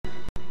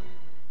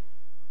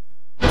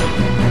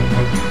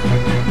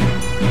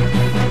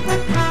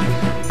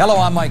Hello,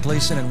 I'm Mike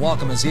Gleason, and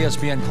welcome as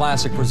ESPN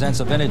Classic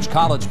presents a vintage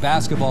college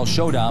basketball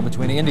showdown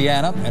between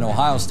Indiana and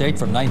Ohio State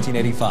from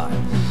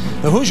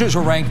 1985. The Hoosiers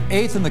were ranked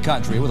 8th in the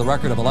country with a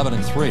record of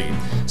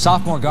 11-3.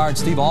 Sophomore guard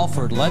Steve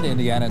Alford led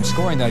Indiana in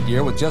scoring that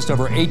year with just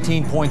over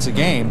 18 points a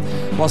game,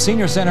 while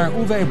senior center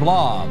Uwe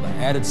Blab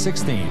added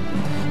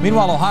 16.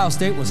 Meanwhile, Ohio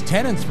State was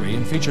 10-3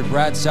 and featured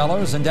Brad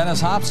Sellers and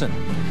Dennis Hobson.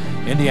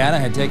 Indiana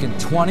had taken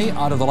 20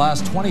 out of the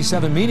last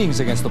 27 meetings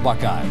against the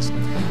Buckeyes.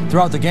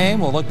 Throughout the game,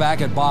 we'll look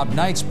back at Bob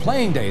Knight's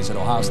playing days at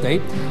Ohio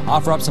State,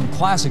 offer up some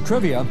classic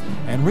trivia,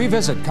 and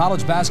revisit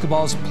college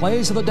basketball's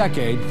plays of the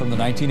decade from the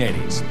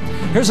 1980s.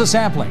 Here's a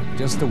sampling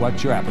just to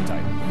whet your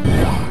appetite.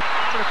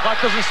 The clock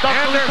doesn't stop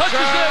until he touches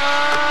it.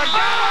 Oh!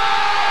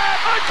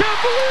 I can't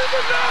believe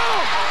it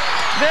now!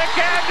 Nick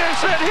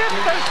Anderson hit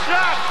the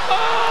shot.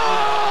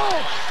 Oh!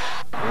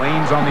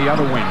 Lane's on the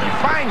other wing. He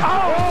finds.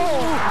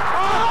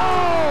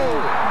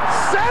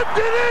 Send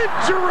it in,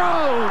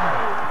 Jerome!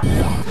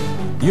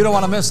 You don't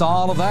want to miss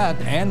all of that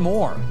and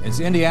more. It's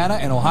Indiana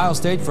and Ohio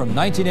State from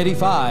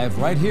 1985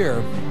 right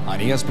here on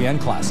ESPN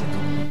Classic.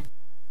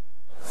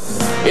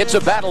 It's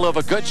a battle of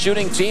a good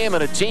shooting team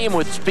and a team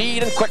with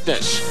speed and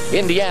quickness.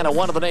 Indiana,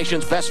 one of the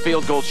nation's best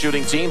field goal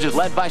shooting teams, is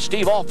led by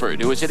Steve Alford,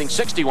 who is hitting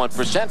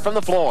 61% from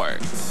the floor.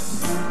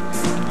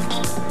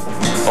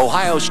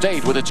 Ohio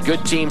State, with its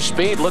good team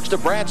speed, looks to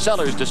Brad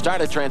Sellers to start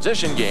a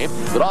transition game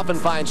that often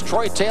finds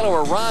Troy Taylor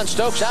or Ron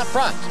Stokes out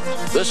front.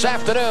 This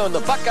afternoon,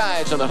 the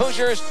Buckeyes and the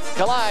Hoosiers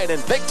collide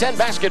in Big Ten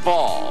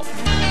basketball.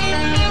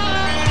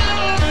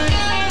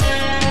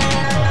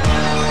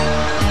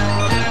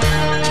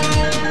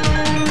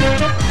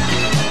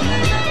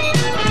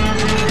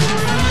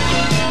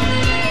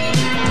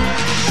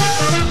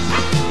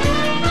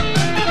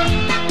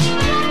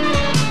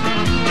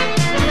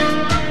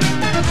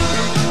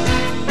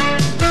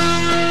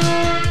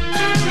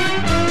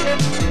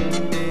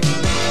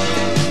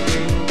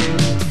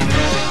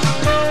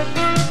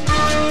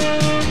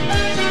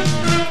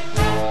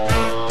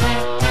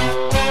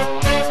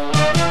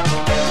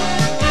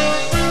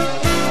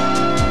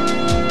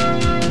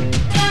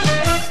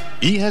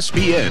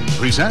 ESPN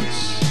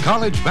presents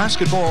College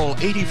Basketball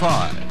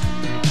 85.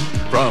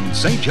 From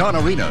St. John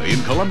Arena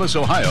in Columbus,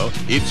 Ohio,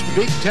 it's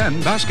Big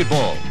Ten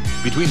basketball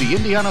between the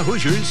Indiana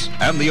Hoosiers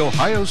and the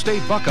Ohio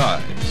State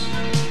Buckeyes.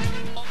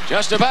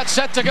 Just about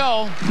set to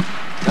go.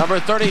 Number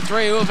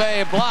 33,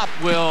 Uwe Blab,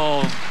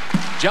 will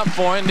jump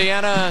for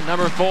Indiana.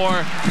 Number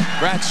 4,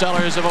 Brad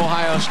Sellers of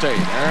Ohio State.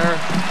 There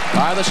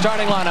are the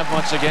starting lineup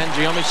once again.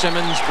 Giommi,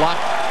 Simmons, Block,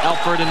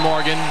 Alford, and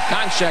Morgan.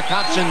 Konchak,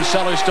 Hobson,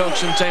 Sellers,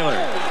 Stokes, and Taylor.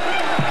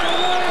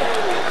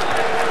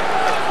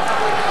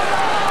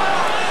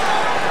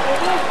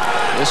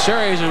 The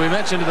series, as we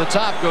mentioned at the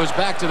top, goes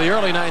back to the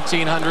early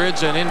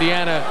 1900s, and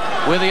Indiana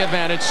with the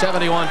advantage,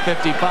 71-55.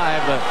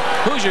 The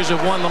Hoosiers have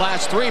won the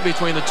last 3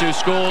 between the two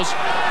schools.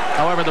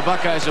 However, the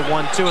Buckeyes have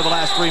won 2 of the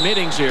last 3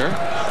 meetings here.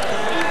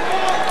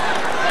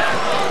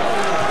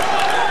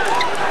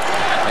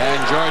 And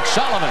George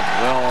Solomon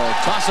will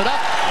toss it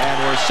up, and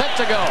we're set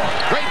to go.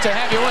 Great to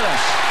have you with us.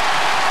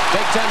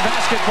 Big Ten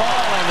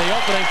basketball, and the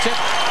opening tip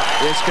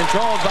is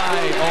controlled by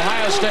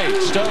Ohio State.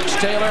 Stokes,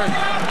 Taylor,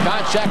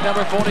 Konchak,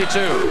 number 42.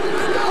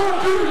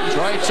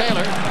 Troy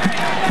Taylor.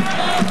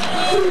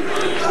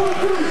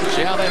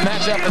 See how they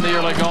match up in the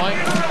early going.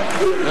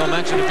 Bill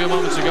mentioned a few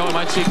moments ago we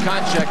might see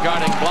Konchak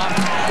guarding Block.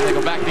 They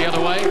go back the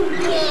other way.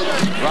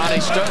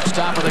 Ronnie Stokes,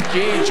 top of the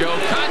key. Joe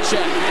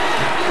Konchak.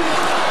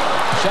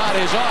 Shot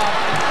is off.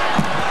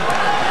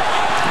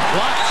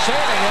 Block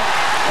saving it,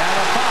 and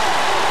a foul.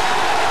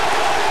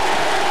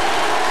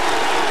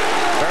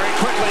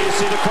 Quickly, you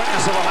see the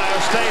quickness of Ohio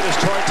State as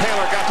Troy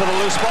Taylor got to the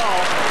loose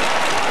ball.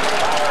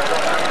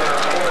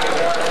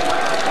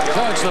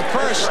 So it's the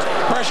first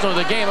personal of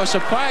the game. I was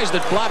surprised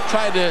that Blab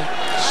tried to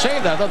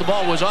save that. I thought the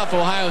ball was off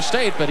Ohio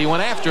State, but he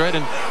went after it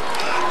and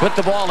put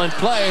the ball in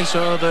play,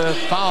 so the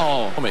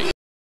foul.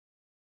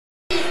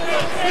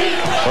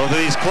 Both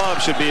of these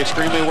clubs should be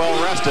extremely well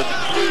rested.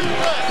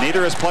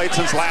 Neither has played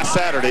since last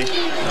Saturday.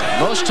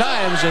 Most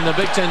times in the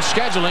Big Ten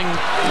scheduling,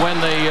 when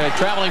the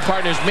traveling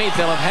partners meet,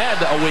 they'll have had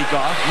a week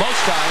off.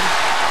 Most times.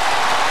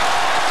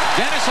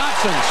 Dennis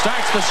Hobson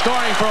starts the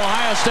scoring for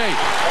Ohio State.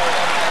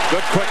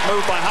 Good quick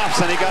move by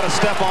Hobson. He got a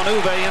step on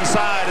Uwe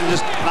inside and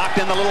just knocked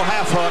in the little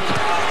half hook.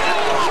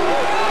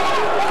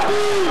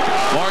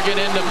 Morgan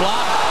into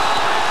block.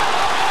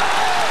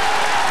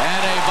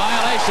 And a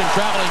violation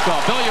traveling call.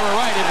 Bill, you were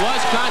right. It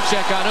was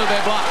Konchak on Uwe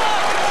Blab.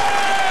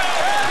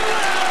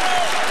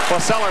 Well,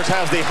 Sellers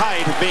has the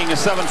height of being a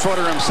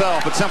 7-footer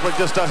himself, but simply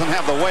just doesn't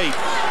have the weight.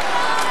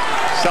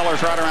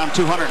 Sellers right around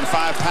 205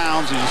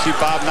 pounds, as you see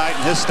Bob Knight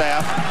and his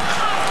staff.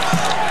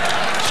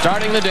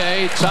 Starting the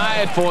day,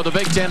 tied for the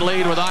Big Ten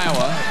lead with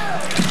Iowa.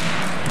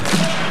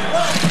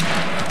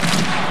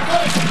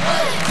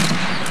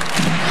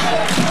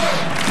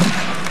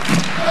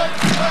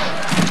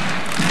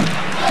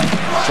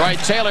 Troy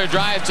Taylor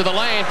drives to the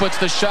lane, puts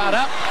the shot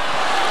up.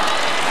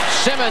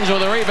 Simmons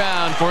with a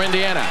rebound for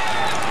Indiana.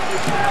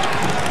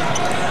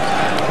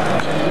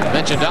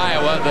 Mentioned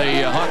Iowa.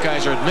 The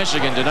Hawkeyes are at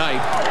Michigan tonight.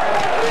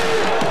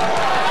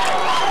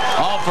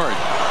 Alford.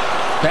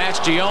 Pass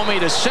Giommi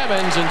to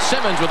Simmons, and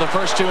Simmons with the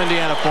first 2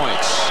 Indiana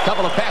points. A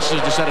couple of passes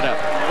to set it up.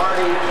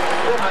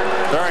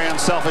 Very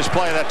unselfish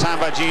play that time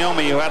by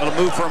Giommi, who had to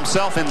move for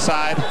himself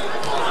inside.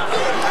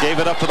 Gave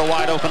it up for the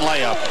wide open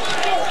layup.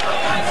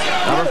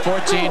 Number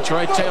 14,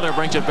 Troy Taylor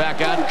brings it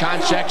back out.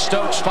 Konchak,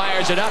 Stokes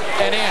fires it up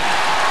and in.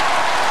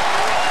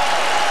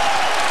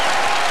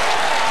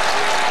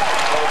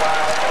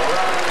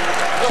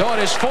 So it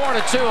is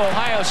 4-2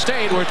 Ohio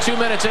State. We're 2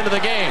 minutes into the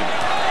game.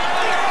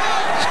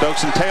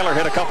 Stokes and Taylor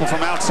hit a couple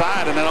from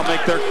outside, and that'll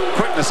make their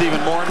quickness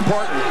even more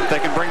important. They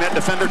can bring that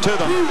defender to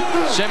them.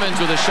 Simmons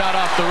with a shot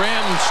off the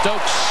rim.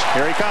 Stokes.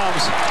 Here he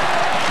comes.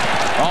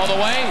 All the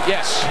way?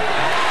 Yes.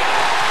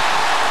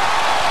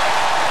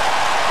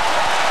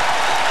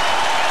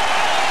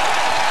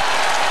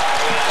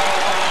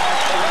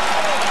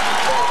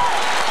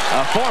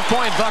 A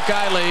 4-point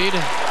Buckeye lead.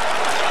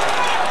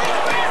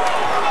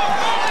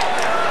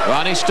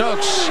 Ronnie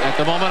Stokes at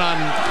the moment on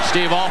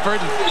Steve Alford.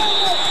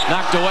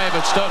 Knocked away,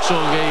 but Stokes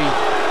will be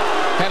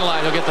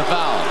penalized. He'll get the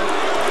foul.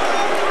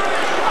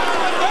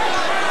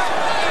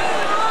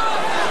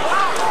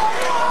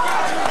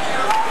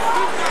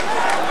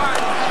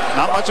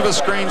 Not much of a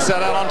screen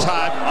set out on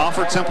top.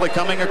 Alford simply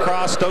coming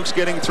across. Stokes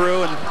getting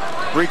through and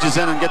reaches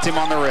in and gets him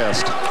on the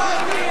wrist.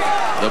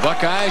 The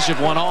Buckeyes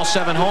have won all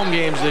 7 home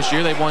games this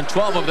year. They've won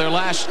 12 of their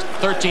last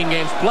 13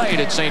 games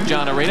played at St.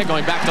 John Arena,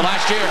 going back to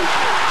last year.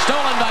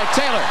 Stolen by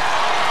Taylor.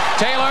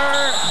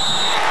 Taylor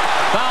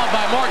fouled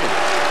by Morgan.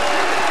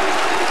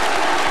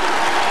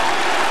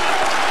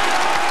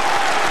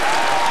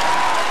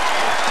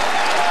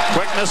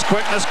 Quickness,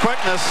 quickness,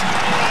 quickness.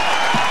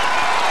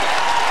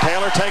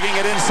 Taylor taking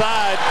it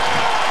inside.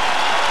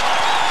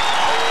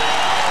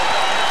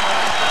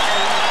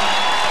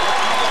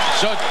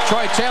 So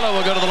Troy Taylor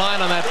will go to the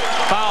line on that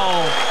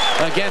foul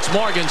against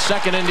Morgan,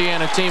 second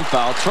Indiana team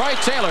foul. Troy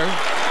Taylor,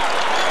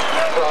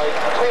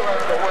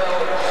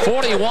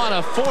 41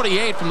 of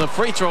 48 from the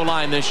free throw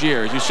line this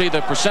year. As you see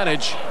the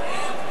percentage.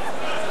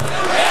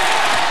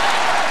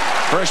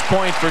 First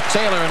point for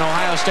Taylor, and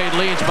Ohio State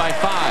leads by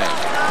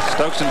 5.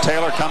 Stokes and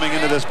Taylor coming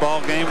into this ball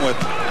game with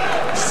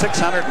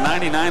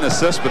 699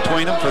 assists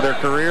between them for their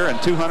career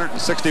and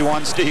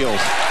 261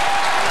 steals.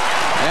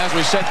 As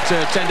we said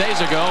 10 days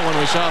ago when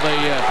we saw the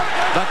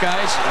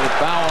Buckeyes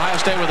foul Ohio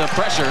State with a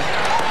pressure,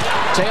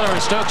 Taylor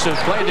and Stokes have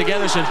played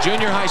together since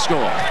junior high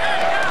school.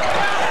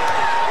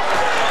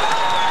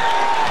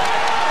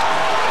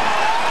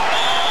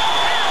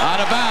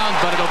 Out of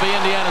bounds, but it'll be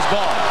Indiana's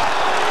ball.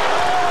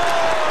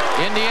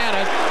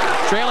 Indiana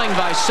trailing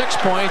by 6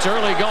 points.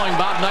 Early going,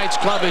 Bob Knight's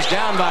club is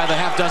down by the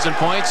half dozen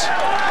points.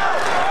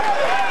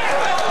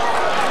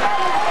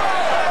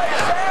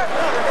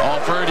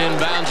 Alford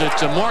inbounds it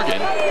to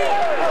Morgan.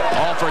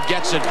 Alford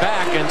gets it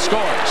back and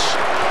scores.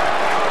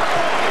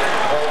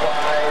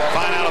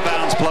 Fine out of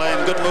bounds play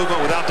and good movement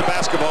without the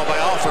basketball by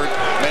Alford.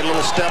 Made a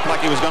little step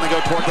like he was going to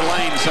go toward the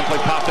lane. Simply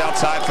popped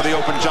outside for the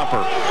open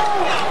jumper.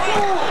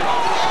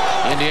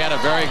 Indiana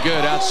very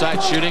good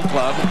outside shooting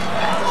club.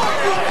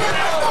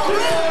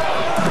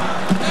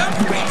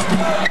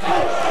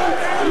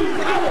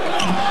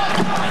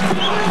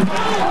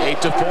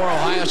 8-4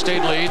 Ohio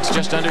State leads.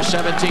 Just under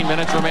 17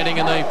 minutes remaining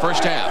in the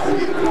first half.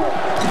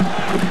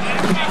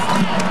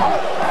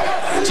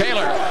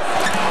 Taylor.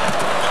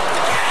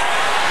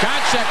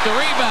 Konchak the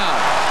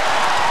rebound.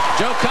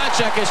 Joe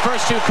Konchak, his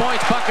first 2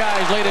 points.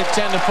 Buckeyes lead at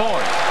 10-4.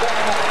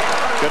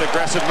 Good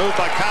aggressive move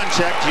by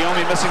Konchak.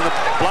 Giommi missing the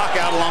block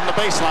out along the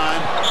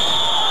baseline.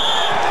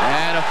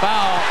 And a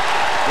foul.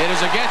 It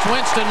is against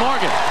Winston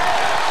Morgan.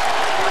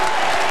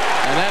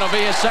 And that'll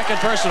be his second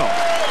personal.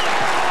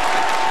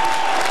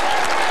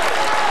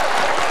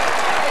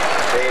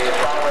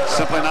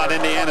 Simply not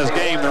Indiana's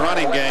game, the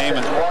running game.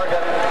 And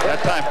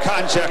that time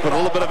Konchak with a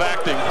little bit of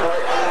acting.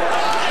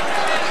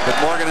 But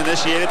Morgan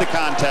initiated the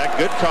contact.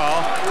 Good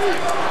call.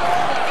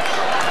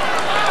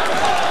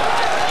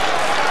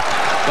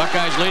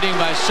 Buckeyes leading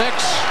by 6.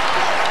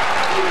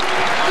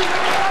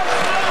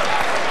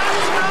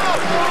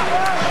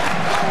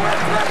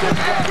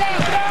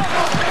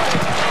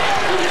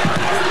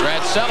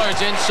 Brad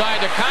Sellers inside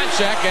to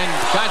Konchak, and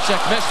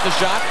Konchak missed the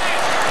shot.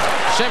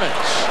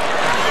 Simmons.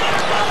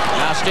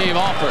 Now Steve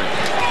Alford.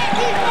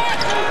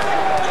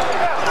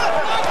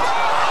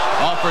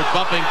 Alford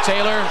bumping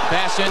Taylor.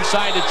 Pass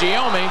inside to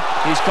Giommi.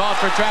 He's called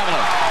for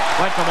traveling.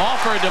 Went from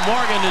Alford to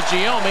Morgan to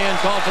Giommi and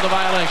called for the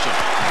violation.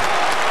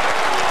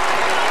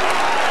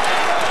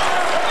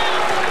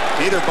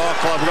 Neither ball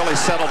club really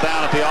settled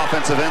down at the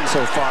offensive end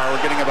so far.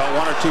 We're getting about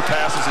 1 or 2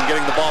 passes and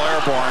getting the ball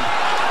airborne.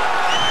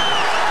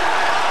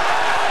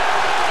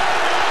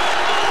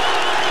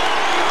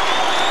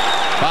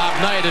 Bob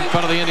Knight in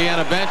front of the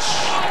Indiana bench.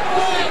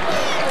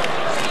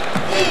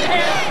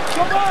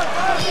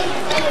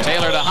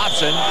 Taylor to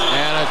Hobson,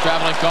 and a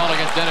traveling call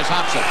against Dennis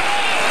Hobson.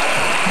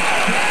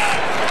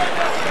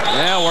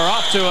 Yeah, we're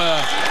off to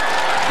a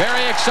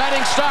very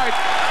exciting start.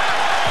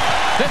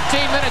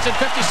 15 minutes and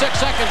 56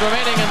 seconds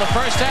remaining in the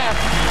first half.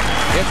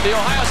 It's the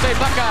Ohio State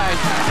Buckeyes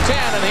 10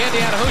 and the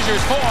Indiana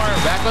Hoosiers 4.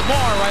 Back with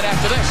more right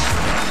after this.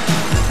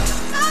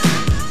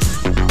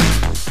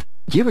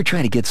 You ever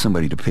try to get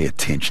somebody to pay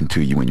attention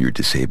to you when you're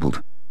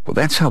disabled? Well,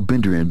 that's how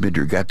Binder &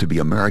 Binder got to be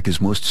America's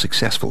most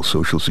successful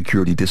Social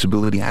Security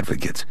disability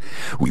advocates.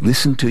 We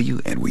listen to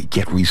you and we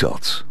get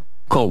results.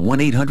 Call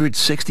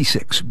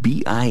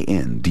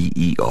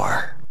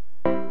 1-800-66-BINDER.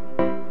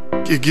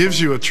 It gives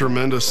you a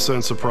tremendous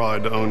sense of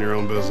pride to own your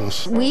own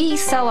business. We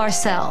sell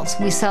ourselves.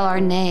 We sell our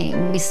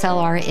name. We sell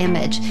our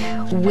image.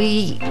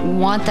 We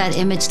want that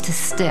image to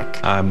stick.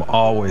 I'm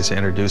always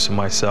introducing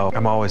myself.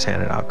 I'm always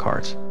handing out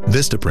cards.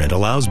 Vistaprint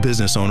allows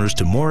business owners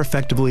to more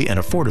effectively and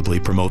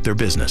affordably promote their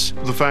business.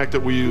 The fact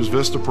that we use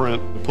Vistaprint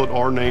to put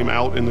our name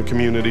out in the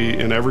community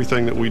in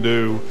everything that we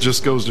do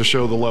just goes to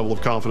show the level of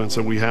confidence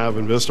that we have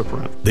in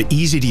Vistaprint. The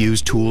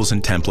easy-to-use tools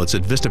and templates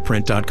at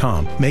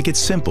Vistaprint.com make it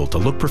simple to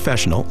look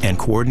professional and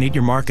coordinate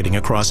your marketing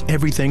across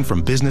everything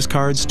from business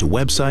cards to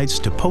websites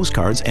to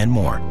postcards and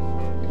more.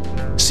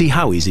 See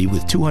how easy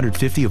with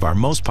 250 of our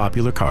most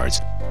popular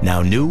cards.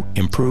 Now new,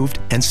 improved,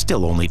 and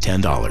still only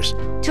 $10.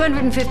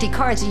 250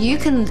 cards, you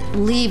can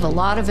leave a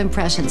lot of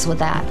impressions with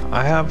that.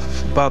 I have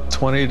about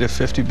 20 to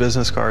 50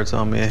 business cards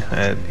on me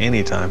at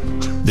any time.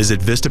 Visit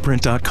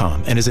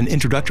Vistaprint.com, and as an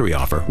introductory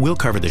offer, we'll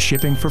cover the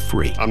shipping for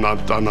free. I'm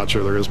not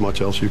sure there is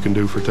much else you can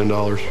do for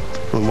 $10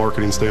 from a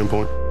marketing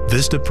standpoint.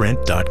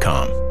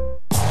 Vistaprint.com.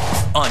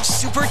 On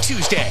Super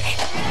Tuesday,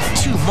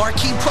 2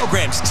 marquee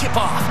programs tip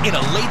off in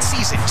a late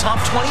season top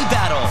 20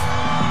 battle.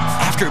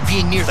 After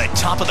being near the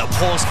top of the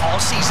polls all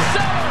season,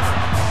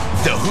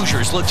 the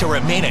Hoosiers look to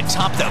remain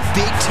atop the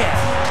Big Ten.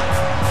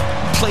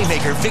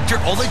 Playmaker Victor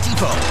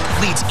Oladipo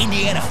leads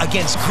Indiana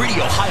against gritty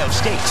Ohio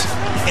State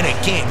in a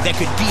game that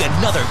could be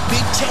another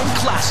Big Ten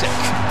classic.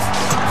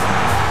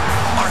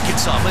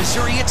 Arkansas,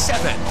 Missouri at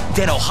 7,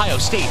 then Ohio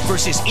State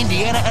versus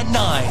Indiana at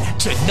 9,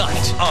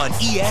 tonight on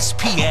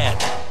ESPN.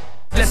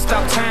 Let's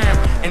stop time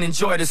and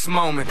enjoy this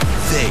moment.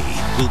 They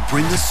will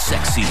bring the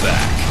sexy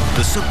back,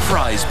 the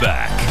surprise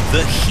back,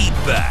 the heat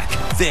back.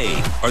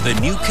 They are the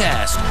new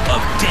cast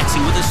of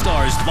Dancing with the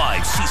Stars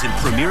live season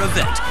premiere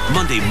event,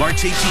 Monday,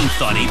 March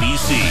 18th on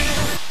ABC.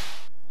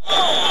 All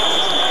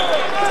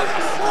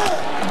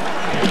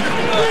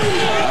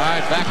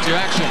right, back to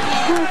action.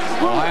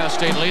 Ohio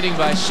State leading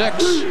by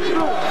 6.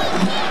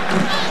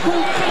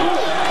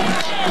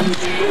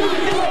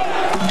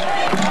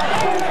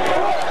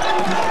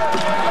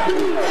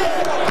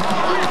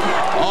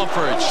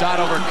 Shot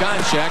over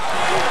Konchak.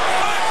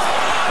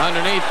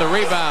 Underneath the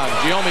rebound.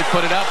 Giomi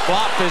put it up.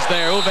 Blop is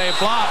there. Uwe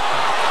Blab.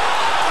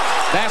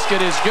 Basket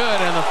is good,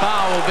 and the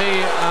foul will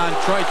be on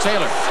Troy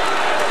Taylor.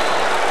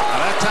 Now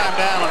that time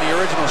down on the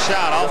original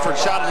shot, Alford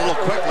shot it a little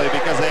quickly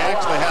because they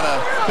actually had a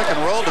pick and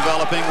roll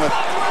developing with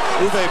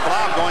Uwe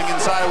Blab going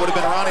inside. It would have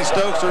been Ronnie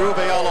Stokes or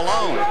Uwe all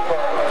alone.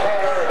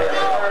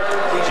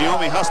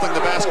 Giomi hustling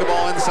the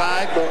basketball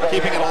inside,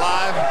 keeping it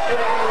alive,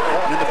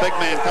 and then the big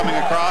man coming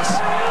across.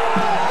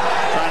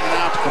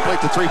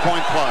 Complete the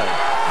three-point play.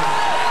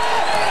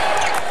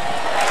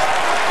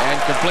 And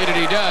completed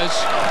he does.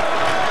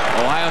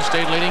 Ohio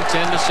State leading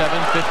 10-7,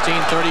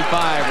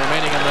 15:35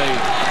 remaining in the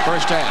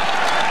first half.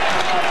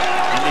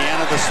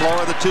 Indiana, the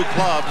slower of the two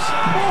clubs,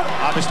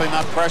 obviously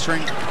not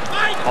pressuring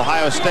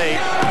Ohio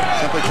State,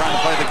 simply trying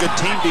to play the good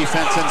team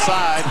defense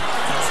inside.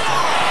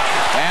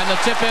 And the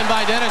tip in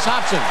by Dennis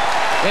Hobson.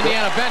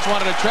 Indiana bench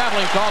wanted a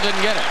traveling call,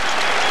 didn't get it.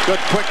 Good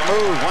quick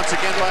move once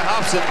again by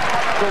Hobson.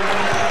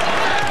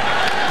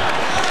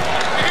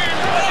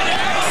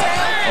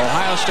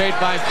 Ohio State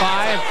by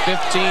 5,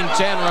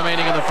 15-10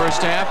 remaining in the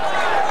first half.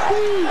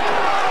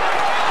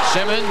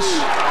 Simmons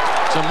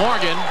to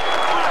Morgan.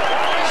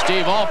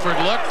 Steve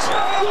Alford looked.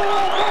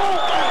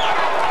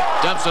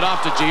 Dumps it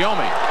off to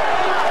Giomi.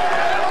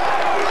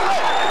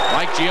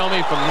 Mike Giomi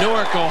from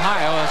Newark,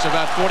 Ohio. That's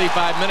about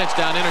 45 minutes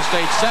down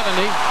Interstate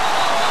 70.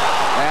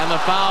 And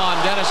the foul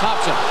on Dennis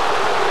Hobson.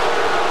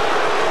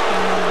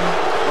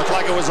 Looked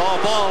like it was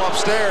all ball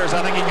upstairs.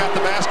 I think he got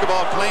the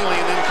basketball cleanly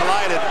and then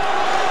collided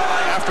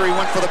after he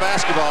went for the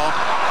basketball.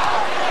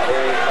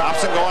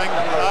 Hobson going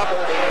up,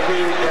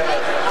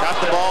 got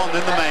the ball, and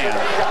then the man.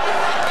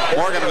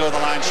 Morgan will go to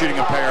the line shooting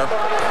a pair.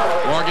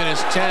 Morgan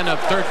is 10 of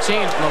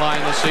 13 from the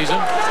line this season.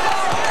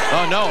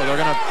 Oh no, they're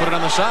going to put it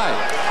on the side.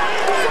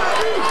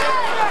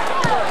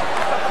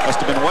 Must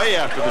have been way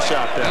after the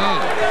shot there.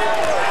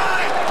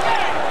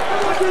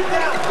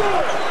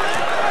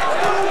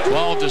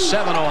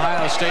 12-7,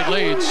 Ohio State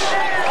leads.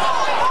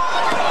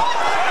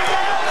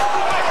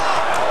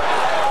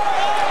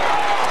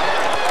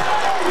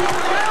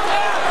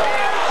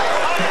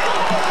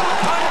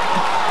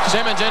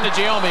 Simmons into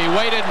Giomi,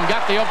 waited and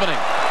got the opening.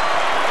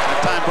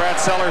 That time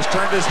Brad Sellers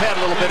turned his head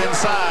a little bit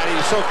inside. He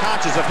was so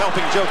conscious of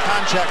helping Joe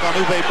Konchak on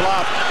Uwe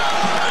Blab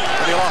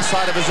that he lost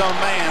sight of his own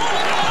man.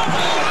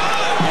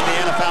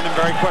 Indiana found him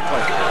very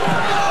quickly.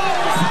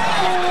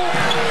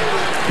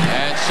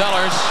 And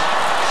Sellers,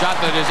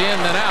 shot that is in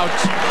and out.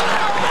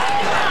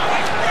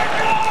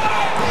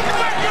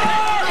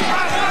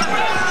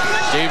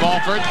 Steve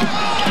Alford.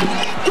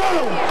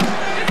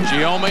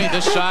 Giomi,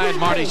 this side,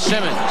 Marty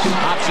Simmons.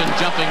 Hobson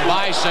jumping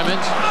by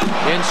Simmons.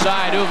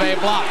 Inside, Uwe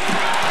Blab.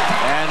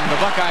 And the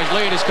Buckeyes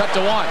lead is cut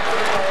to 1.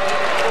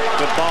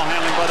 Good ball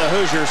handling by the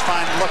Hoosiers.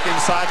 Fine look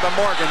inside by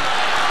Morgan.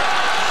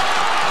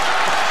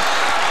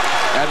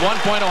 At one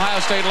point, Ohio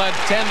State led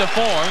 10-4.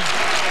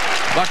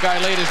 Buckeye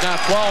lead is now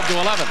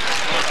 12-11.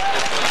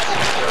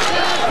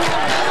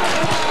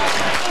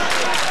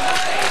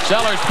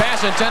 Sellers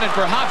pass intended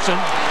for Hobson.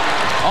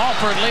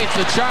 Alford leads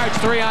the charge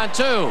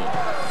 3-on-2.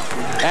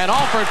 And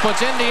Alford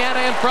puts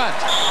Indiana in front.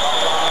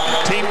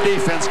 Team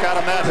defense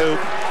got him that hoop.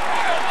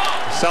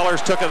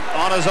 Sellers took it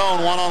on his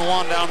own,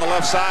 one-on-one down the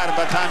left side, and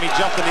by the time he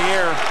jumped in the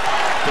air,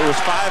 there was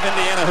 5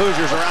 Indiana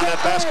Hoosiers around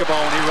that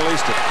basketball when he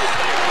released it.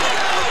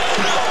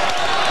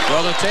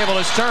 Well, the table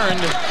is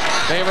turned in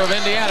favor of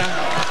Indiana.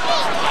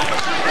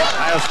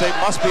 Ohio State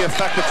must be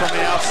effective from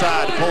the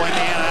outside to pull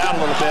Indiana out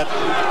a little bit.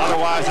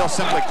 Otherwise, they'll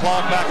simply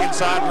clog back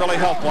inside and really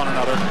help one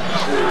another.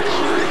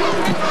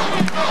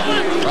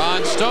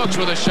 Ron Stokes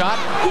with a shot.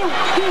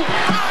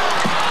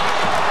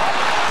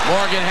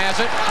 Morgan has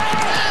it.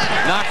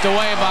 Knocked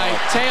away by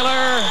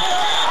Taylor.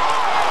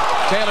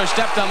 Taylor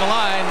stepped on the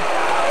line.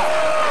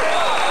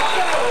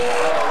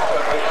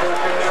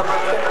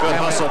 Good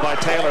hustle by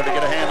Taylor to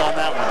get a hand on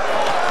that one.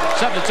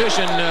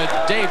 Substitution,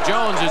 Dave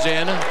Jones is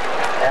in.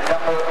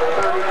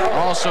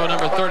 Also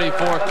number 34,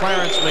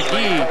 Clarence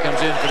McGee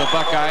comes in for the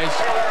Buckeyes.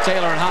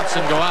 Taylor and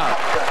Hobson go out.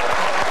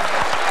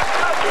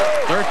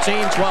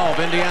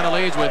 13-12, Indiana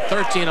leads with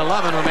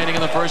 13-11 remaining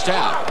in the first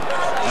half.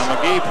 Now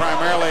McGee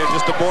primarily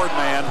just a board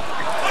man.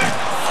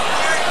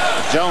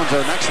 Jones,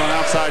 an excellent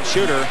outside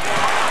shooter.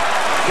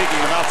 Speaking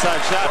of outside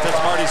shots, that's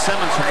Marty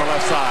Simmons from the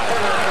left side.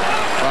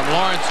 From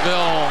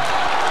Lawrenceville,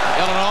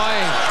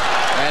 Illinois,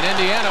 and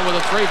Indiana with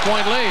a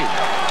 3-point lead.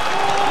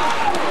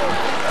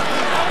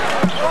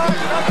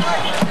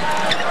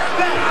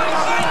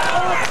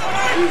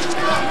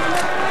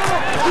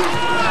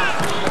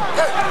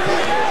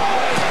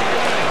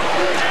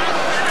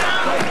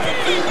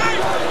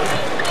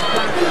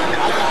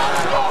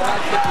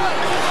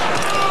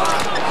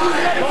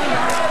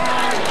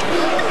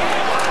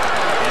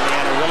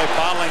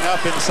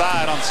 Up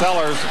inside on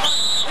Sellers.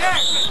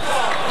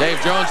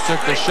 Dave Jones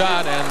took the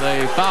shot and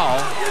the foul.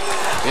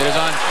 It is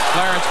on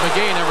Clarence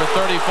McGee, number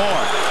 34.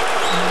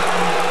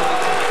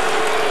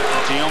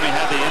 Giommi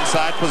had the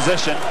inside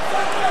position.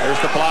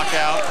 There's the block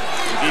out.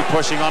 McGee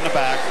pushing on the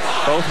back,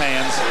 both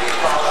hands.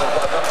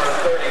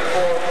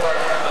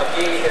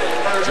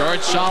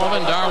 George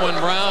Solomon, Darwin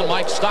Brown,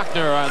 Mike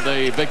Stockner are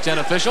the Big Ten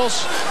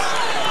officials.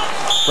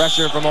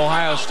 Pressure from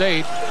Ohio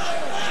State.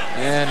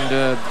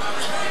 And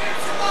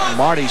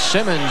Marty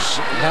Simmons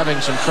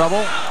having some trouble.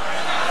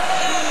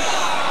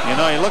 You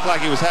know, he looked like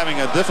he was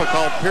having a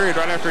difficult period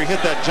right after he hit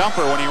that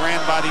jumper when he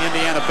ran by the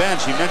Indiana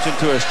bench. He mentioned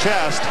to his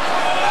chest,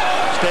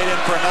 stayed in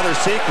for another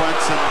sequence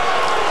and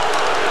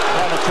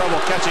having trouble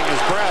catching his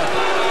breath.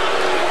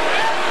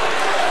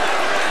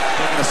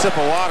 Taking a sip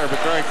of water, but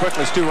very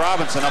quickly Stu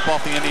Robinson up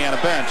off the Indiana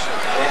bench.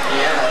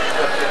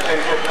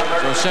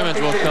 So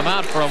Simmons will come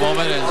out for a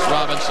moment as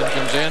Robinson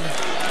comes in.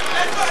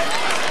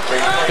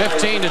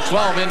 15-12,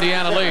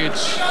 Indiana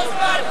leads.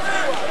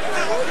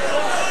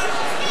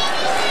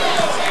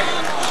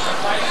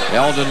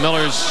 Eldon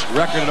Miller's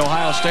record at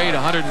Ohio State,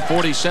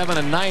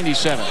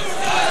 147-97.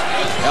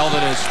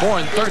 Eldon is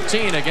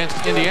 4-13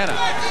 against Indiana.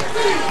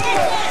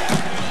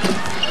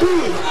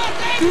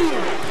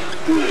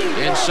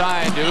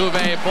 Inside to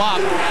Uwe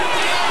Blab.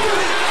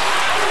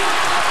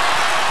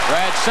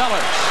 Brad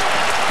Sellers.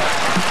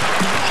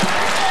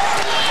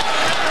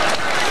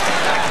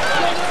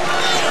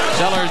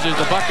 Sellers is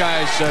the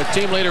Buckeyes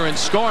team leader in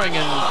scoring,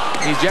 and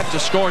he's yet to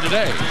score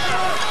today.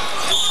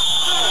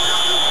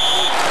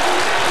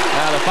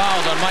 Now the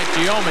foul's on Mike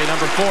Giommi,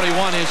 number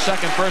 41, his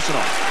second personal.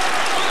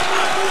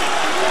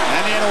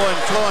 Indiana will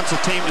influence a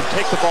team to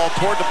take the ball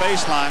toward the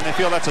baseline. They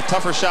feel that's a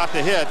tougher shot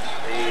to hit.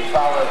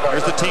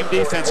 There's the team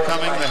defense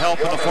coming to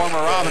help in the form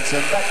of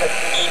Robinson.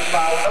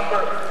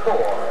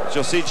 As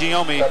you'll see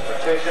Giommi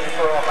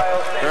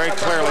very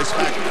clearly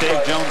smack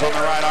Dave Jones on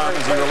the right arm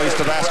as he released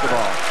the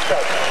basketball.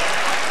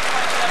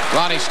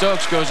 Ronnie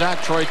Stokes goes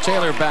out. Troy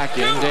Taylor back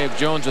in. Dave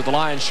Jones at the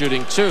line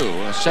shooting 2.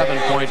 A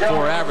 7.4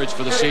 average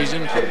for the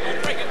season from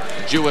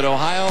Jewett,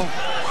 Ohio.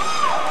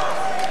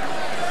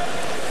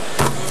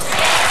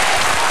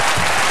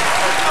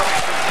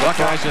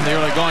 Buckeyes in the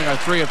early going are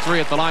 3 of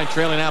 3 at the line,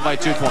 trailing now by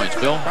 2 points.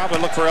 Bill?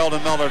 Probably look for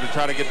Eldon Miller to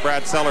try to get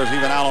Brad Sellers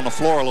even out on the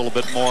floor a little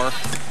bit more.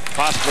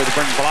 Possibly to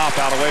bring Blop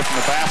out away from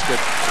the basket.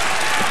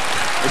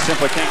 They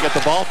simply can't get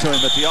the ball to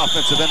him at the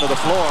offensive end of the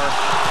floor.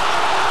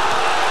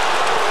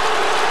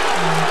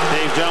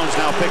 Dave Jones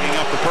now picking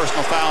up the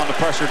personal foul in the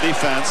pressure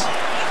defense.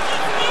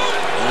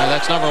 And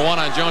that's number 1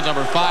 on Jones,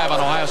 number 5 on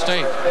Ohio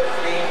State.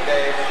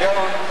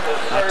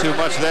 Not too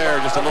much there,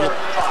 just a little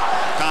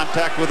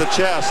contact with the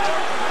chest.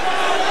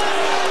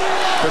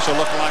 Official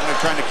looking like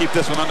they're trying to keep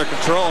this one under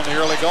control in the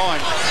early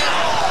going.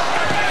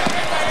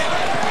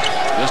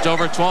 Just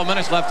over 12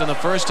 minutes left in the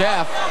first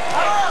half.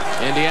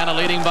 Indiana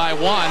leading by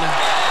 1.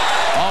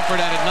 Alford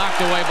had it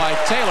knocked away by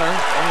Taylor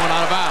and went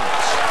out of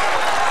bounds.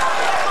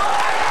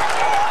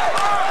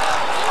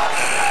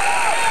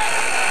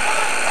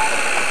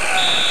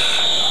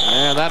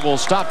 And that Blab will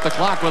stop the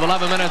clock with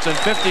 11 minutes and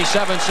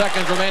 57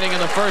 seconds remaining in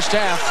the first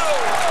half.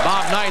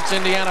 Bob Knight's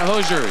Indiana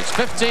Hoosiers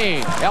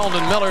 15,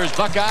 Eldon Miller's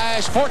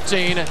Buckeyes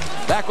 14.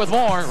 Back with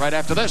more right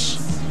after this.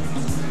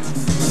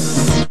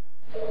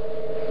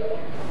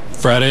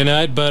 Friday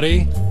night,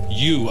 buddy,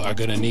 you are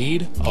gonna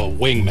need a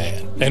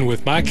wingman. And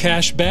with my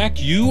cash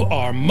back, you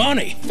are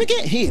money.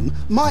 Forget him.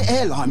 My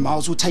airline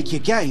miles will take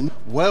your game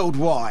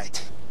worldwide.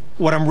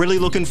 What I'm really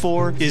looking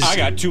for is... I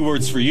got 2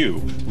 words for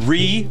you.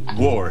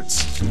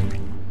 Rewards.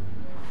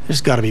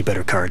 There's got to be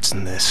better cards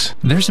than this.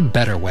 There's a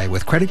better way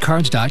with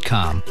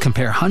creditcards.com.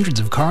 Compare hundreds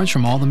of cards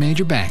from all the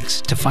major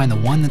banks to find the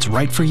one that's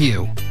right for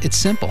you. It's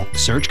simple.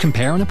 Search,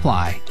 compare, and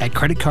apply at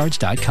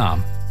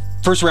creditcards.com.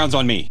 First round's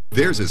on me.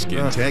 There's a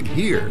skin tag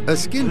here, a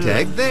skin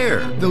tag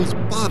there. Those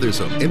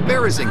bothersome,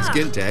 embarrassing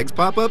skin tags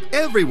pop up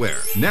everywhere.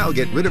 Now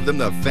get rid of them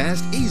the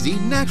fast, easy,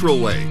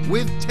 natural way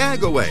with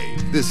Tag Away,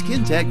 the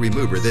skin tag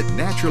remover that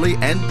naturally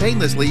and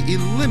painlessly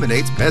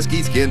eliminates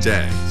pesky skin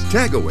tags.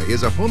 Tag Away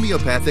is a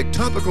homeopathic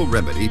topical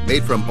remedy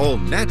made from all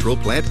natural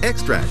plant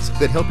extracts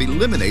that help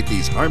eliminate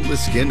these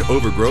harmless skin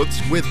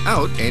overgrowths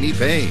without any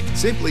pain.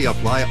 Simply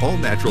apply all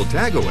natural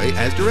Tag Away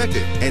as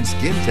directed, and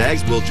skin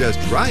tags will just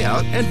dry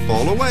out and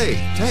fall away.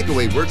 Tag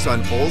Away works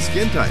on all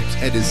skin types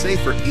and is safe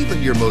for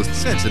even your most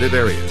sensitive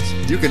areas.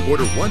 You can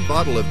order 1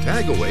 bottle of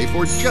Tag Away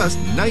for just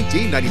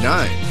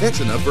 $19.99.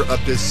 That's enough for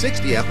up to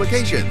 60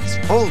 applications.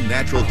 All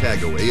natural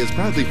Tag Away is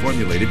proudly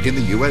formulated in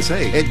the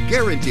USA and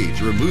guaranteed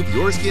to remove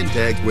your skin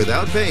tags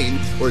without pain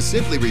or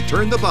simply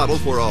return the bottle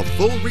for a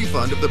full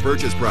refund of the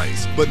purchase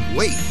price. But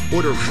wait,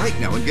 order right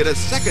now and get a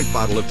second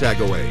bottle of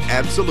Tag Away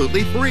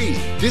absolutely free.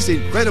 This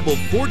incredible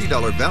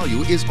 $40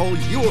 value is all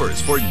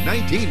yours for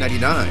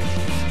 $19.99.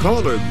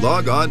 Call or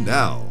log on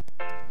now.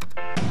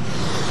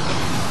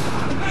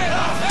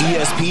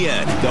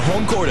 ESPN, the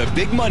home court of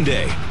Big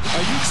Monday. Are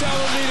you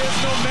telling me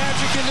there's no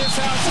magic in this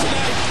house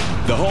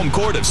tonight? The home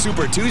court of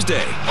Super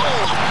Tuesday.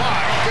 Oh,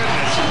 my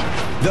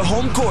goodness. The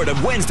home court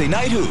of Wednesday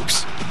Night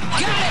Hoops.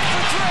 Got it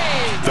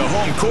for 3. The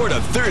home court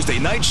of Thursday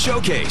Night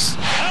Showcase.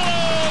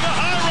 Hello, the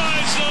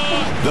high-rise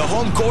zone. The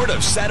home court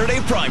of Saturday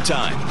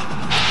Primetime.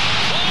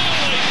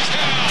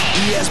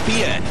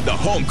 ESPN, the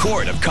home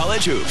court of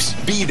college hoops.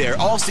 Be there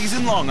all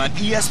season long on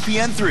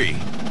ESPN3.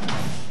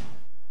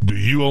 Do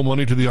you owe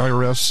money to the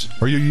IRS?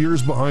 Are you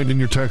years behind in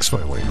your tax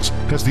filings?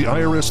 Has the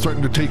IRS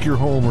threatened to take your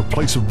home or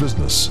place of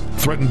business?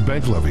 Threatened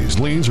bank levies,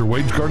 liens, or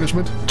wage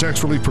garnishment?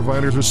 Tax Relief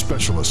Providers are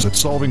specialists at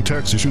solving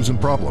tax issues and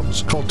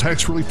problems. Call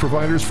Tax Relief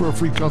Providers for a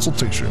free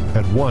consultation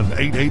at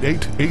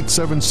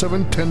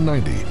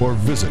 1-888-877-1090 or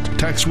visit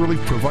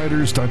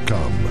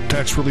taxreliefproviders.com.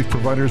 Tax Relief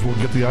Providers will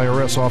get the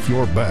IRS off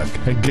your back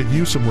and get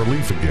you some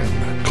relief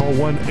again. Call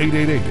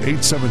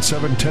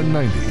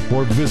 1-888-877-1090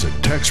 or visit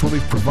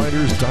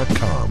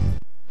taxreliefproviders.com.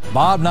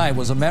 Bob Knight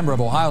was a member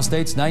of Ohio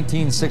State's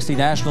 1960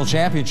 national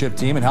championship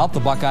team and helped the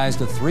Buckeyes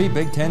to 3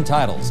 Big Ten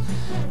titles.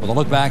 With a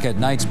look back at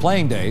Knight's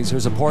playing days,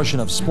 here's a portion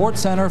of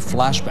SportsCenter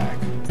Flashback.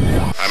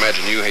 I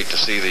imagine you hate to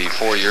see the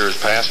 4 years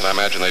pass, and I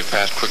imagine they've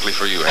passed quickly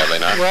for you, have they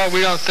not? Well,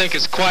 we don't think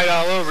it's quite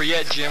all over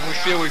yet, Jim. We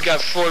feel we've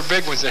got 4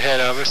 big ones ahead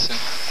of us, and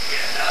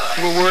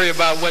we'll worry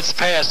about what's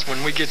past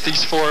when we get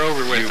these 4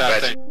 over with,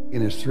 I think.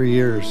 In his 3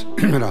 years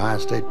at Ohio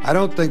State, I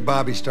don't think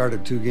Bobby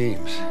started 2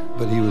 games,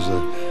 but he was a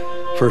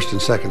first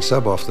and second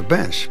sub off the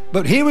bench.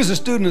 But he was a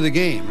student of the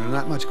game. There's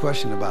not much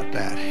question about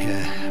that.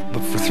 Yeah.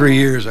 But for 3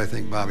 years, I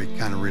think Bobby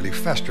kind of really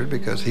festered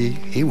because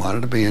he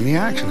wanted to be in the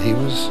action. He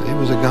was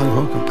a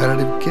gung-ho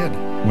competitive kid.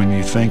 When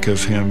you think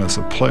of him as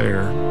a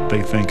player,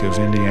 they think of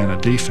Indiana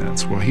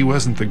defense. Well, he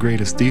wasn't the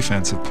greatest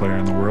defensive player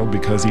in the world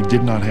because he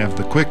did not have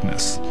the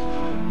quickness.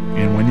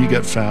 And when you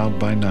get fouled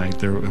by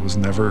Knight, it was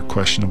never a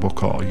questionable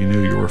call. You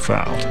knew you were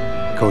fouled.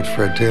 Coach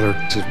Fred Taylor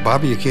says,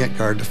 Bobby, you can't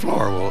guard the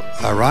floor. Well,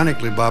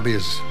 ironically, Bobby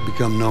has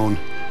become known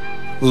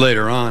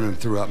later on and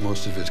throughout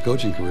most of his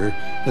coaching career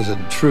as a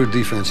true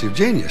defensive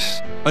genius.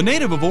 A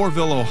native of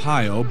Orrville,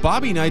 Ohio,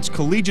 Bobby Knight's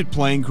collegiate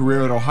playing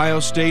career at Ohio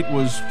State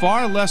was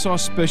far less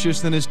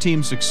auspicious than his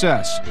team's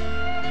success.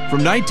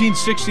 From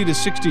 1960 to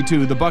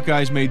 62, the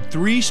Buckeyes made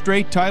 3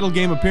 straight title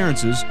game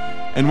appearances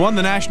and won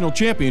the national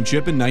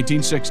championship in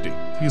 1960.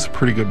 He's a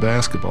pretty good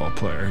basketball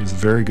player. He's a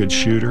very good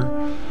shooter,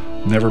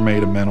 never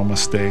made a mental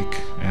mistake,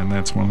 and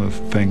that's one of the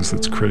things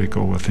that's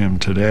critical with him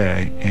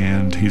today,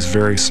 and he's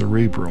very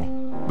cerebral.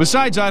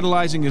 Besides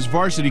idolizing his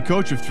varsity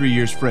coach of 3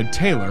 years, Fred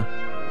Taylor,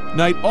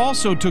 Knight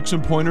also took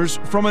some pointers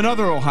from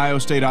another Ohio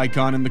State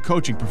icon in the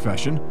coaching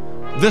profession,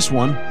 this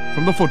one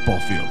from the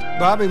football field.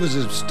 Bobby was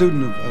a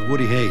student of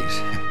Woody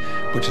Hayes,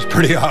 which is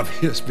pretty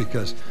obvious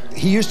because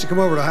he used to come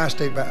over to Ohio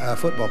State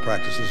football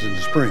practices in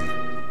the spring.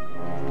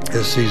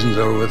 His season's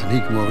over with, and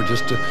he'd come over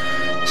just to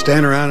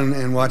stand around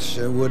and watch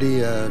Woody,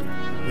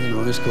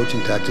 his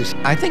coaching tactics.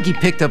 I think he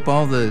picked up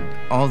all the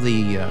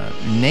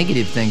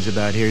negative things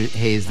about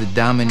Hayes, the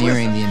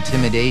domineering, the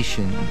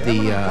intimidation,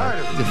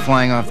 the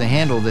flying off the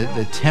handle,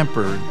 the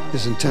temper.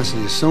 His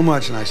intensity is so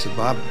much, and I said,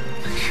 Bob,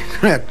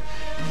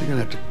 you're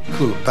going to have to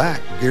cool it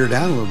back, gear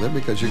down a little bit,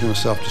 because you're going to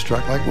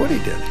self-destruct like Woody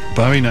did.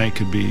 Bobby Knight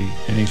could be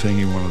anything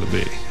he wanted to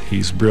be.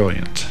 He's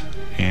brilliant,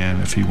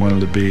 And if he wanted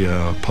to be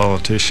a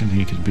politician,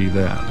 he could be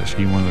that. If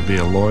he wanted to be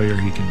a lawyer,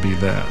 he could be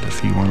that. If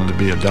he wanted to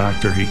be a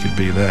doctor, he could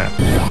be that.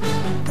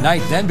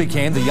 Knight then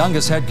became the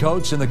youngest head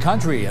coach in the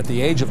country at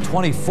the age of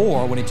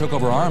 24 when he took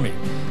over Army.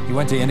 He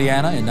went to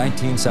Indiana in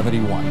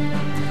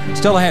 1971.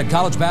 Still ahead,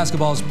 college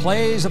basketball's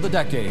plays of the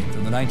decade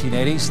from the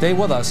 1980s. Stay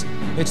with us.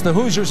 It's the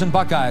Hoosiers and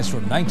Buckeyes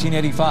from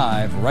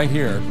 1985 right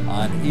here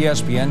on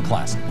ESPN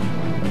Classic.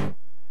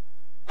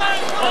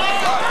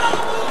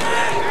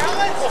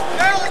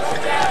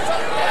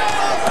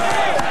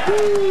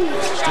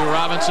 Stu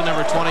Robinson,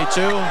 number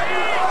 22.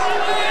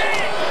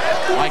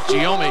 Mike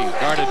Giommi,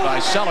 guarded by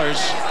Sellers.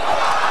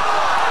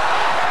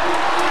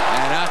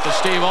 And out to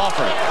Steve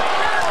Alford.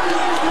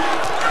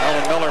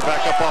 Eldon Miller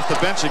back up off the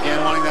bench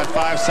again, wanting that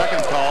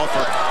 5-second call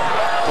for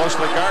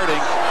closely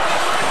guarding.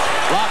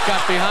 Blab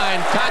got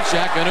behind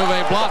Konchak, and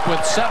Uwe Blab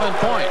with 7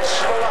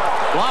 points.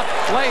 Blab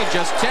played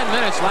just 10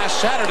 minutes last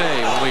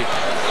Saturday when we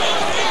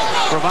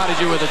provided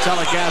you with a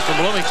telecast from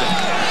Bloomington.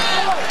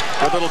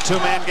 Good little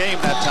two-man game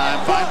that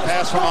time. Fine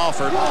pass from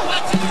Alford.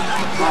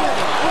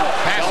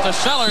 Pass to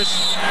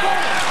Sellers,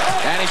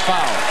 and he's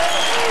fouled.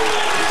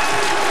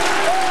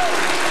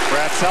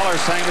 Brad Sellers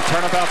saying the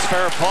turnabout's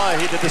fair play.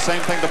 He did the same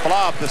thing to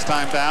Blab this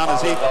time down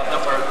as he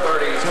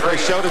simply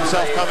showed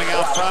himself coming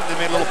out front and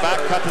made a little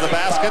back cut to the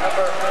basket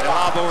and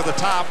lob over the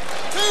top.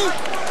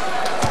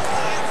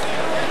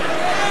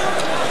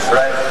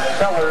 Brad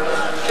Sellers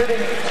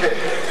shooting 2.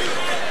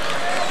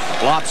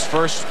 Blab's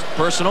first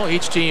personal,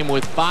 each team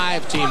with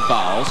 5 team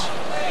fouls.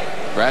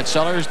 Brad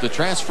Sellers, the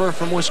transfer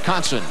from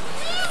Wisconsin.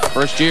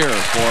 First year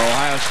for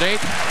Ohio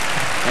State,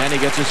 and he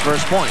gets his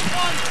first point.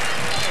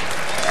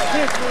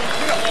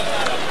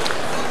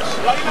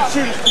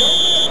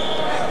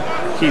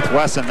 Keith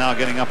Wesson now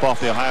getting up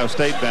off the Ohio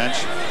State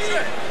bench.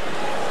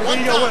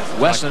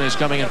 Wesson is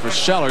coming in for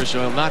Sellers, so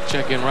he'll not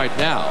check in right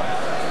now.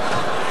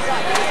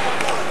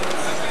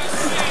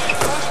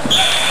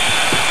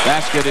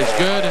 Basket is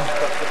good,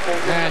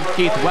 and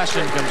Keith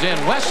Wesson comes in.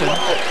 Wesson,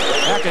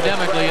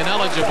 academically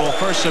ineligible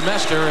first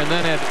semester, and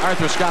then had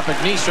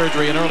arthroscopic knee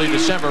surgery in early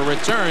December,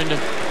 returned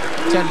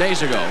 10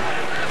 days ago.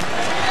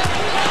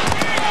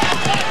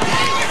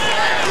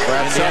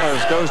 Brad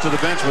Sellers goes to the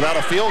bench without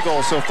a field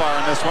goal so far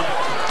in this one.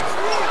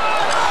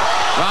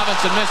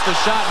 Robinson missed the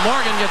shot.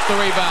 Morgan gets the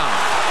rebound.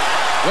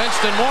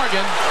 Winston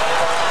Morgan.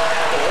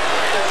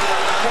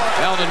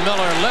 Eldon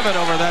Miller livid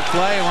over that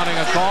play, wanting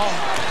a call.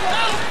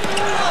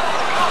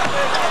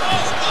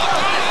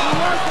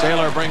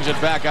 Taylor brings it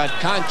back at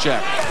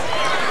Konchak.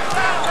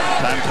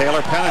 Time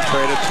Taylor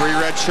penetrated. 3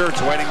 red shirts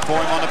waiting for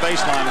him on the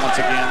baseline once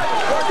again.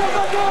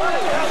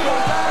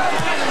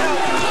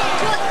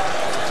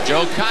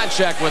 Joe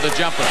Konchak with a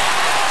jumper.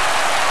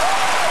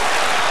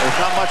 There's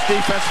not much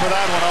defense for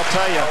that one, I'll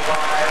tell you.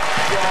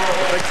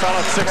 The big fella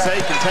at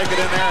 6'8" can take it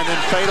in there and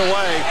then fade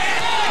away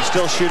and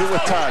still shoot it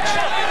with touch.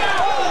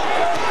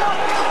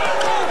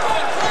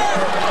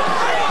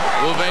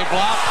 Uwe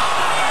Blab.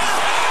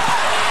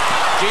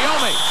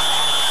 Giommi.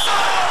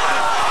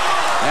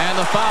 And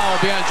the foul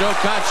will be on Joe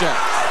Konchak.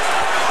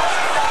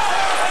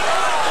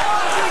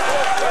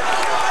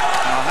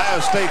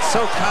 Ohio State's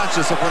so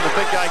conscious of when the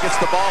big guy gets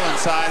the ball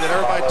inside that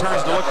everybody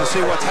turns to look to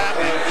see what's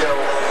happening.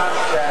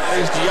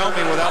 There's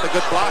Giommi without a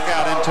good block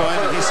out into him,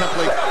 and he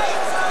simply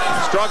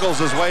struggles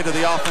his way to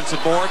the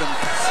offensive board and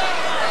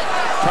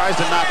tries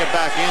to knock it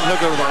back in. He'll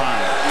go to the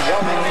line.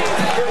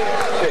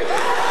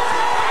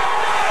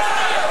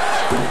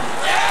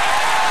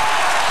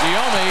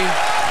 Giommi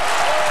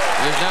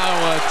is now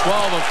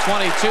 12 of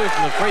 22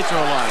 from the free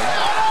throw line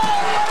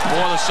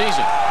for the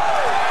season.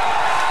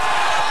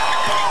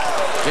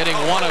 Hitting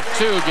 1 of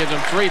 2 gives him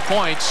 3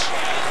 points.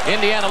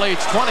 Indiana leads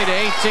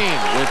 20-18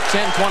 with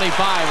 10:25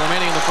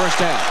 remaining in the first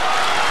half.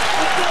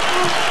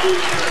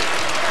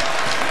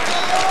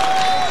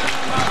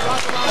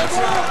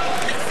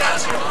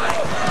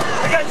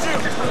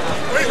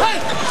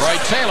 Troy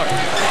Taylor.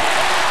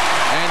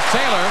 And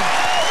Taylor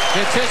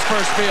hits his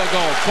first field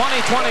goal.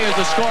 20-20 is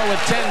the score with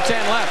 10:10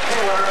 left.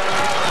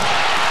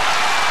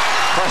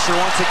 Pressure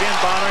once again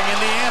bothering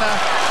Indiana.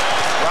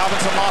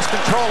 Robinson lost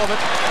control of it.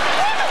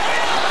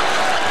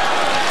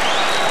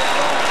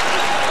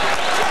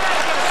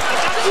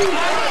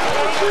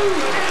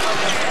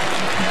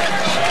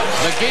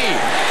 McGee.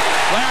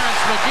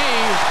 Clarence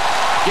McGee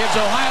gives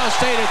Ohio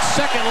State its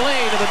second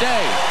lead of the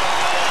day.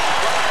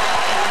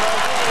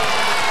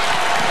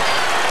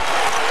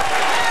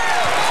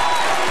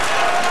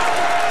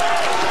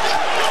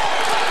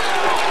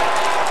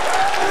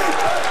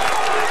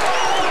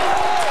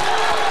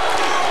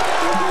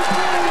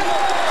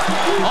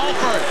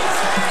 Alford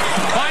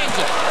finds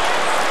it.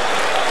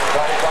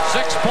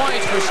 6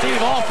 points for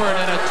Steve Alford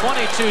in a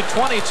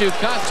 22-22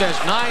 contest.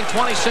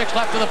 9:26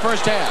 left in the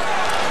first half.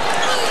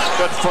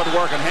 Good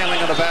footwork and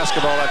handling of the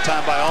basketball that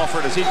time by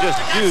Alford as he just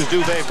used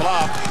Uwe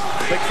Blab.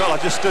 Big fella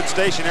just stood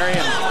stationary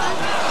and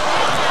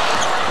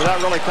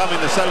without really coming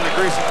to set an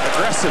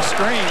aggressive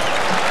screen.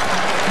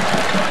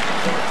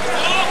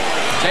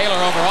 Taylor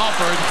over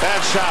Alford. Bad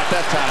shot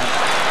that time.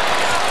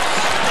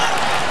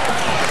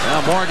 Now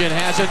Now Morgan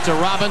has it to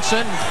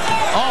Robinson.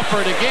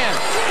 Alford again.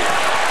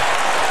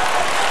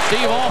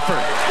 Steve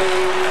Alford,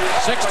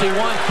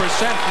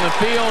 61% from the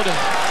field.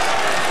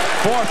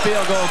 4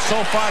 field goals so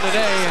far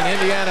today, and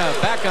Indiana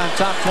back on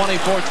top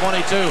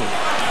 24-22.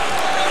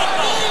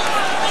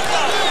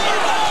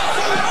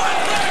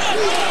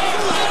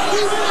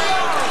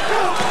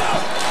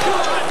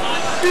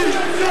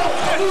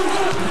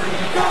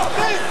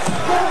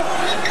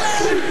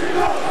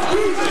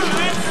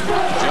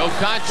 Joe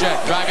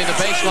Konchak driving the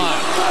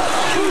baseline.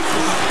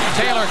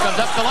 Taylor comes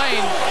up the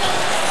lane.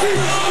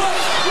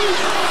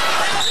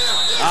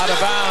 Out of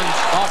bounds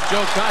off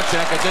Joe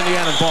Konchak. It's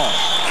Indiana ball.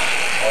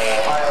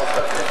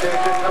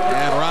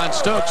 And Ron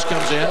Stokes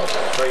comes in.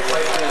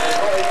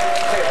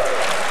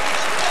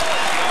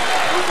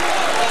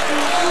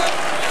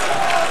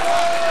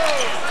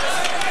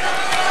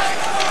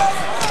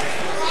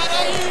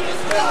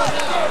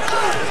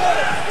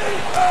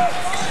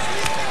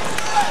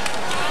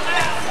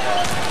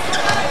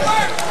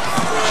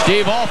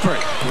 Steve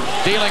Alford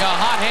dealing a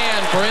hot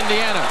hand for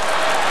Indiana.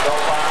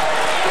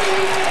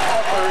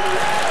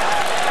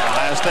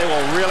 Ohio State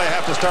will really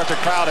have to start to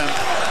crowd him.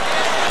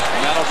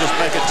 And that'll just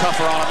make it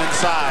tougher on him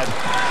inside.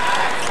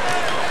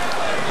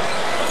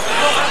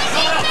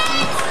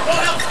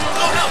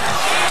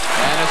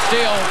 And a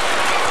steal.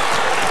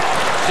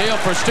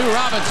 Steal for Stu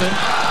Robinson.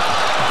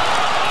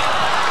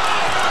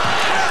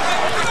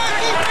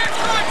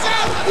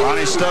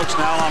 Ronnie Stokes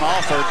now on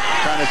Alford,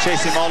 trying to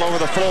chase him all over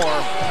the floor.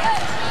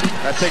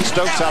 That takes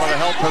Stokes out of the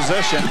help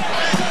position.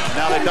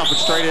 Now they dump it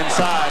straight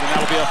inside, and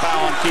that'll be a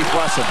foul on Keith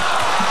Wesson.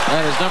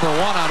 That is number 1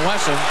 on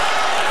Wesson.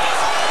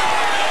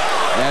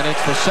 And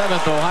it's the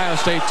 7th Ohio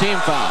State team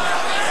foul.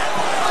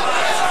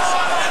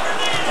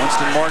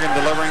 Winston Morgan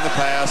delivering the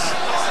pass.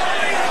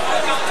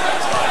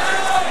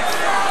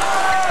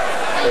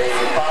 The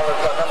foul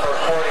is on number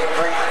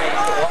 43.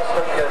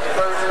 Wesson gets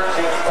first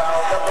team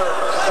foul number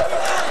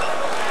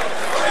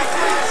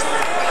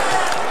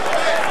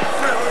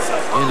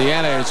 7.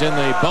 Indiana is in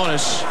the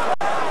bonus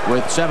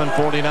with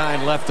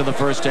 7:49 left in the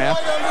first half.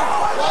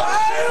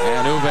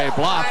 And Uwe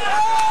Blab,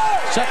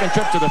 second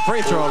trip to the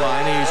free throw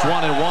line. He's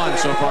 1-1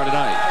 so far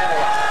tonight.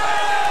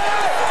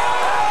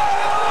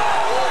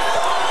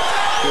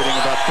 Shooting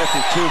about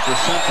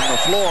 52% from the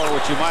floor,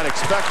 which you might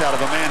expect out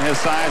of a man his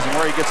size and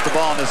where he gets the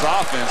ball in this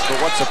offense. But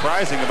what's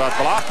surprising about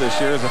Blab this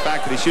year is the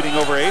fact that he's shooting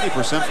over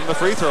 80% from the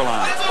free throw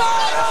line.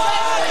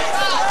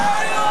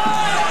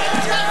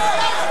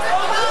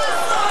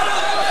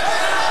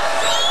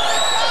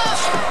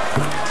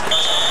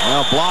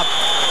 Well, Blab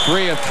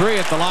 3 of 3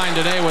 at the line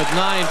today with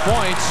 9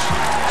 points.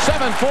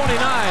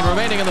 7:49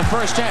 remaining in the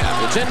first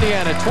half. It's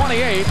Indiana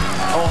 28.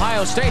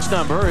 Ohio State's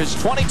number is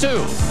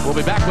 22. We'll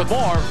be back with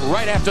more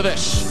right after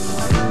this.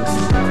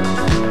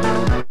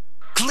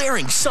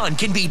 Glaring sun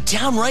can be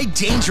downright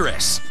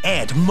dangerous,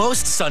 and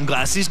most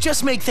sunglasses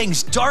just make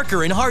things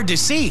darker and hard to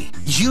see.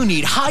 You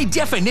need high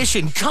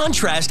definition,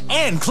 contrast,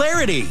 and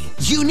clarity.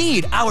 You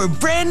need our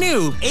brand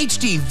new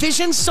HD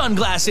Vision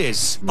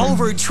sunglasses.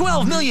 Over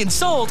 12 million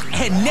sold,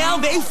 and now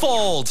they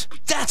fold.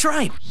 That's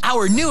right,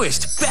 our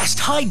newest, best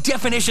high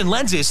definition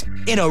lenses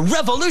in a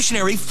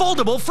revolutionary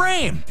foldable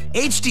frame.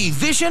 HD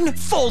Vision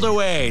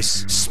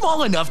foldaways.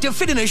 Small enough to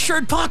fit in a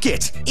shirt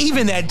pocket,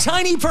 even that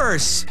tiny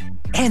purse.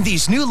 And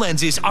these new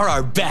lenses are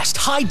our best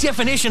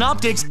high-definition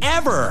optics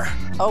ever.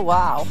 Oh,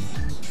 wow.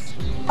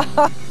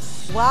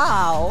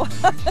 Wow.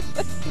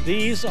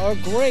 These are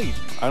great.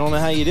 I don't know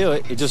how you do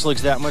it. It just looks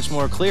that much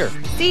more clear.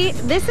 See,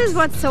 this is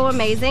what's so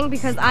amazing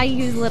because I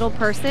use little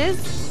purses.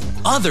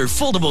 Other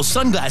foldable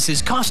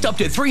sunglasses cost up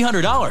to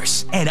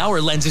 $300, and our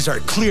lenses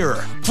are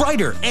clearer,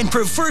 brighter, and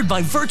preferred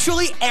by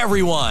virtually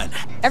everyone.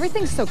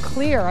 Everything's so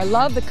clear. I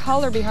love the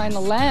color behind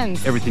the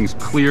lens. Everything's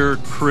clear,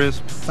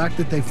 crisp. The fact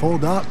that they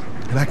fold up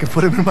and I can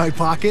put them in my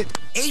pocket.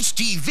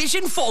 HD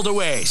Vision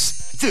foldaways.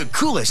 The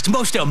coolest,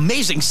 most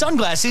amazing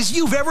sunglasses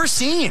you've ever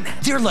seen.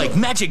 They're like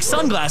magic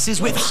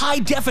sunglasses with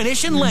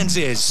high-definition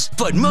lenses.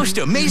 But most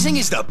amazing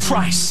is the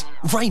price.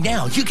 Right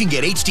now, you can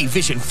get HD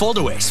Vision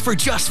foldaways for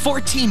just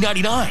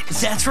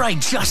 $14.99. That's right,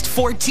 just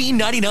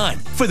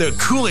 $14.99 for the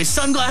coolest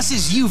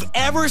sunglasses you've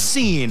ever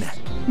seen.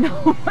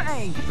 No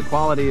way. The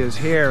quality is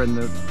here and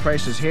the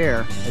price is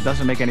here. It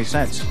doesn't make any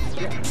sense.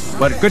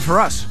 But good for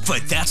us.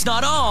 But that's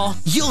not all.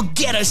 You'll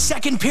get a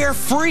second pair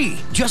free.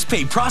 Just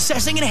pay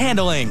processing and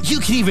handling. You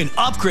can even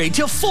upgrade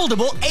to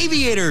foldable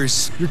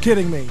aviators. You're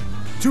kidding me.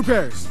 2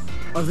 pairs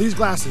of these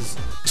glasses.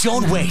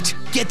 Don't wait.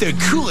 Get the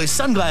coolest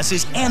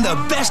sunglasses and the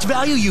best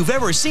value you've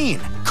ever seen.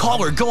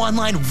 Call or go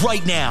online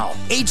right now.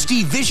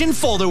 HD Vision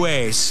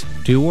foldaways.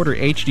 To order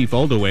HD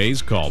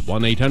foldaways, call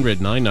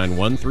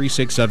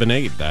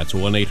 1-800-991-3678. That's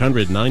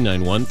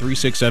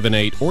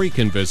 1-800-991-3678. Or you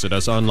can visit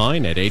us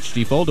online at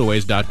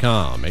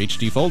hdfoldaways.com.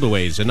 HD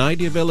Foldaways, an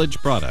Idea Village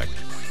product.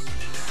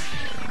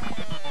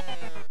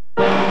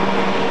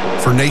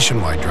 For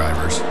Nationwide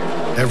drivers,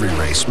 every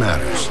race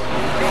matters.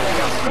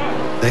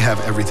 They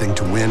have everything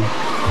to win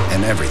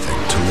and everything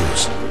to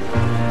lose.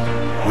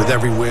 With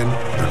every win,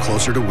 they're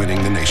closer to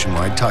winning the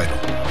Nationwide title.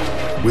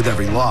 With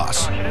every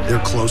loss, they're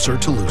closer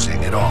to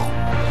losing it all.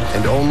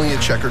 And only a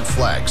checkered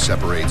flag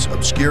separates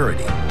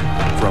obscurity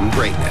from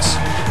greatness.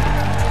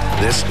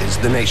 This is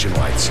the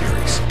Nationwide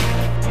Series.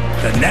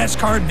 The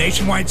NASCAR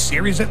Nationwide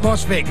Series at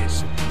Las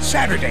Vegas,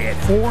 Saturday at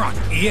 4 on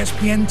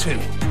ESPN2.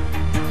 There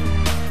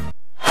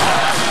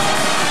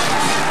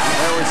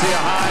we see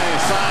a high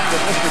sign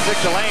that Mr. Dick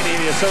Delaney,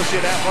 the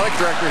Associate Athletic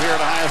Director here at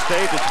Ohio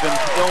State, that's been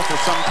ill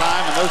for some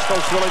time, and those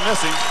folks really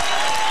miss him.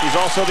 He's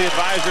also the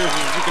advisor,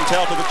 as you can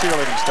tell, to the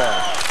cheerleading staff.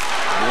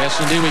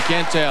 Yes, indeed, we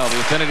can tell the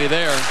affinity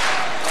there.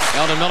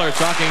 Eldon Miller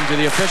talking to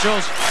the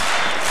officials.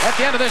 At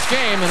the end of this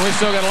game, and we've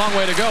still got a long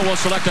way to go, we'll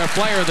select our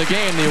player of the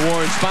game. The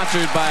award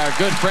sponsored by our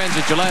good friends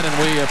at Gillette, and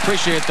we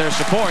appreciate their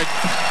support.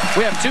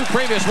 We have two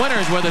previous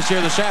winners with us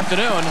here this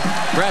afternoon.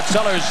 Brad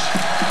Sellers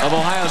of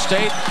Ohio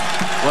State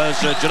was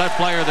Gillette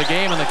player of the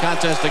game in the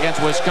contest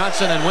against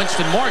Wisconsin, and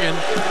Winston Morgan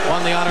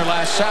won the honor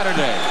last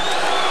Saturday.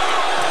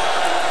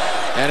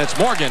 And it's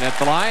Morgan at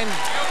the line.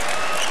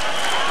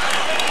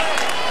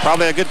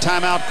 Probably a good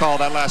timeout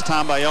call that last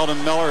time by Eldon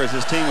Miller as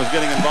his team was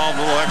getting involved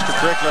in little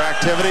extracurricular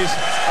activities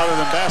other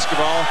than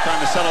basketball,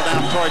 trying to settle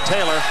down Troy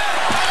Taylor.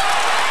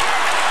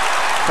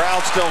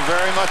 Crowd still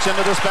very much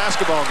into this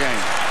basketball game.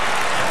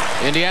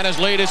 Indiana's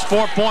lead is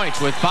 4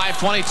 points with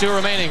 5:22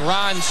 remaining.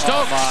 Ron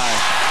Stokes.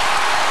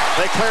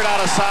 They cleared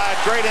out a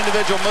side. Great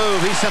individual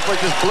move. He simply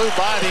just blew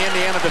by the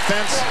Indiana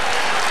defense.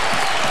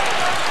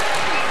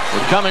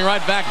 We're coming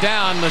right back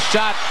down. The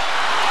shot.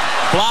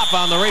 Blop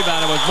on the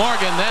rebound. It was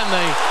Morgan. Then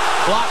the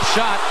block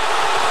shot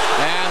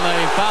and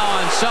the foul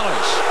on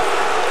Sellers.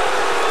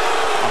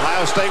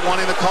 Ohio State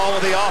wanting the call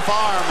with the off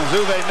arm.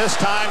 Uwe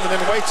mistimed and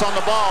then waits on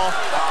the ball.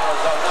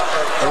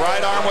 The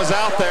right arm was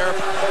out there,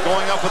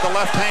 going up with the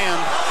left hand.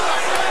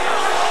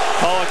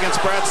 Call against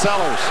Brad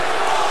Sellers.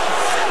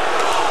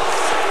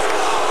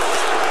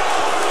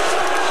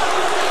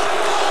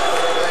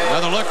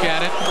 Another look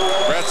at it.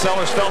 Brad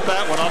Sellers felt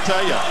that one, I'll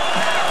tell you.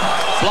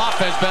 Blop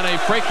has been a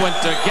frequent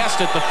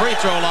guest at the free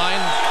throw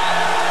line.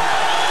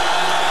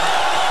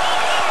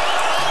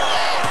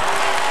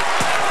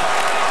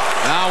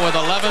 Now with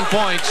 11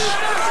 points,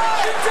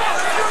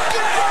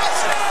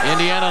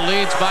 Indiana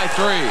leads by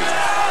 3.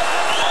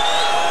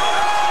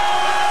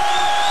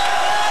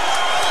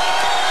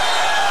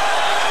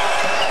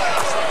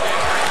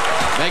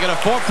 Make it a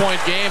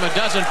 4-point game, a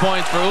dozen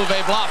points for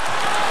Uwe Blab.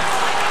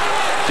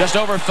 Just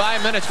over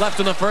 5 minutes left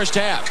in the first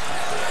half.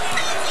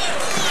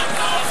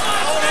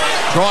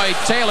 Troy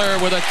Taylor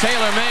with a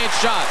tailor-made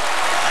shot.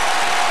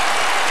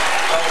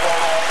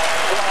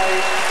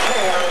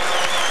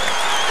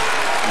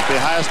 If the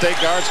Ohio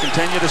State guards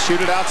continue to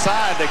shoot it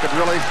outside, they could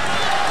really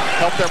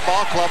help their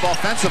ball club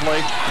offensively.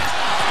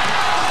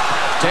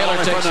 Taylor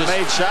takes the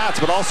made shots,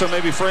 but also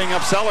maybe freeing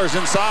up Sellers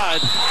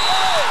inside.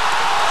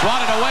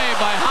 Swatted away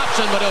by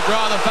Hobson, but he'll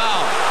draw the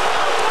foul.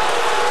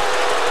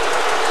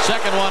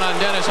 Second one on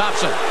Dennis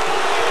Hobson.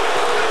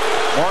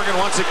 Morgan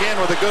once again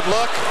with a good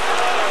look.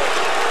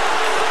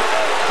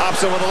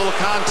 Hobson with a little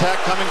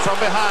contact coming from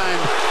behind.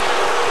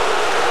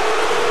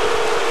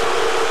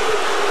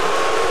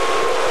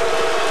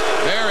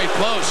 Very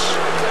close.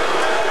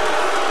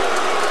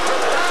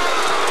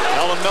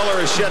 Eldon Miller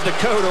has shed the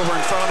coat over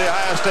in front of the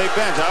Ohio State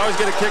bench. I always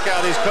get a kick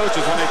out of these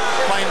coaches when they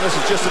claim this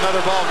is just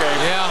another ball game.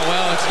 Yeah,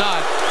 well, it's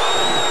not.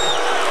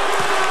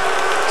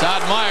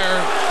 Todd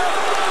Meyer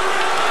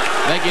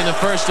making the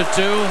first of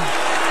 2.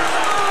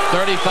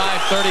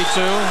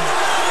 35-32.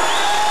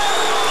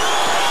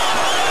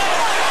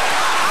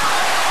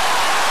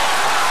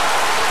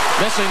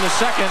 Missing the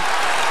second.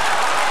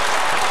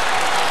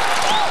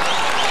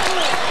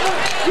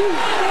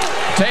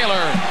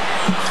 Taylor.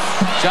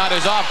 Shot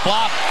is off.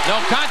 Blop. No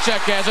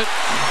contact has it.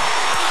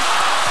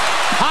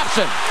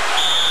 Hobson.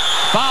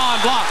 Foul on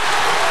Blop.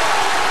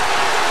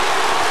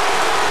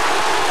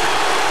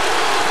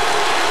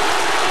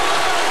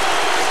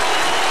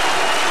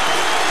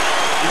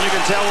 And you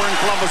can tell we're in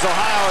Columbus,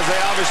 Ohio, as they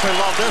obviously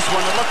love this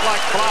one. It looked like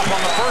Blop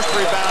on the first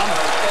rebound.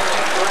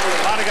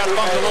 Might have got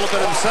bumped a little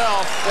bit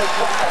himself.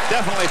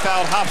 Definitely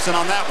fouled Hobson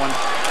on that one.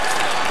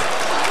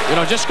 You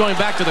know, just going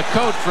back to the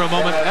coat for a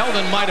moment,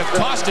 Eldon might have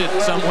tossed it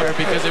somewhere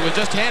because it was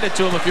just handed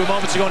to him a few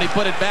moments ago and he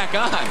put it back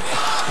on.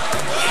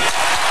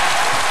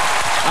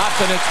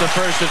 Hobson hits the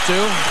first of 2.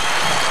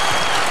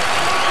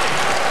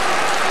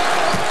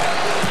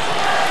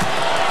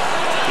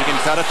 He can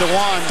cut it to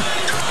 1.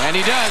 And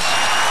he does.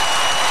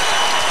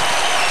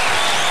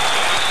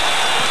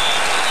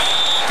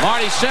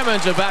 Marty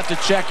Simmons about to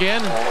check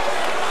in.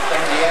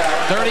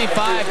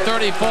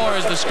 35-34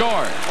 is the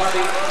score.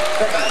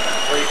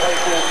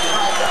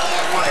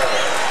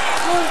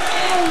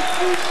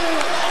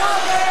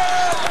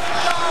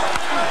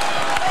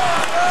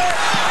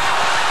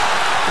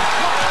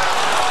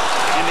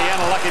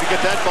 Indiana lucky to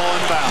get that ball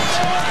inbounds.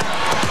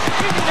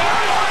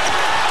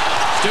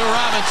 Stu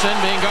Robinson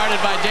being guarded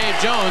by Dave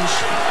Jones.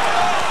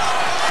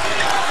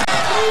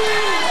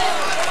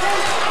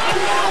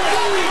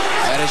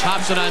 That is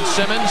Hobson on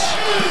Simmons.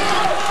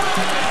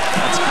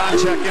 That's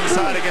Konchak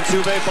inside against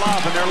Uwe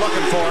Blab, and they're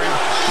looking for him.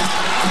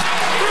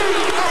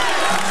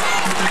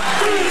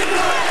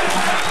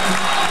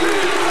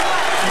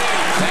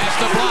 Pass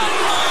to Blab.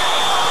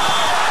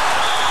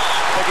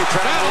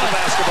 trying to move the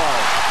basketball.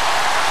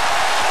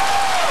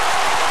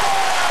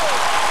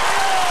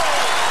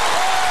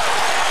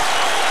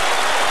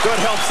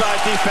 Good help side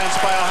defense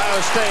by Ohio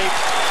State.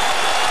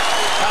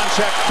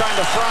 Konchak trying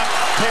to front,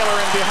 Taylor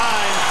in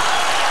behind.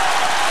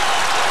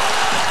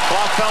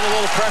 Blab felt a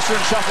little pressure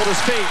and shuffled his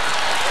feet.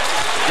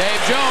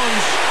 Dave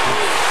Jones.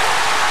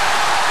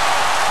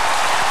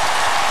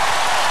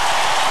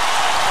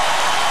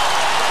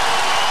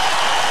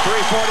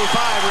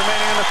 .345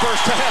 remaining in the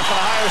first half, and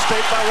Ohio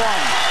State by 1.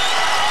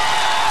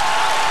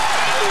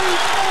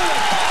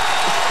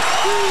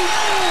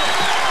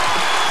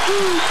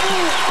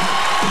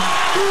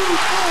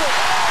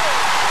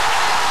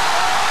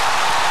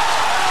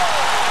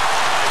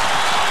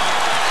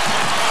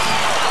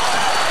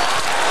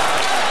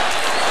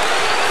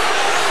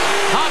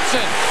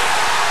 Hobson.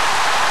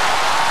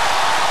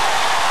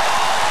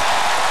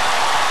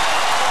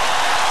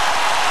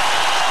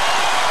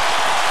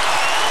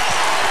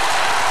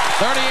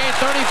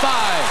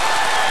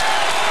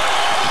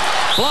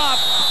 Blab.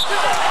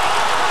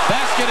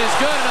 Basket is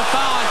good and a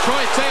foul on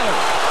Troy Taylor.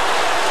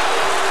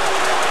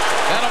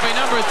 That'll be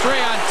number 3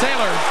 on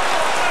Taylor.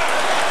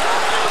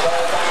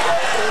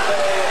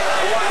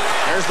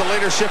 There's the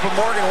leadership of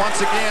Morgan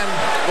once again.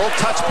 Little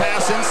touch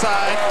pass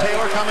inside.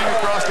 Taylor coming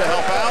across to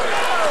help out.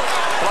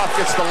 Blab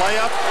gets the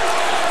layup.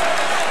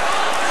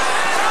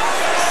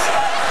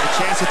 A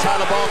chance to tie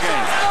the ball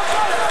game.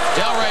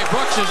 Delray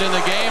Brooks is in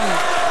the game.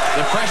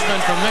 The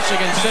freshman from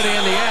Michigan City,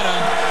 Indiana.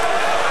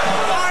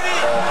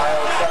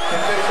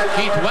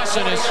 Keith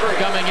Wesson is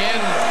coming in.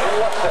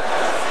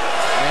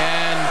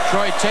 And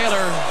Troy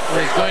Taylor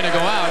is going to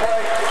go out.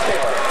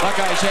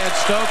 Buckeyes had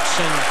Stokes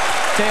and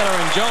Taylor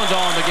and Jones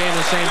all in the game at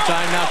the same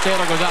time. Now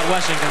Taylor goes out,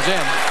 Wesson comes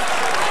in.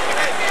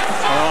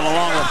 Well,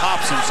 along with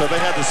Hobson, so they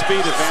had the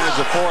speed advantage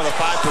of 4 of the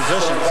 5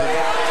 positions.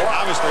 And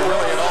obviously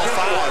really at all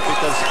 5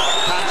 because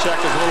Konchak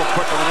is a little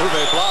quicker than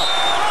Uwe Blab.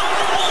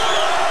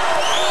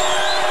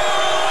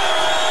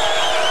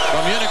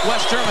 From Munich,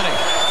 West Germany.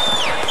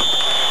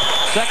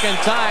 Second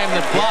time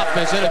that Blab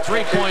has hit a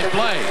 3-point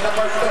play.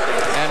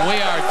 And we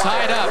are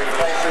tied up.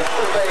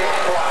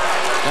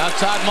 Now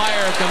Todd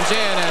Meyer comes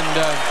in and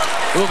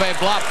Uwe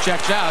Blab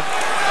checks out.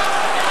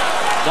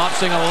 Blab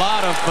seeing a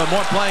lot of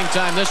more playing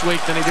time this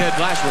week than he did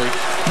last week.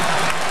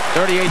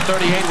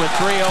 38-38 with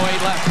 3:08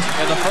 left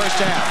in the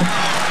first half.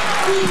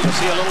 You'll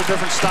see a little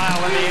different style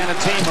Indiana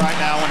team right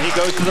now when he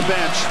goes to the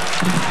bench.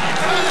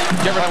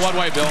 Different in what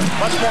way, Bill?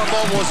 Much more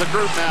mobile as a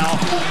group now.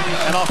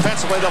 And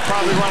offensively, they'll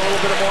probably run a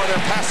little bit more of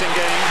their passing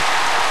game.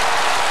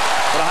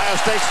 But Ohio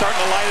State's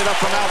starting to light it up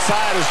from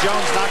outside as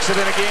Jones knocks it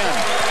in again.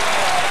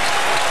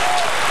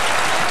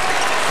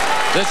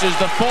 This is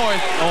the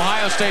 4th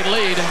Ohio State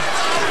lead.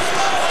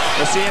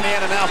 We'll see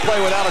Indiana now play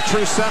without a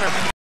true center.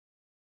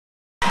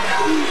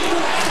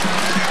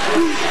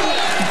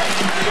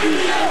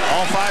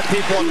 All 5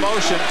 people in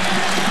motion.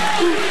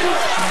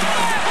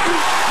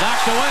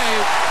 Knocked away.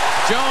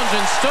 Jones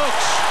and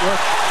Stokes were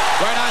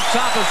right on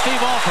top of Steve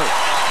Alford.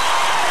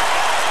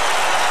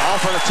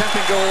 Alford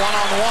attempting to go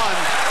one-on-one.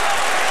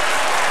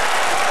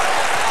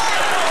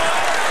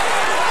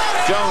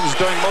 Jones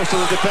doing most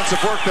of the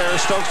defensive work there.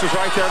 Stokes was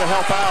right there to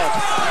help out.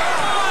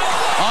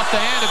 Off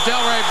the hand of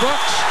Delray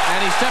Brooks,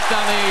 and he stepped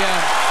on the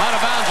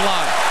out-of-bounds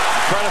line.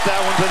 Credit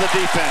that one to the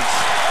defense.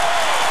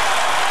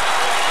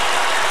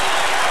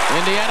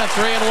 Indiana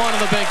 3-1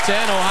 in the Big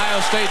Ten. Ohio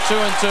State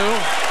 2-2.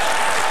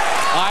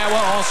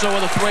 Iowa also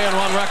with a 3-1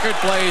 record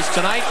plays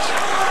tonight.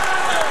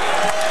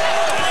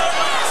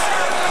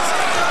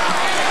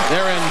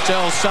 Therein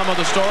tells some of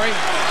the story.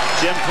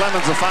 Jim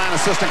Clemens, a fine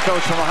assistant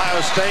coach from Ohio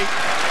State,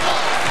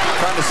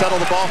 trying to settle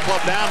the ball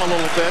club down a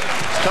little bit.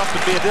 It's tough to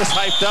be this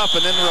hyped up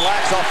and then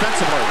relax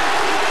offensively.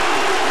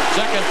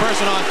 Second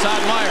person on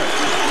Todd Meyer.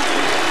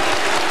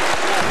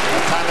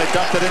 That time they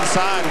dumped it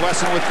inside.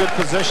 Wesson with good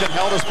position,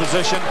 held his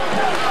position.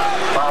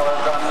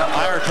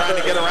 Meyer trying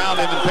to get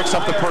around him and picks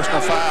up the personal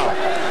foul.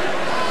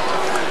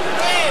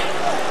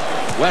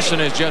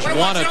 Wesson is just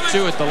 1 of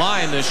 2 at the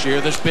line this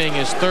year, this being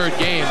his 3rd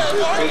game.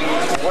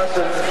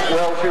 Wesson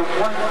will shoot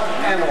 1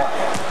 and 1.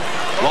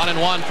 1 and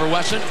 1 for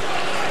Wesson.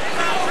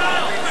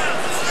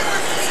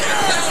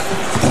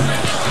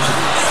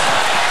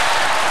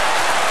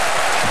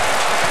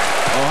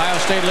 Ohio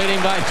State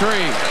leading by 3.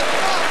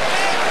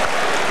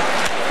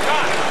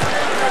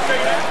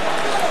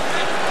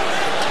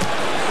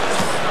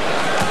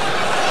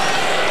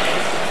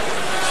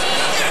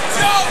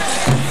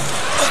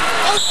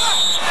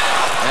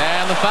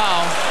 And the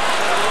foul.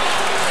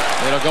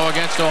 It'll go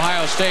against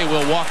Ohio State.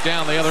 Will walk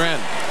down the other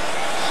end.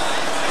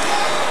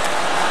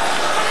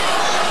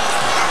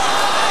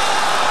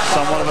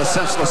 Somewhat of a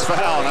senseless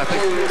foul, and I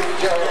think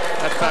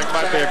that fact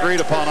might be agreed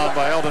upon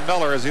by Eldon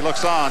Miller as he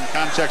looks on.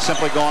 Konchak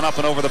simply going up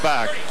and over the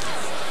back.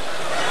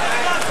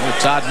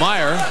 Todd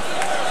Meyer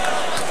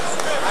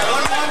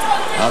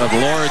out of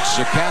Lord's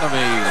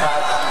Academy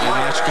in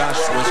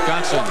Oshkosh,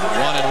 Wisconsin.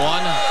 1 and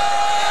 1.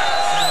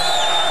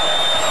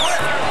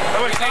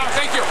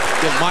 Thank you.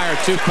 Give Meyer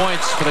 2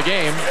 points for the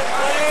game.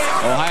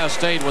 Ohio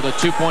State with a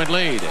 2-point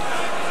lead.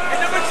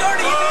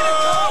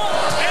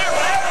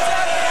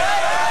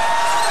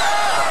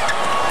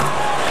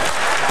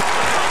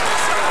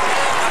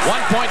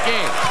 3-point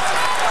game.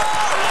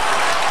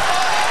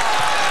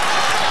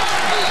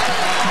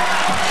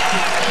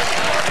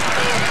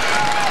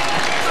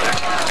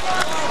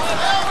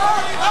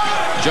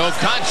 Joe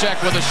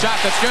Konchak with a shot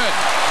that's good.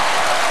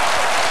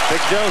 Big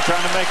Joe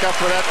trying to make up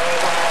for that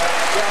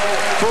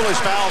foolish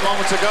foul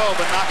moments ago,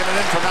 but knocking it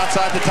in from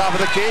outside the top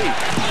of the key.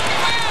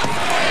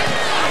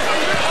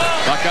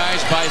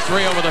 Buckeyes by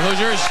 3 over the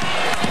Hoosiers.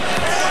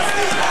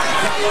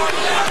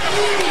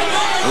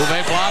 Uwe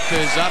Blab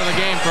is out of the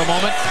game for a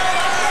moment.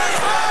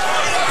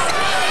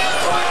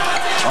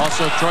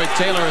 Also, Troy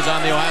Taylor is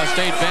on the Ohio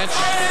State bench.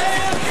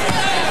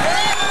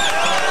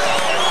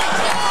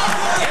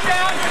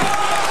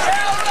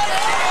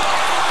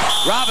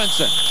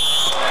 Robinson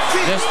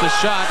missed the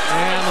shot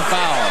and the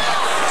foul.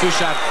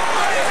 2-shot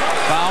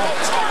foul.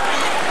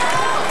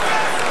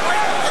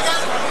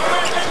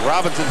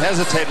 Robinson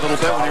hesitated a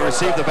little bit when he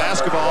received the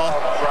basketball,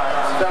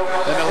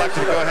 then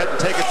elected to go ahead and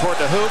take it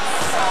toward the hoop.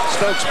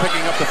 Stokes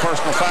picking up the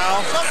personal foul.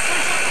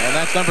 And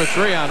that's number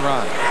 3 on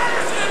Ron.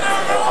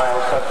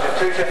 Ohio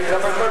substitution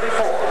number 34,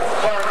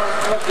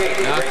 Clarence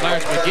McGee. Now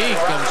Clarence McGee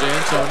comes in,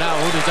 so now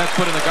who does that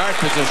put in the guard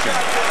position?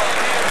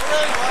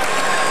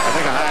 I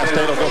think Ohio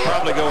State will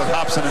probably go with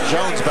Hobson and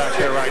Jones back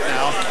there right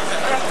now.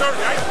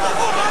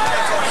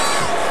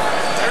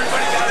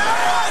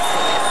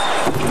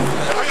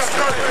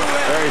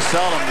 Very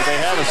seldom do they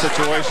have a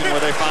situation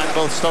where they find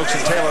both Stokes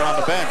and Taylor on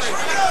the bench.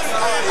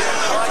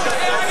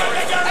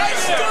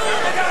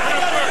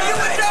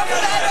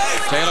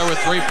 Taylor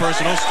with 3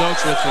 personal,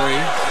 Stokes with 3.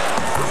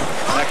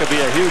 That could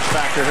be a huge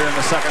factor here in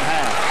the second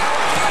half.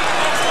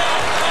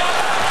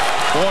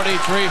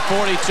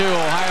 43-42,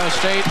 Ohio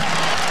State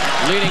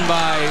leading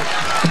by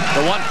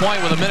the 1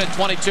 point with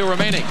 1:22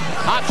 remaining.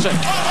 Hobson.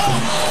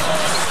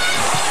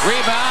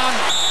 Rebound.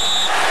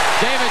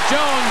 David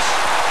Jones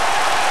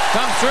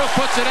comes through,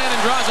 puts it in,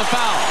 and draws a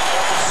foul.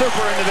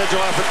 Super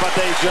individual effort by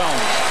Dave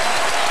Jones.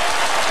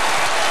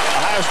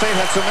 Ohio State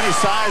had so many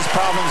size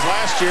problems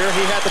last year.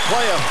 He had to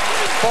play a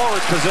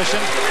forward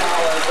position,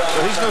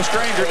 so he's no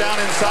stranger down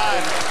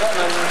inside.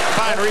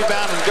 Fine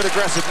rebound and good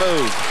aggressive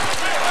move.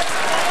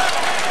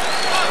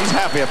 He's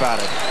happy about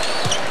it.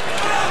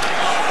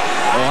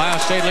 Ohio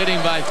State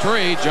leading by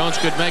 3. Jones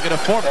could make it a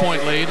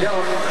 4-point lead.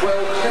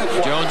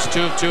 Jones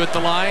 2 of 2 at the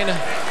line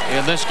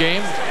in this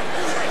game.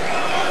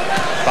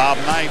 Bob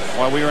Knight,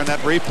 while we were in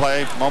that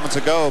replay moments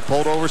ago,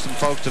 pulled over some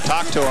folks to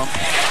talk to him.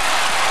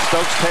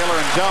 Stokes, Taylor,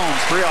 and Jones,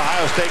 3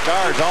 Ohio State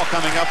guards, all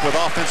coming up with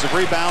offensive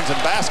rebounds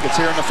and baskets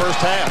here in the first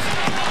half.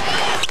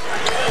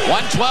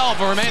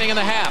 1:12 remaining in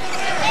the half.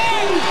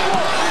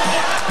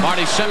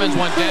 Marty Simmons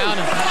went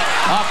down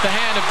off the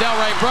hand of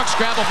Delray Brooks.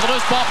 Scramble for the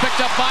loose ball,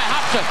 picked up by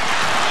Hobson.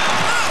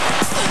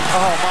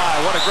 Oh my,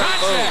 what a great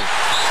move.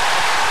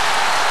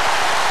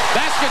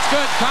 Basket's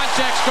good.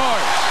 Konchak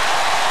scores.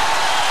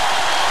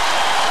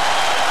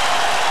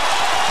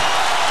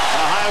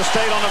 Ohio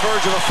State on the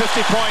verge of a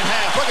 50-point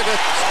half. Look at this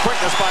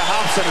quickness by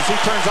Hobson as he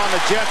turns on the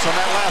jets on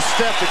that last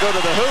step to go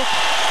to the hoop.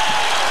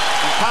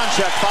 And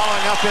Konchak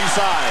following up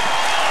inside.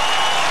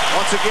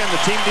 Once again, the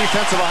team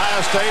defense of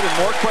Ohio State and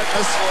more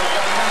quickness.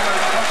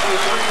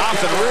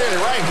 Hobson really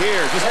right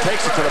here just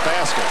takes it to the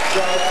basket.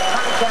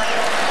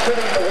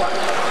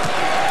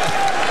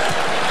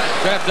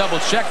 Gonna have to double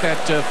check that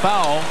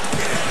foul.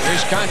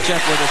 Here's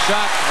Konchak with a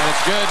shot, and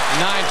it's good.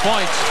 9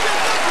 points.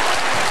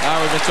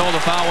 We've been told the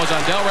foul was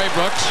on Delray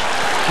Brooks.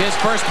 His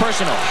first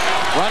personal.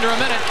 We're under a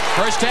minute.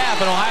 First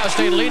half, and Ohio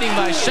State leading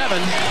by 7.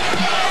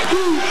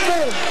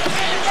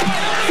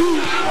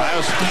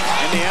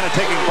 Indiana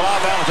taking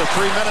Blab out at the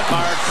 3-minute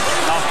mark.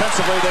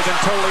 Offensively, they've been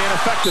totally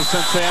ineffective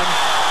since then.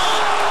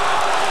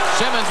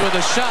 Simmons with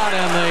a shot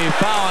and the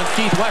foul on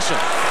Keith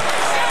Wesson.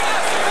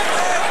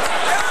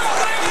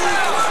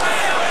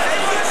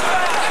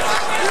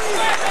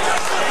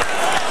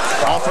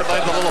 Alford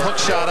laid the little hook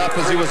shot up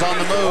as he was on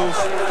the move.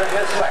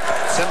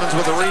 Simmons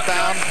with a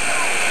rebound.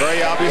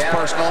 Very obvious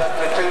personal.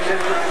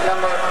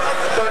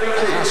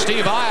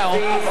 Steve Isle,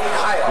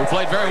 who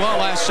played very well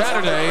last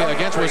Saturday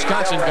against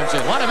Wisconsin, comes in.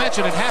 I want to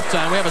mention at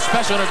halftime we have a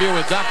special interview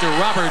with Dr.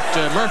 Robert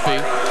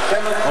Murphy,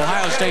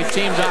 Ohio State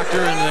team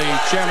doctor and the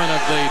chairman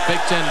of the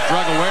Big Ten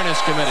Drug Awareness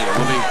Committee.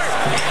 We'll be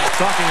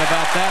talking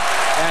about that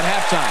at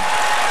halftime.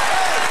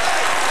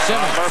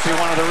 Simmons. Murphy,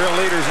 one of the real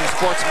leaders in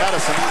sports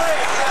medicine.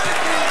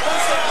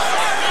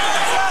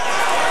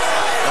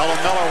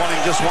 Miller wanting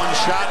just one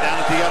shot down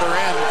at the other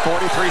end.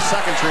 43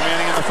 seconds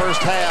remaining in the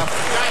first half.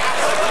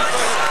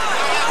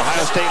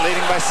 Ohio State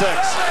leading by 6.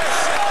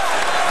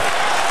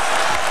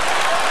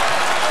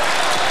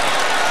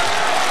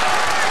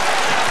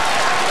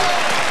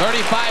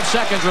 .35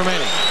 seconds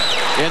remaining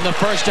in the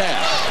first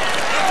half.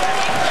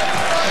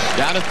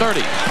 Down to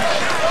 30.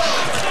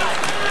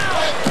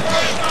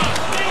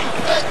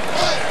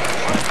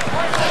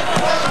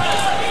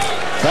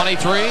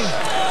 .23.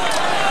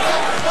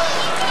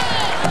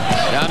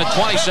 Down to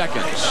 20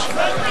 seconds.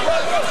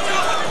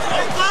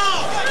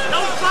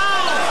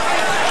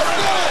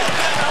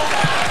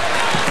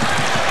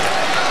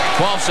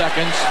 12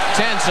 seconds.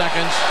 10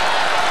 seconds.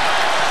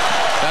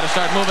 Got to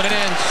start moving it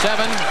in.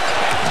 7.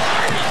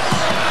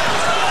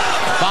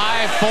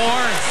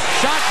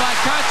 Shot by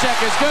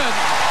Konchak is good.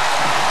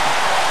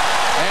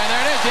 And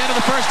there it is, the end of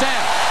the first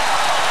half.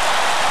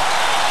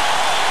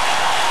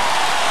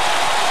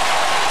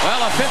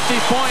 Well, a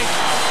 50-point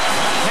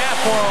half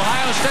for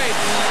Ohio State.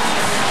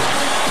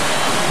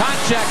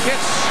 Konchak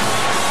hits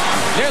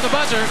near the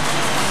buzzer.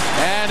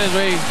 And as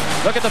we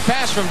look at the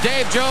pass from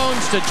Dave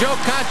Jones to Joe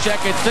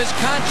Konchak, it's this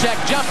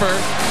Konchak jumper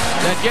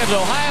that gives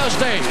Ohio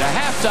State a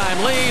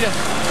halftime lead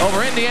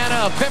over Indiana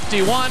of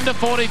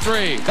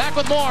 51-43. Back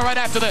with more right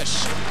after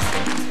this.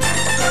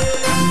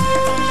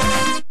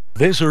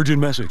 This urgent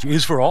message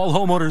is for all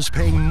homeowners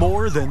paying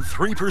more than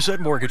 3%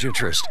 mortgage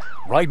interest.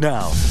 Right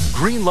now,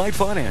 Greenlight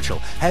Financial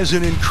has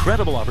an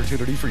incredible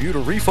opportunity for you to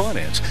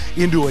refinance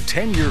into a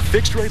 10-year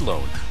fixed-rate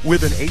loan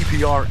with an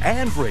APR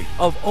and rate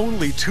of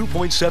only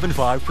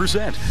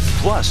 2.75%.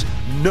 Plus,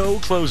 no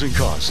closing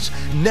costs.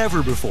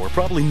 Never before,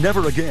 probably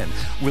never again,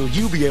 will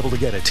you be able to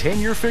get a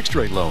 10-year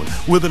fixed-rate loan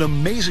with an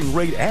amazing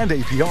rate and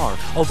APR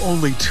of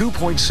only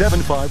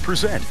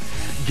 2.75%.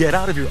 Get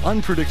out of your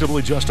unpredictable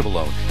adjustable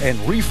loan and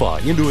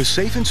refi into a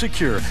safe and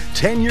secure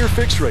 10-year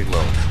fixed-rate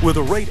loan with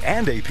a rate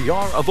and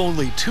APR of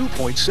only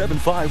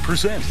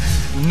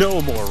 2.75%. No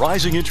more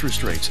rising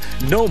interest rates.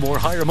 No more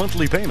higher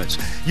monthly payments.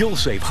 You'll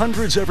save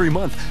hundreds every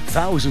month,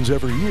 thousands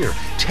every year,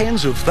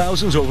 tens of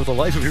thousands over the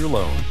life of your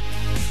loan.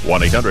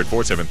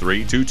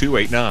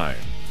 1-800-473-2289.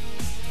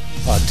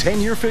 A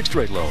 10-year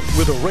fixed-rate loan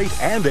with a rate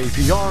and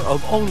APR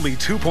of only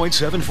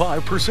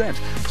 2.75%,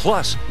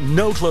 plus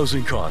no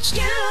closing costs.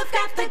 You've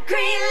got the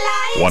green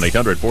light.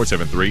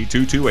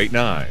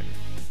 1-800-473-2289.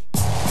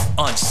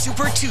 On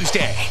Super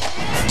Tuesday,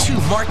 two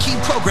marquee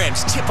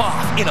programs tip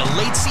off in a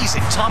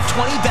late-season top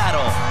 20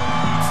 battle.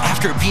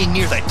 After being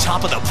near the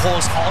top of the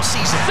polls all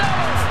season,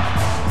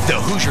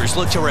 the Hoosiers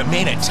look to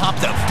remain atop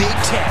the Big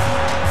Ten.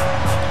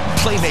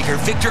 Playmaker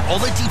Victor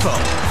Oladipo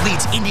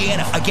leads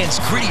Indiana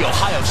against gritty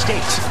Ohio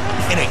State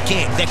in a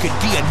game that could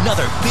be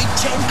another Big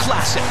Ten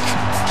classic.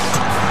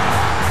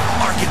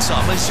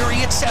 Arkansas,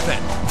 Missouri at 7,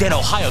 then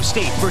Ohio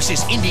State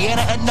versus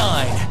Indiana at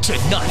 9,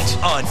 tonight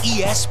on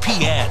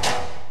ESPN.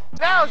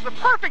 Now is the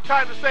perfect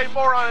time to save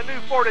more on a new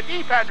Ford at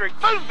D. Patrick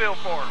Boonville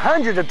Ford.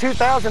 Hundreds of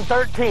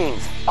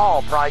 2013s,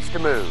 all priced to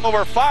move.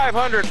 Over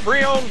 500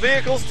 pre-owned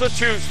vehicles to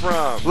choose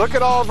from. Look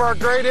at all of our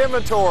great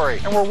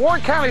inventory. And we're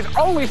Warren County's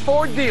only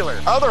Ford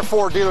dealer. Other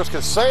Ford dealers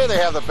can say they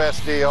have the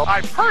best deal.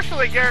 I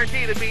personally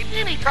guarantee to beat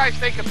any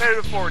tri-state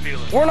competitive Ford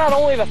dealer. We're not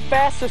only the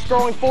fastest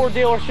growing Ford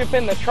dealership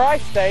in the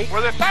tri-state, we're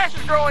the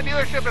fastest growing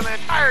dealership in the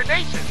entire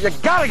nation. You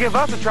gotta give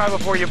us a try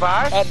before you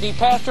buy. At D.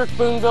 Patrick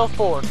Boonville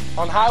Ford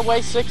on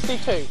Highway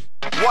 62.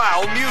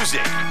 Wow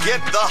music.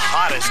 Get the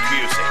hottest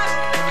music.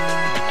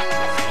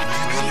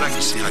 I'd like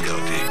to see how I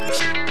got dig.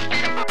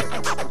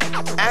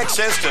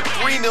 Access to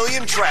 3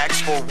 million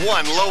tracks for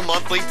one low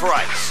monthly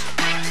price.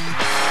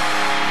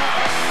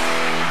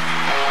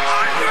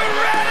 Are you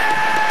ready?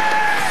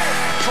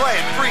 Try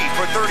it free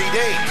for 30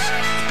 days.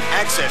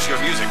 Access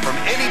your music from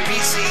any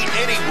PC,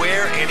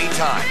 anywhere,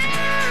 anytime.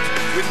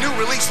 With new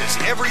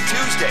releases every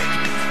Tuesday.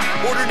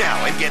 Order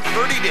now and get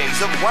 30 days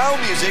of Wow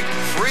music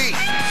free.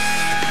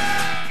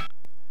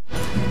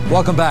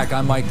 Welcome back.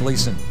 I'm Mike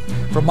Gleason.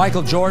 From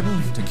Michael Jordan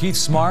to Keith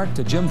Smart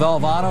to Jim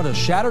Valvano to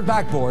shattered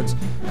backboards,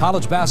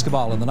 college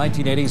basketball in the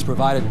 1980s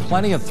provided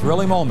plenty of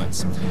thrilling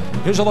moments.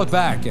 Here's a look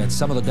back at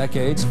some of the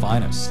decade's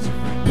finest.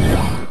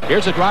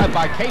 Here's a drive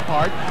by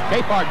Capehart.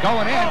 Capehart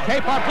going in.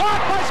 Capehart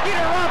blocked by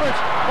Skeeter Roberts.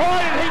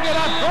 Boy, did he get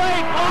a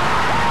great block.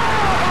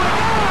 Oh,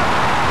 my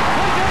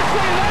God. Did you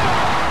see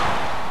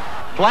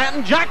that?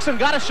 Flanton Jackson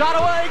got a shot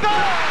away. Go!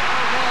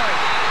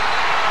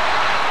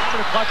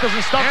 Clutches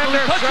and stuff.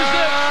 Anderson. Touches it. Oh,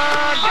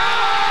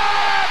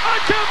 I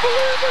can't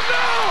believe it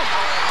now.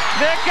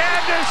 Nick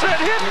Anderson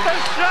hit the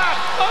shot.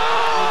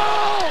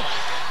 Oh!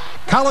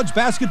 College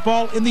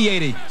basketball in the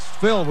 80s,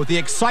 filled with the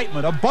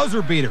excitement of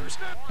buzzer beaters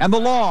and the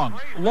long,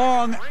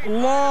 long,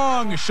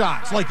 long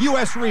shots like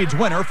U.S. Reed's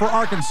winner for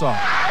Arkansas.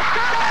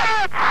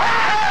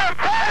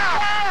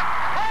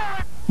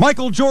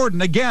 Michael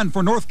Jordan again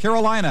for North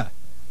Carolina.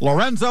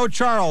 Lorenzo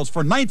Charles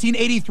for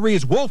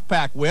 1983's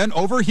Wolfpack win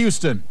over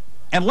Houston.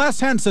 And Les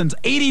Henson's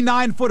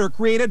 89-footer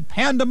created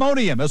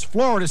pandemonium as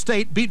Florida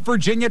State beat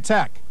Virginia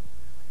Tech.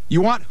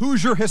 You want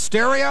Hoosier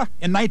hysteria?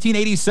 In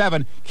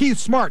 1987, Keith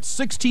Smart's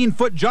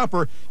 16-foot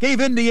jumper gave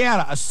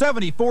Indiana a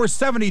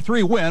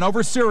 74-73 win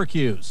over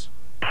Syracuse.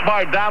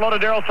 Smart down low to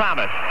Darryl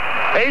Thomas.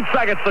 8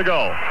 seconds to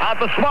go. Out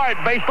to Smart.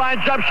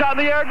 Baseline jump shot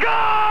in the air.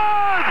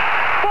 Good!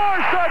 4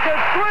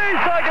 seconds,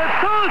 3 seconds,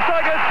 2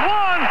 seconds,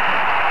 1.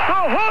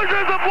 The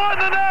Hoosiers have won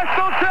the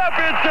national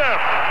championship.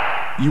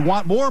 You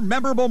want more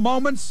memorable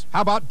moments?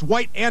 How about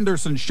Dwight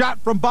Anderson's shot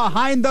from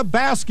behind the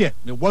basket?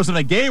 It wasn't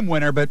a game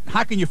winner, but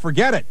how can you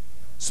forget it?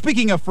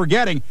 Speaking of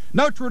forgetting,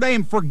 Notre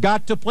Dame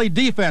forgot to play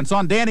defense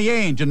on Danny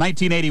Ainge in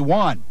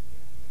 1981.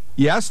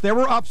 Yes, there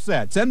were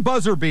upsets and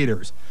buzzer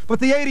beaters, but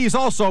the 80s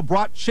also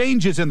brought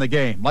changes in the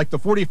game, like the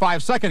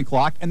 45-second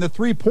clock and the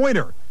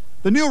three-pointer.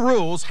 The new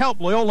rules helped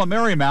Loyola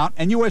Marymount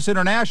and U.S.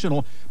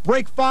 International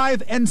break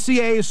 5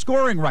 NCAA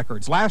scoring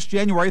records last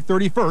January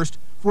 31st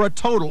for a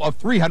total of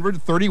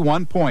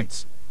 331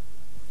 points.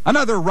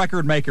 Another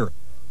record maker.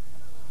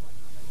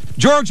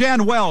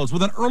 Georgianne Wells,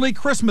 with an early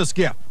Christmas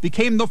gift,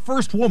 became the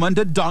first woman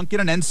to dunk in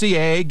an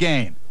NCAA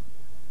game.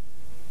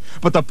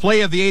 But the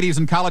play of the 80s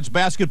in college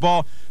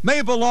basketball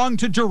may belong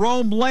to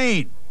Jerome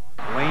Lane.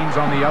 Lane's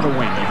on the other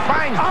wing. He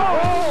finds...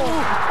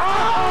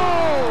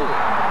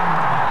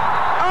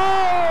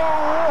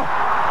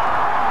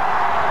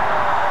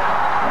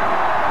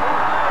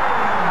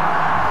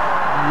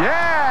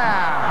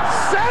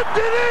 Send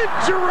it in,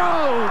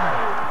 Jerome!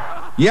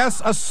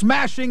 Yes, a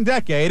smashing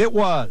decade it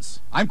was.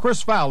 I'm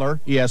Chris Fowler,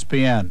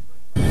 ESPN.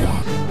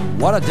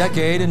 What a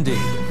decade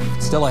indeed.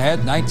 Still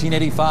ahead,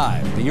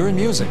 1985, the year in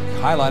music,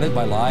 highlighted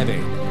by Live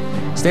Aid.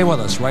 Stay with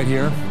us right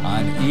here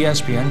on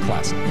ESPN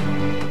Classic.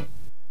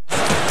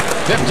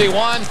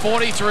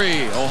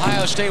 51-43,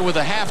 Ohio State with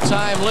a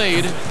halftime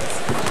lead.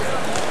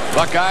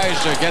 Buckeyes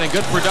are getting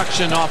good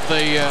production off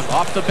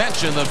the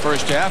bench in the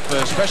first half,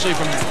 especially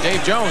from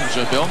Dave Jones,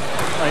 Bill.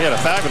 Well, he had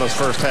a fabulous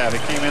first half. He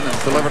came in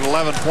and delivered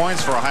 11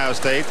 points for Ohio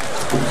State.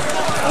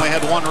 Only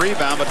had 1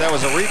 rebound, but that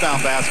was a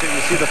rebound basket.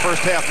 You see the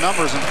first half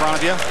numbers in front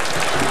of you.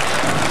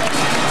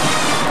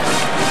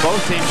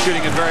 Both teams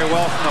shooting it very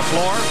well from the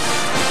floor.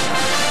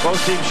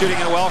 Both teams shooting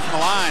it well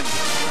from the line.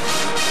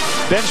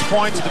 Bench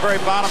points at the very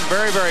bottom,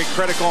 very, very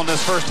critical in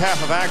this first half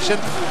of action.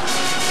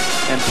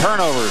 And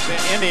turnovers.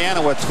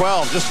 Indiana with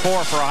 12, just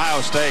 4 for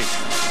Ohio State.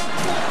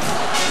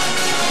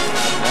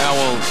 Now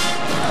we'll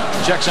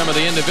check some of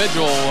the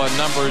individual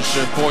numbers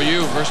for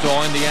you. First of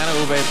all, Indiana,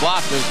 Uwe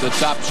Blab is the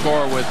top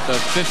scorer with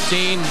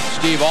 15.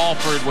 Steve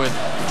Alford with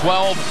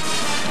 12.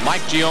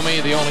 Mike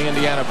Giomi, the only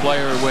Indiana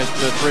player with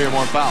 3 or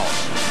more fouls.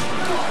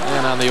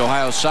 And on the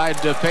Ohio side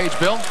page,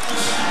 Bill?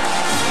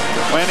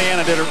 Well,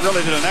 Indiana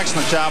really did an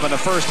excellent job in the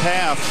first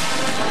half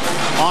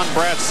on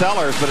Brad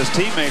Sellers, but his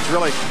teammates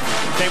really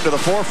came to the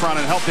forefront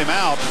and helped him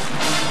out.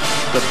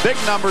 The big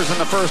numbers in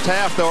the first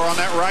half, though, are on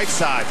that right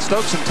side.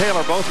 Stokes and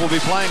Taylor both will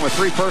be playing with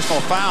 3 personal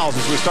fouls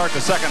as we start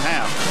the second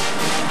half.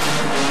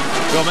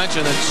 Bill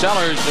mentioned that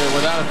Sellers,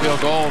 without a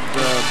field goal,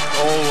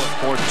 0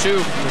 for 2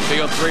 from the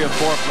field, 3 of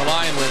 4 from the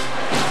line with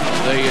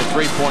the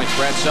 3 points.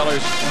 Brad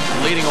Sellers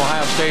leading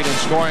Ohio State in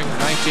scoring,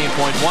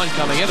 19.1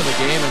 coming into the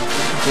game, and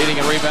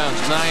leading in rebounds,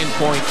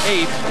 9.8.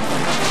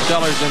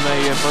 Sellers in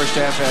the first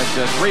half had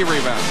 3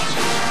 rebounds.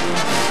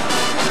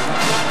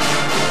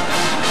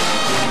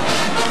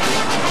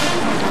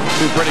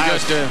 Two pretty good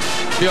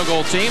field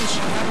goal teams.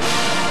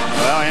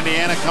 Well,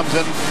 Indiana comes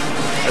in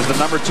as the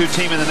 #2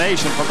 team in the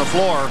nation from the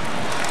floor.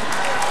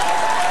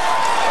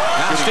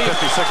 Shooting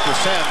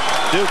 56%.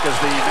 Duke is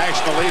the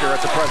national leader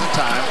at the present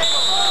time.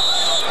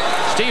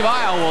 Steve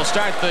Isle will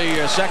start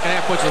the second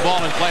half, puts the ball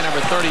in play,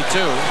 number 32.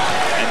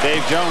 And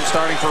Dave Jones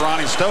starting for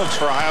Ronnie Stokes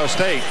for Ohio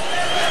State.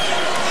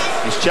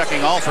 He's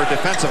checking Alford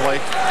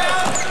defensively.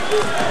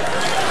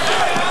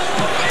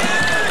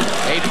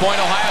 8-point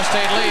Ohio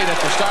State lead at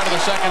the start of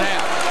the second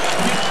half.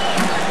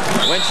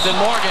 Winston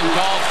Morgan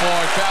called for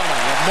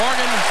traveling. And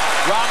Morgan,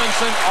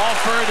 Robinson,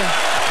 Alford,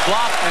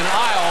 Blab, and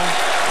Isle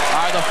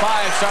are the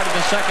 5 starting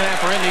the second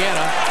half for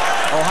Indiana.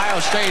 Ohio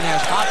State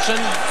has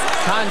Hobson,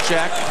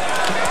 Konchak,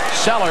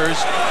 Sellers,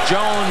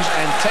 Jones,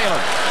 and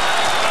Taylor.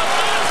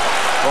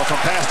 Well,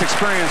 from past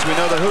experience, we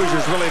know the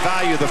Hoosiers really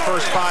value the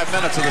first 5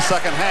 minutes of the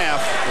second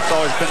half. It's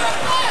always been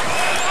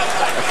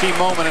a key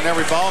moment in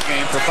every ball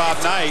game for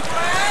Bob Knight.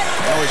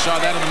 Well, we saw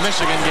that in the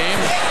Michigan game.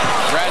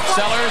 Brad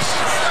Sellers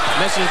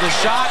misses the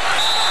shot.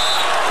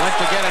 Went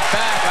to get it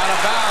back out of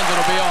bounds.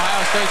 It'll be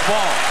Ohio State's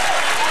ball.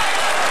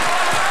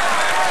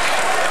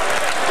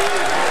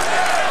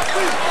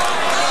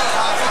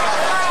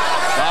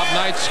 Bob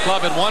Knight's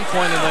club at one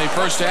point in the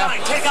first half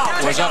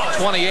was up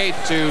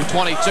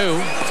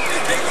 28-22.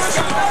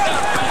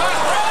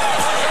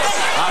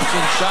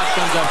 Hobson's shot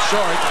comes up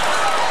short.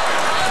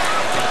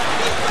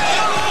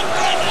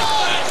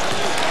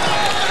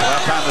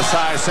 That time the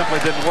size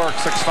simply didn't work.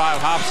 6'5"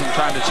 Hobson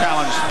trying to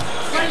challenge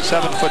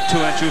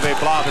 7'2" Uwe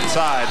Blab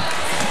inside.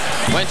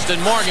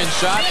 Winston Morgan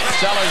shot.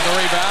 Sellers the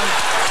rebound.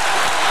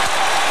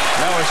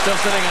 Now we're still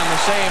sitting on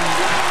the same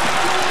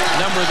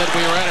number that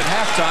we were at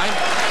halftime.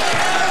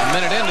 A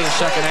minute into the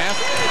second half.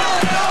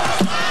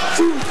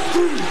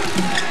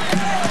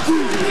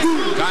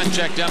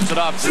 Konchak dumps it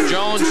off to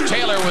Jones.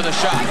 Taylor with a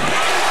shot.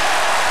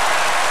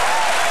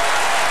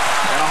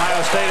 And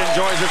Ohio State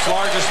enjoys its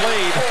largest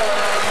lead.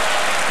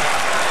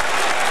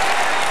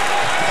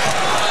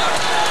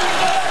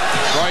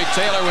 Troy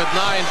Taylor with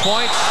 9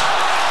 points.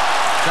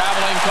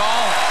 Traveling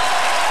call.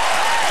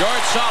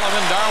 George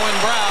Solomon, Darwin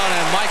Brown,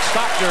 and Mike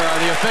Stockner are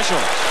the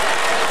officials.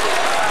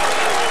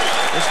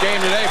 This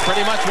game today,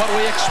 pretty much what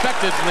we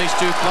expected from these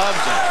two clubs.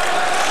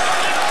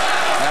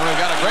 And we've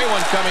got a great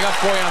one coming up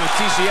for you on the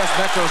TCS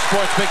Metro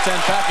Sports Big Ten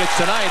package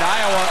tonight.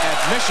 Iowa at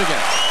Michigan.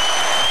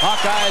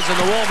 Buckeyes and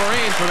the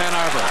Wolverines from Ann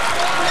Arbor.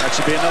 That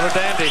should be another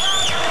dandy.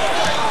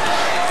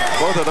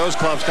 Both of those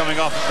clubs coming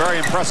off very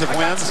impressive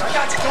wins.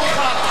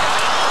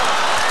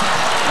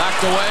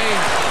 Knocked away.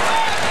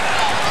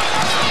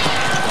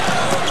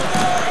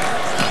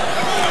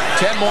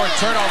 10 more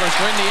turnovers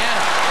for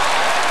Indiana.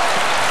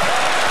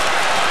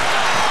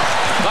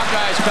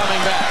 Buckeyes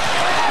coming back.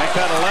 Make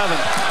that 11.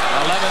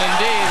 11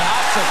 indeed.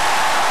 Hobson.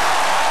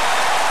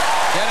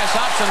 Dennis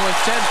Hobson with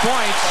 10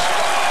 points.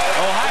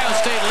 Ohio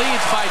State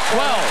leads by 12.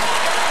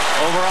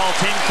 Overall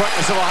team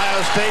quickness of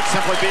Ohio State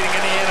simply beating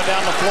Indiana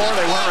down the floor.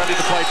 They weren't ready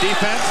to play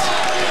defense.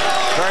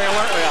 Very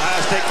alertly, Ohio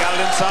State got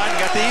it inside and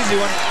got the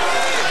easy one.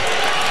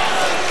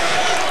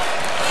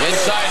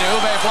 Inside to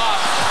Uwe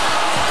Blab.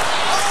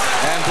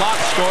 And Blab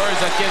scores.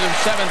 That gives him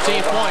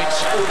 17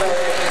 points.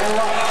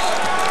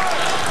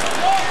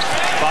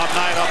 Bob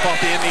Knight up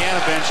off the Indiana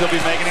bench. He'll be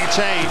making a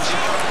change.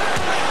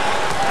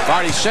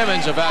 Marty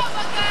Simmons about,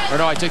 or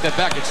no, I take that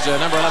back. It's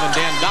number 11,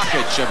 Dan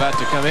Dockich, about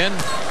to come in.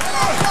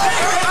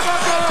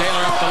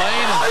 Taylor up the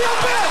lane.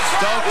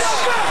 Stokes.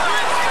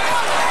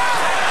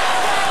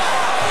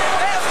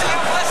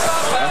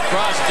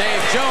 Across,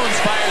 Dave Jones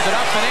fires it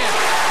up and in.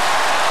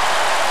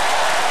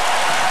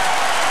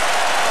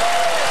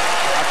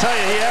 I'll tell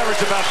you, he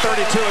averaged about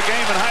 32 a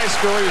game in high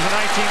school. He was a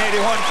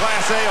 1981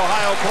 Class A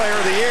Ohio Player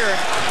of the Year.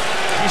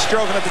 He's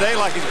stroking it today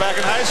like he's back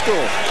in high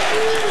school.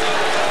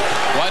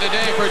 What a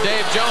day for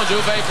Dave Jones.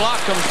 Uwe Blab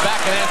comes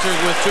back and answers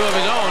with two of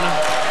his own.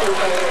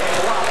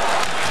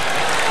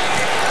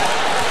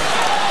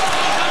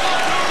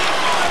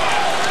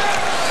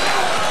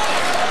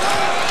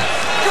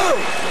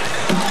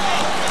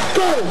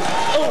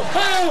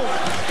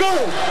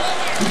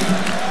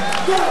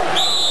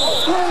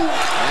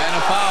 And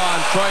a foul on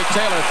Troy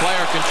Taylor,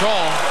 player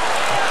control.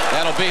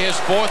 That'll be his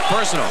fourth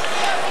personal.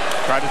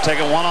 Tried to take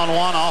it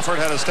one-on-one. Alford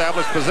had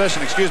established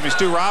position. Excuse me,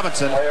 Stu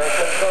Robinson.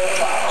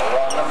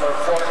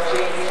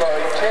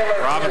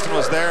 Robinson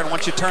was there, and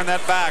once you turn that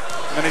back,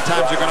 many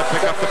times you're going to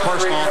pick up the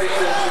personal.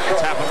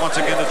 It's happened once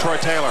again to Troy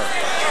Taylor.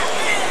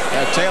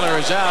 Taylor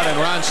is out, and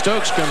Ron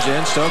Stokes comes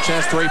in. Stokes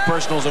has three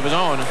personals of his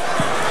own.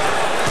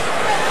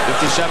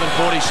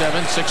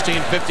 57-47,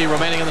 16:50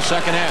 remaining in the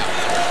second half.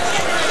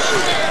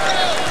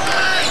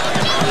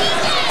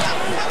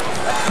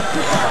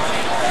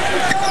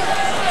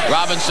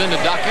 Robinson to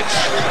Dockich.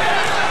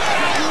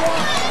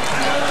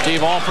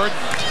 Steve Alford.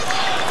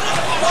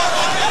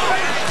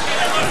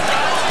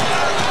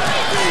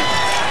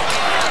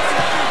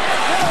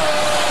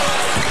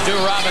 Stu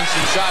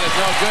Robinson shot is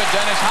no good.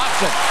 Dennis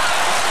Hobson.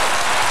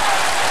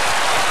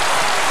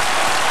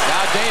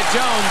 Now Dave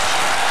Jones.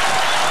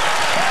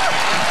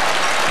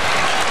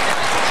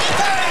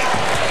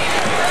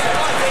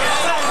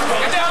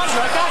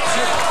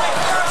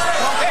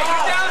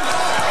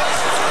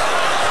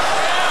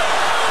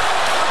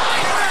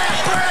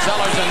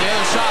 Sellers on the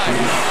other side.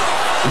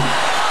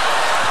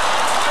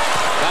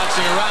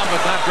 Bouncing around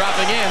but not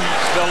dropping in.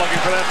 Still looking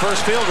for that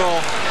first field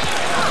goal.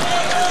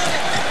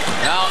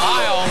 Now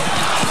Isle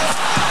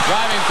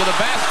driving to the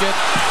basket.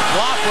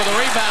 Block with a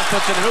rebound,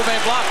 puts it in. Uwe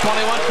Blab,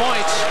 21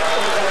 points.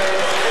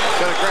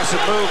 Good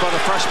aggressive move by the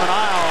freshman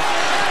Isle.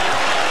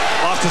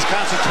 Lost his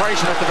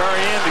concentration at the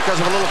very end because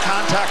of a little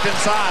contact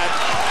inside.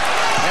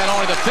 And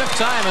only the fifth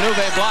time in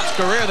Uwe Blab's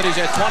career that he's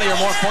had 20 or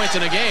more points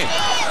in a game.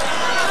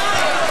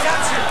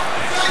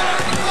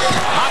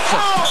 Hobson.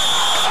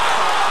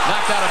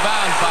 Knocked out of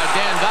bounds by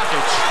Dan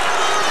Dockich.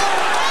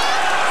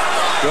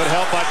 Good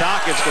help by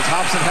Dockich because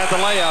Hobson had the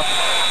layup.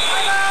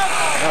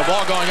 The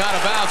ball going out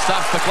of bounds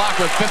stops the clock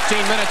with 15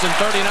 minutes and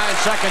 39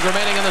 seconds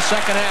remaining in the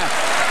second half.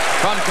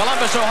 From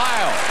Columbus,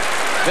 Ohio,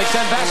 Big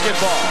Ten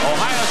basketball.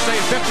 Ohio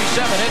State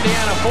 57,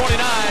 Indiana 49.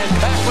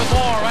 Back with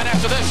more right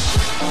after this.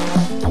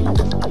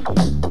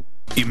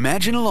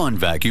 Imagine a lawn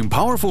vacuum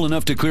powerful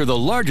enough to clear the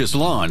largest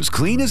lawns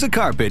clean as a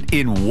carpet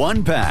in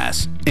one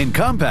pass and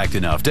compact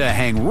enough to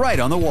hang right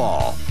on the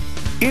wall.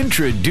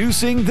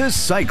 Introducing the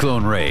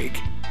Cyclone Rake.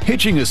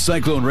 Hitching a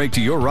Cyclone Rake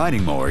to your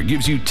riding mower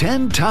gives you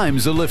 10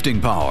 times the lifting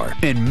power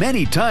and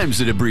many times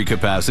the debris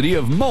capacity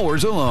of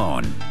mowers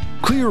alone.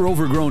 Clear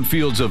overgrown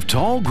fields of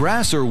tall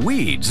grass or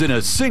weeds in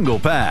a single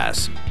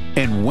pass.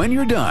 And when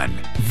you're done,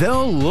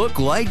 they'll look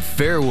like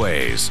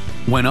fairways.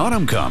 When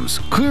autumn comes,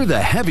 clear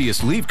the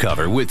heaviest leaf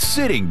cover with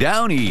sitting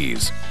down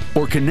ease.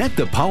 Or connect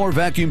the power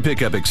vacuum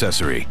pickup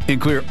accessory and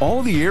clear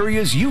all the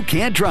areas you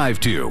can't drive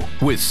to.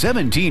 With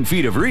 17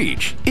 feet of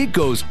reach, it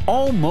goes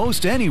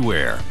almost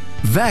anywhere.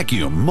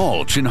 Vacuum,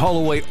 mulch, and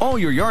haul away all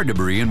your yard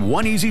debris in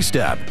one easy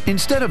step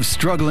instead of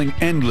struggling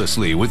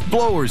endlessly with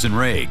blowers and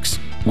rakes.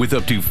 With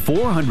up to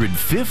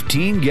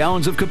 415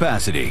 gallons of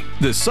capacity,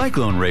 the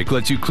Cyclone Rake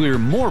lets you clear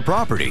more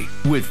property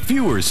with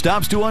fewer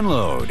stops to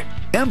unload.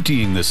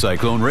 Emptying the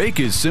Cyclone Rake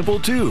is simple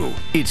too.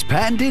 Its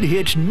patented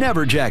hitch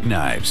never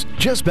jackknives.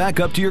 Just back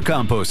up to your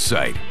compost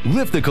site,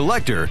 lift the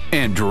collector,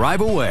 and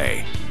drive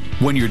away.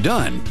 When you're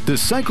done, the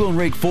Cyclone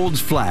Rake folds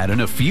flat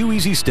in a few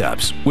easy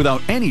steps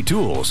without any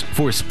tools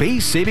for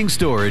space-saving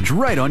storage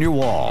right on your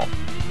wall.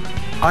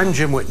 I'm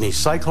Jim Whitney,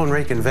 Cyclone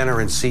Rake inventor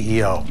and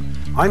CEO.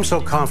 I'm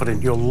so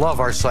confident you'll love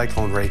our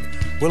Cyclone Rake,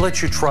 we'll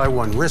let you try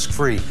one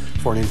risk-free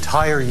for an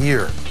entire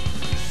year.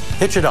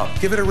 Hitch it up,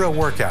 give it a real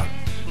workout.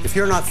 If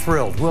you're not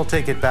thrilled, we'll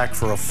take it back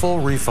for a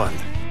full refund.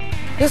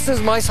 This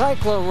is my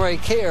Cyclone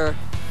Rake here,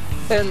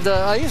 and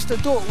I used to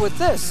do it with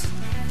this,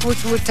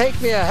 which would take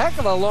me a heck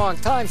of a long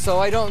time, so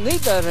I don't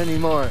need that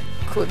anymore.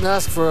 Couldn't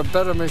ask for a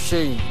better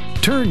machine.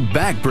 Turn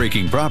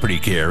back-breaking property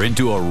care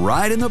into a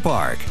ride in the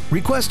park.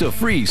 Request a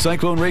free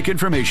Cyclone Rake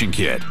information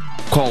kit.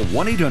 Call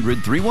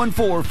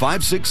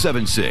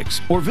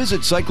 1-800-314-5676 or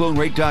visit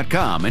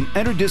CycloneRake.com and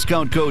enter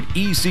discount code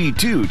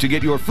EC2 to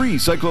get your free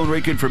Cyclone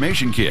Rake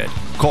information kit.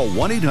 Call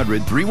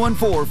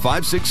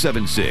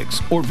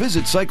 1-800-314-5676 or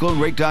visit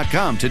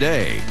CycloneRake.com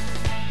today.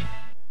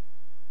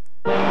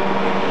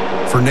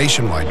 For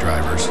Nationwide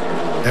drivers,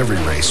 every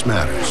race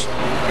matters.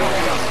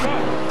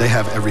 They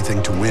have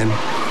everything to win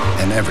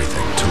and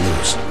everything to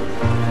lose.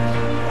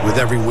 With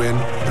every win,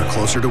 they're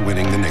closer to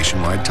winning the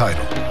Nationwide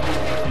title.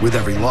 With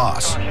every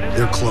loss,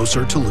 they're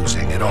closer to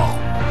losing it all.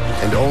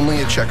 And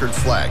only a checkered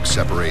flag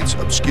separates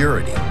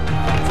obscurity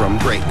from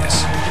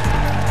greatness.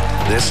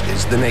 This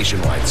is the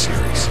Nationwide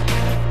Series.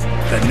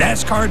 The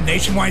NASCAR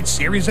Nationwide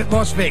Series at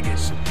Las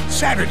Vegas,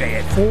 Saturday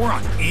at 4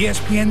 on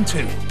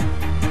ESPN2.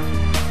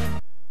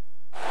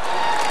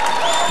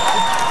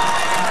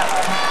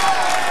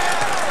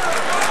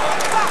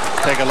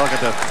 Take a look at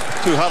the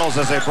two huddles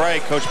as they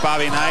break. Coach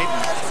Bobby Knight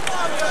and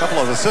a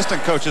couple of assistant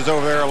coaches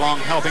over there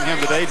along helping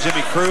him today.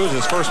 Jimmy Cruz,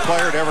 his first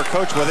player to ever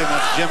coach with him.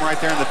 That's Jim right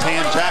there in the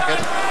tan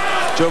jacket.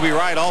 Joby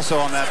Wright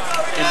also on that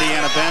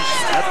Indiana bench.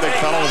 That big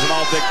fellow was an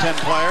all Big Ten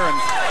player. And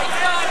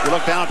you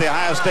look down at the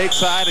Ohio State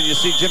side and you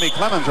see Jimmy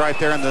Clemens right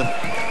there in the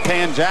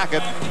tan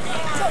jacket.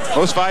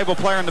 Most valuable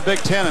player in the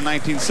Big Ten in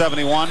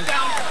 1971.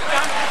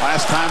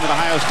 Last time that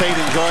Ohio State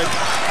enjoyed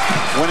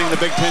winning the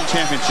Big Ten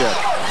championship.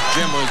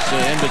 Jim was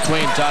in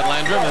between Todd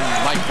Landrum and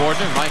Mike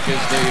Bordner. Mike is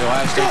the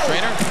Ohio State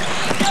trainer.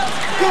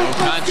 No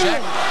contact.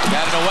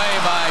 Got it away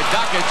by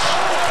Dockich.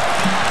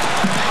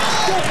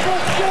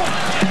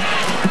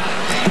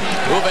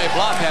 Uwe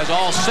Blab has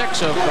all 6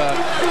 of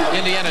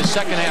Indiana's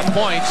second half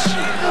points.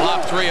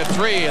 Blab 3 of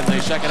 3 in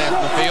the second half of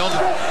the field.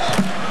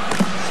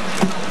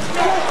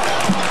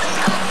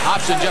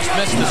 Hobson just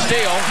missed the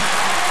steal.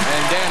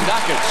 And Dan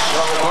Dockich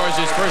scores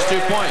his first 2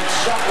 points.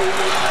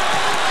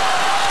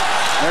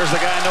 There's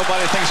the guy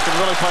nobody thinks can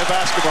really play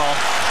basketball.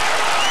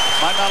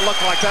 Might not look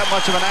like that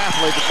much of an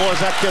athlete, but boy, is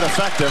that kid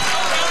effective.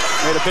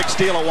 Made a big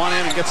steal at one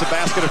end and gets a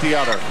basket at the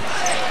other.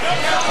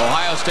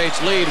 Ohio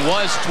State's lead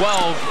was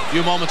 12 a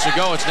few moments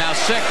ago. It's now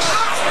 6.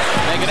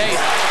 Make it 8.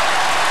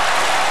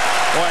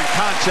 Boy, and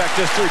Konchak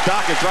just threw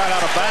Dockich right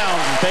out of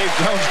bounds, and Dave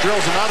Jones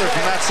drills another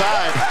from that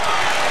side.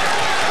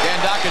 Dan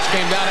Dockich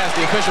came down as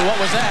the official. What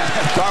was that?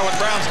 Darwin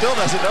Brown still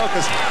doesn't know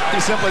because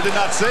he simply did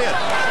not see it.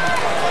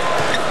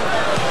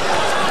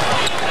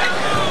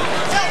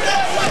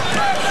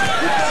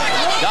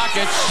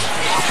 Dockich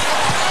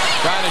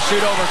trying to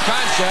shoot over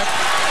Konchak.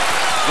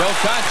 Joe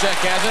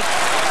Konchak has it.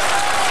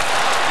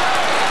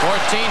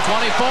 14-24,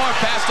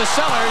 pass to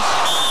Sellers.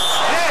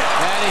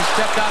 And he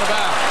stepped out of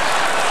bounds.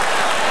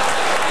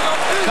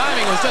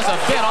 Timing was just a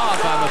bit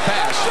off on the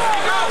pass.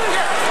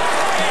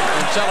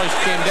 And Sellers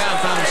came down,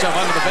 found himself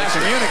under the basket.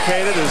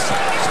 Communicated as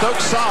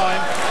Stokes saw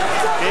him,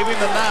 gave him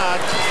the nod.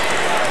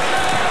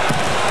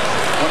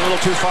 Went a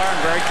little too far and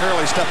very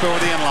clearly stepped over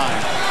the end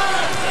line.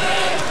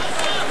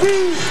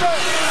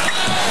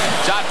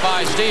 Shot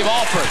by Steve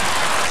Alford.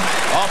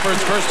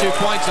 Alford's first 2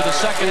 points of the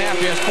second half.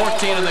 He has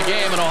 14 in the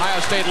game, and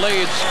Ohio State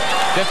leads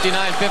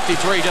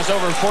 59-53, just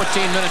over 14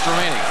 minutes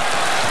remaining.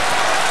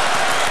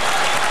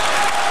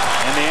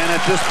 Indiana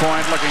at this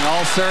point looking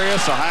all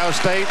serious. Ohio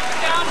State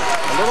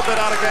a little bit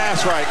out of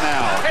gas right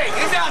now.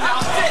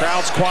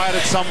 Crowd's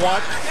quieted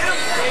somewhat.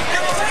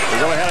 They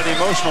really had an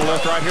emotional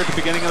lift right here at the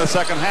beginning of the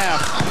second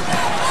half.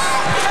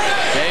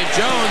 Dave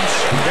Jones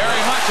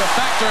very much a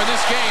factor in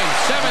this game.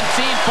 17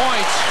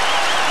 points.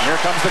 Here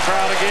comes the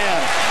crowd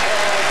again.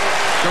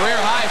 Career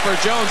high for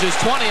Jones is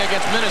 20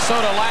 against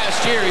Minnesota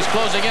last year. He's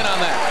closing in on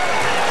that.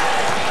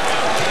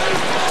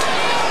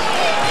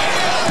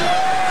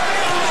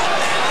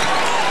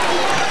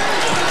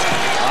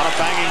 A lot of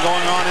banging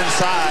going on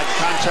inside.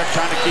 Konchak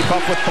trying to keep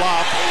up with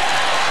Blab.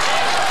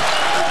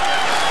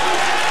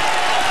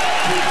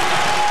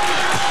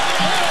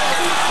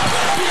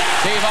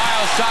 Steve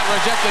Isles shot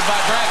rejected by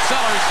Brad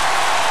Sellers.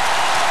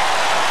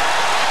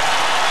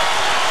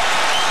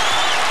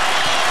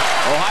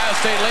 Ohio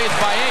State leads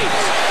by 8.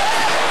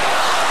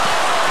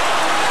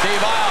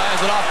 Steve Isle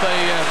has it off the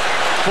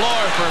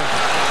floor for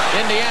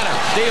Indiana.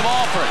 Steve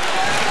Alford.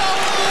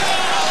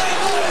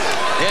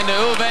 Into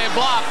Uwe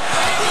Blab.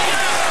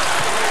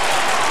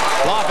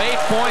 Blab 8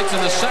 points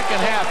in the second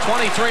half,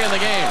 23 in the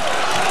game.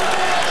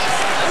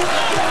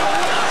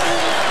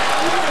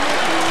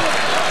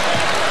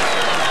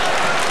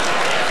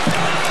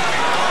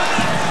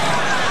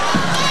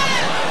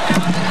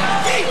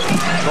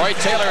 Troy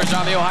Taylor is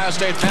on the Ohio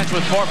State bench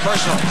with 4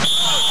 personals.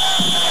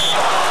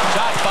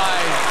 Shot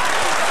by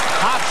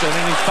Hobson,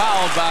 and he's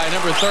fouled by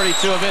number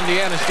 32 of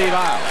Indiana, Steve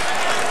Isle.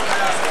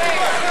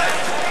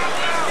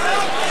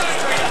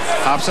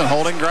 Hobson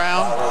holding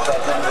ground.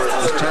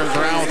 Just turns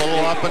around with a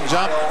little up and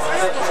jump.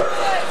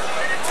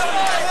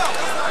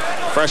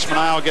 Freshman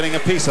Isle getting a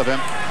piece of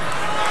him.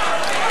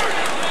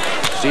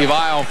 Steve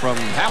Isle from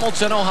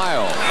Hamilton,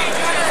 Ohio.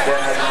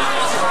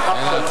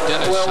 And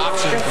Dennis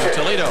Hobson from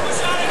Toledo.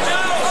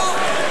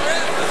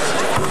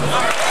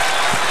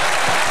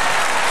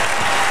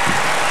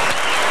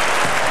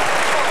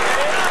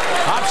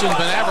 Hobson's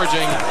been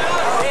averaging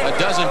a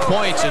dozen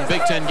points in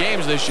Big Ten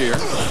games this year,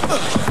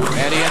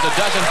 and he has a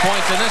dozen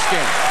points in this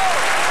game.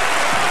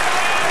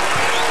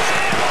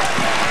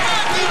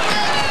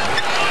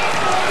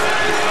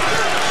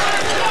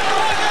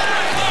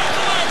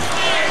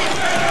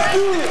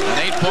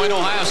 An 8-point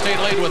Ohio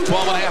State lead with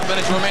 12.5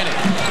 minutes remaining.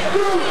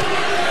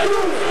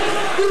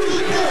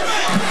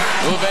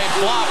 Uwe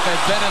Blab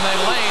has been in the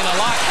lane a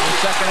lot in the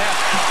second half.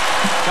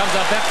 Comes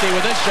up empty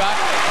with this shot.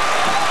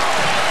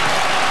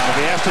 If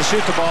he has to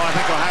shoot the ball, I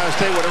think Ohio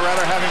State would have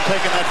rather have him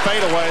taken that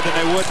fade away than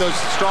they would those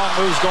strong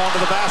moves going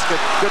to the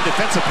basket. Good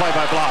defensive play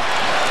by Blab.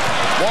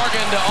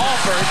 Morgan to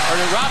Alford, or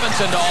to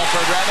Robinson to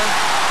Alford, rather.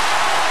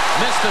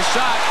 Missed the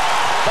shot.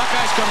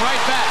 Buckeyes come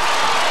right back.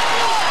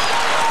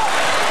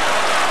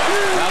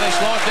 Now they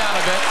slow it down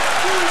a bit.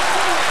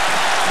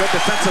 Good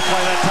defensive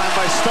play that time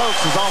by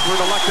Stokes, as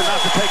Alford elected not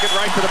to take it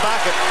right to the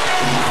basket.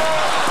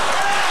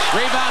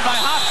 Rebound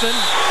by Hobson.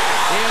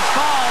 He is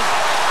fouled.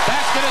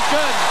 Basket is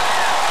good.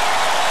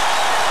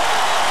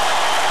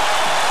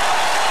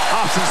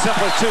 Hobson's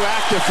simply too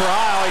active for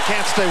Isle. He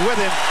can't stay with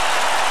him.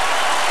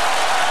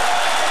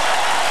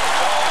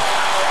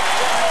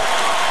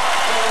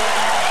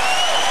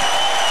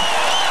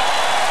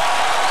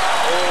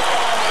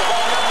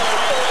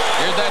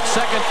 Here's that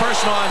second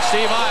personal on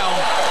Steve Isle.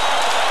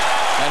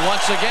 And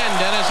once again,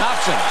 Dennis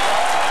Hobson.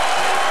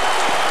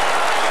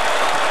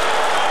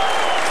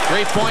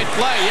 3-point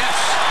play, yes.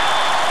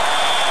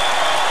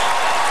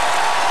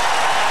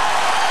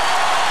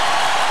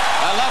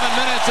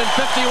 And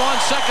 51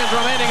 seconds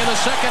remaining in the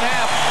second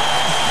half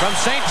from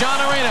St. John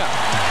Arena.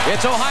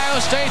 It's Ohio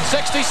State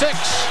 66,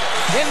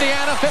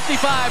 Indiana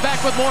 55.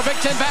 Back with more Big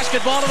Ten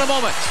basketball in a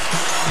moment.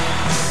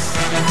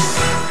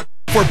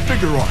 For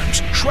bigger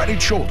arms, shredded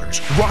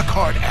shoulders,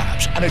 rock-hard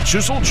abs, and a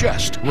chiseled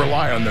chest,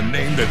 rely on the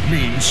name that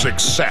means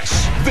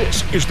success.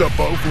 This is the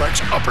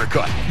Bowflex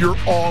Uppercut, your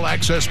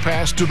all-access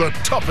pass to the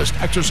toughest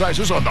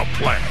exercises on the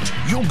planet.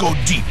 You'll go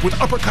deep with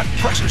uppercut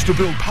presses to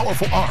build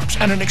powerful arms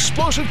and an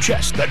explosive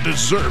chest that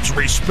deserves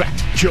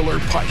respect. Killer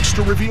pikes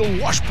to reveal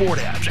washboard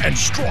abs and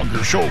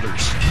stronger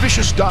shoulders.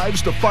 Vicious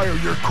dives to fire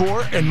your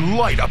core and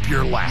light up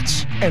your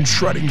lats. And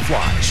shredding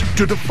flies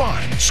to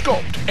define,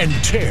 sculpt, and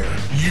tear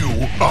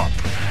you up.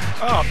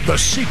 The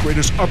secret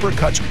is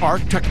Uppercut's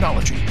ARC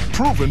technology,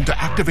 proven to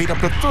activate up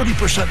to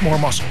 30% more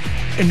muscle,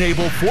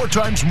 enable 4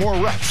 times more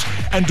reps,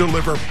 and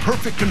deliver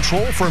perfect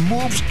control for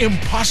moves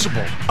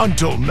impossible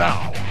until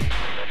now.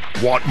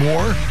 Want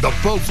more? The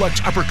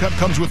Bowflex Uppercut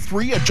comes with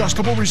 3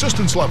 adjustable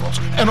resistance levels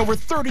and over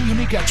 30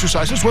 unique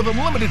exercises with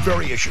unlimited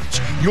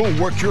variations. You'll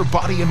work your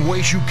body in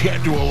ways you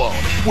can't do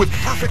alone, with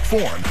perfect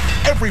form,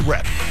 every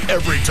rep,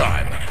 every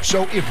time.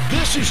 So if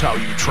this is how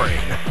you train,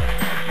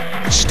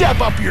 step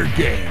up your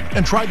game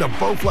and try the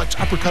Bowflex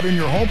Uppercut in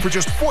your home for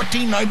just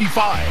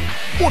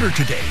 $14.95. Order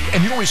today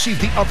and you'll receive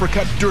the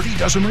Uppercut Dirty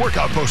Dozen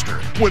workout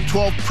poster with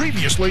 12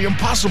 previously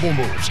impossible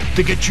moves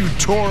to get you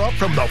tore up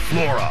from the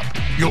floor up.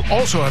 You'll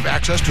also have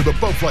access to the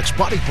Bowflex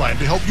Body Plan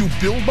to help you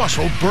build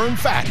muscle, burn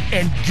fat,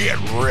 and get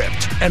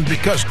ripped. And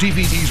because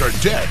DVDs are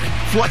dead,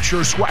 flex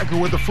your swagger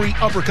with the free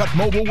Uppercut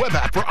mobile web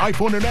app for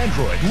iPhone and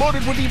Android,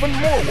 loaded with even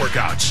more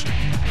workouts.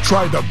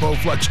 Try the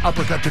Bowflex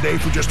Uppercut today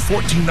for just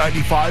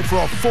 $14.95 for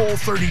a full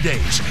 30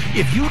 days.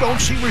 If you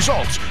don't see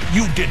results,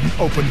 you didn't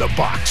open the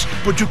box,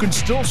 but you can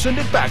still send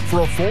it back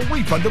for a full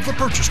refund of the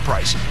purchase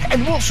price,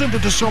 and we'll send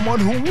it to someone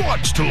who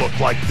wants to look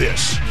like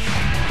this.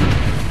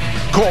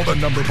 Call the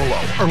number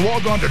below or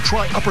log on to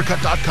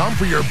tryuppercut.com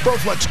for your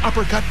Bowflex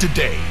Uppercut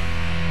today.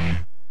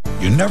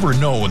 You never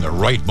know when the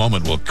right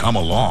moment will come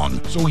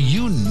along, so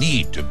you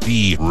need to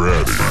be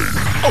ready.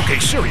 Okay,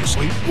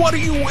 seriously, what are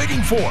you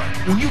waiting for?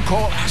 When you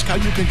call, ask how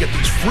you can get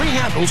these free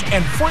handles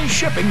and free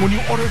shipping when you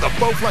order the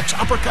Bowflex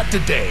Uppercut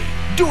today.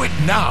 Do it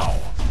now.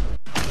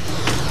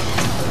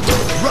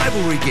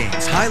 Rivalry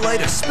games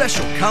highlight a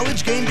special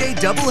College Game Day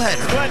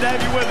doubleheader. Glad to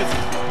have you with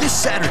us. This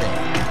Saturday,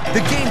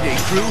 the Game Day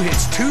crew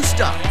hits 2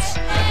 stops.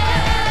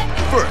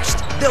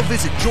 First, they'll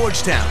visit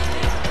Georgetown.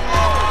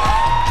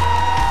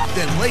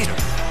 Then later,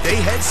 they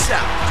head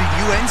south to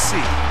UNC.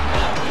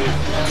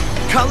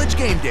 College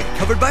Game Day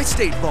covered by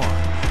State Farm.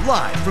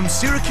 Live from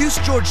Syracuse,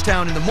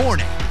 Georgetown in the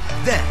morning.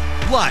 Then,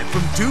 live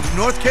from Duke,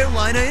 North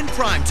Carolina in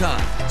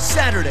primetime.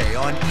 Saturday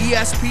on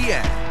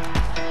ESPN.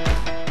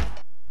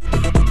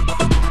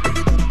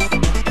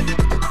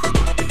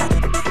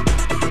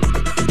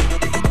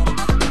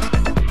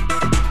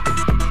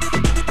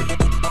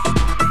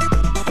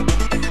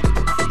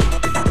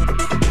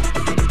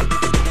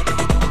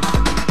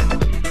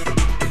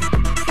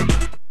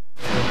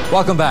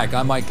 Welcome back.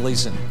 I'm Mike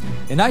Gleason.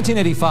 In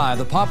 1985,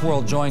 the pop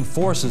world joined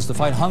forces to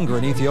fight hunger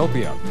in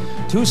Ethiopia.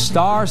 2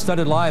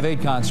 star-studded Live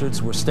Aid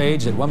concerts were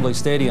staged at Wembley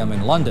Stadium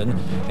in London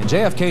and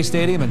JFK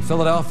Stadium in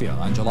Philadelphia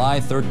on July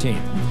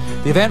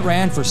 13th. The event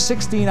ran for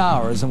 16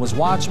 hours and was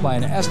watched by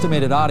an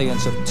estimated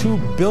audience of 2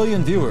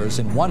 billion viewers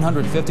in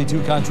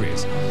 152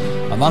 countries.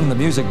 Among the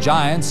music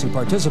giants who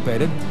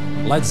participated,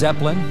 Led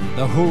Zeppelin,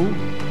 The Who,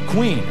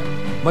 Queen,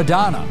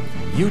 Madonna,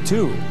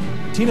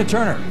 U2, Tina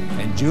Turner,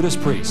 and Judas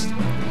Priest.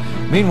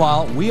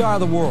 Meanwhile, We Are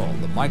the World,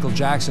 the Michael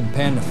Jackson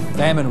penned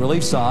famine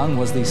relief song,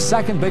 was the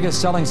second biggest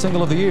selling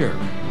single of the year.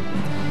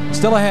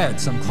 Still ahead,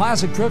 some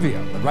classic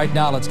trivia. But right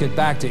now, let's get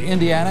back to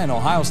Indiana and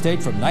Ohio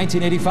State from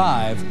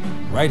 1985,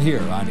 right here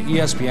on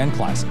ESPN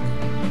Classic.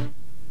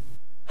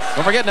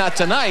 Don't forget now,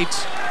 tonight,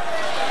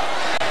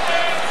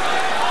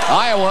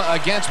 Iowa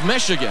against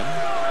Michigan.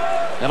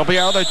 That'll be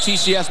our other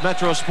TCS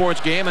Metro Sports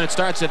game, and it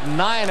starts at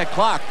 9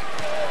 o'clock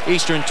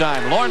Eastern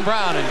Time. Lauren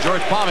Brown and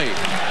George Palmy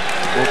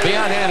will be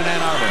on hand in Ann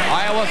Arbor.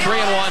 Iowa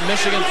 3-1,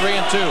 Michigan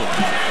 3-2.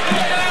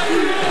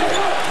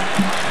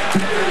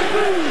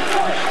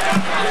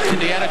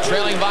 Indiana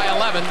trailing by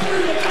 11.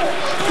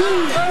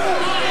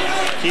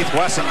 Keith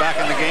Wesson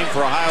back in the game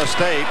for Ohio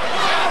State.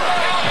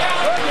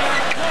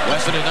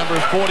 Wesson at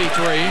number 43.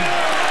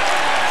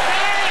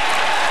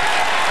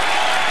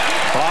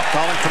 Bob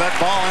calling for that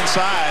ball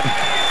inside.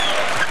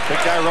 Big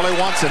guy really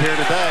wants it here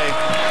today.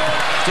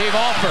 Steve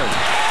Alford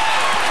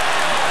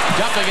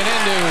dumping it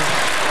into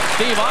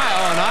Steve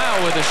Isle, and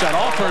Isle with the shot.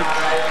 Alford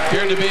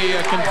appeared to be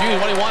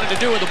confused what he wanted to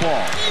do with the ball.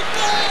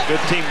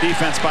 Good team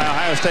defense by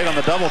Ohio State on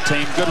the double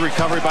team. Good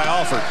recovery by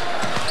Alford.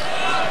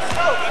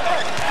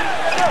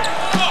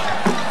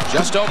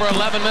 Just over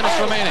 11 minutes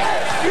remaining.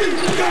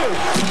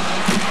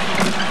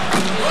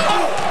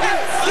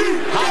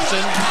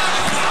 Hobson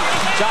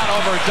shot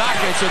over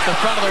Dockage at the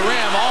front of the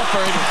rim.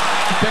 Alford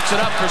picks it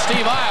up for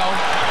Steve Isle.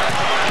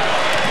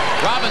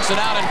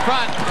 Robinson out in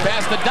front,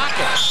 past the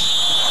Dockage.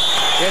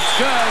 It's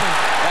good,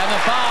 and the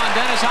foul on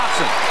Dennis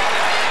Hobson.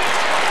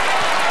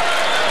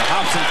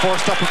 Hobson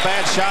forced up a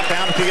bad shot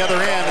down at the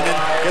other end and then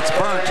gets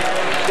burnt.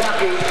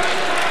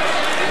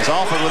 It's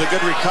Alford with a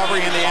good recovery.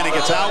 Indiana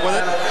gets out with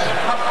it.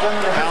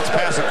 Bounce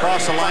pass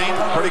across the lane.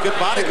 Pretty good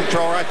body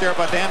control right there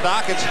by Dan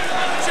Dockage.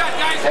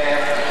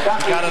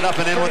 Got it up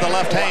and in with the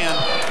left hand.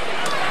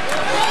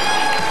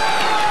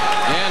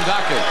 Dan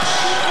Dockage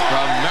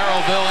from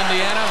Merrillville,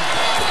 Indiana.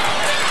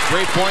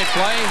 Three-point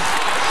play.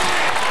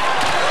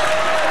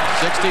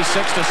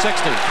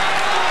 66-60.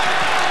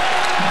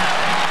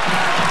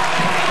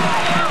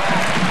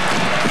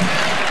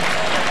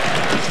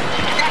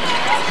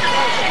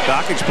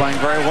 Dockage playing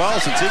very well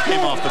since he came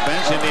off the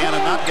bench.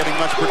 Indiana not getting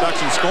much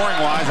production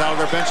scoring-wise out of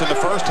their bench in the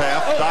first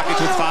half. Dockage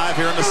with 5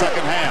 here in the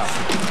second half.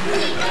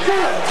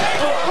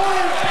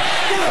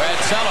 Brad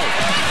Sellers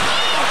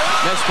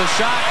missed the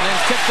shot and then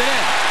kicked it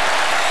in.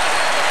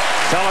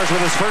 Sellers with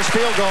his first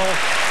field goal.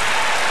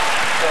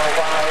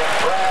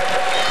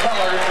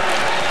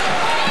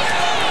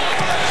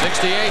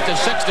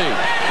 68-60.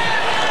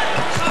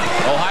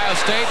 Ohio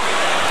State.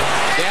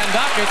 Dan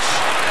Dockage.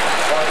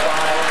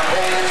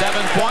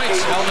 7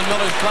 points. Elvin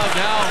Miller's club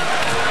now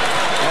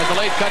has the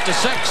late cut to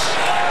 6.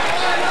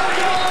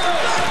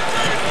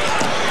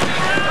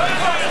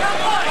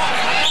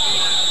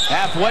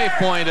 Halfway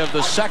point of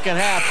the second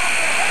half.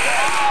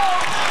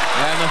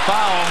 And the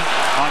foul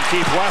on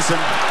Keith Wesson.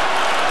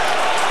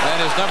 That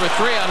is number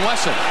 3 on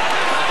Wesson.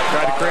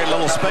 Tried to create a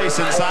little space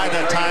inside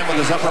that time with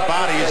his upper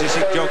body as you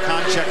see Joe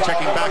Konchak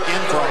checking back in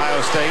for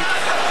Ohio State.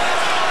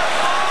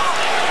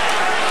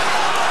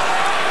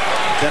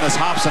 Dennis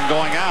Hobson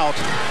going out.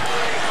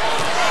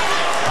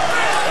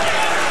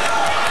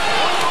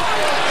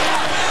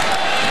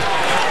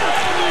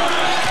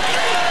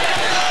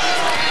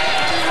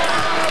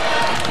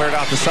 Cleared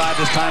out the side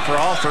this time for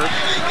Alford.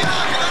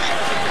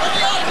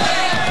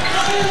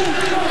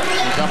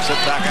 He dumps it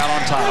back out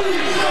on top.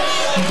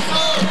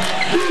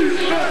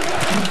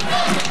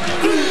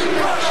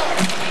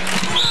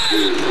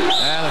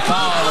 And the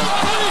foul will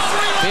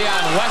be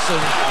on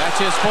Wesson. That's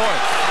his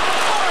 4th.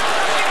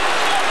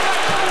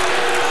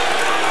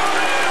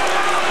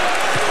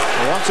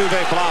 Once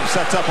Uwe Blab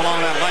sets up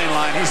along that lane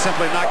line, he's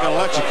simply not going to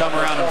let you come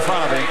around in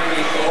front of him.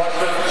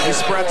 He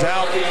spreads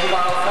out,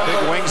 big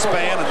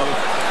wingspan, and the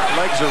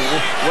legs are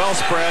well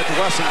spread.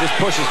 Wesson just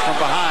pushes from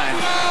behind.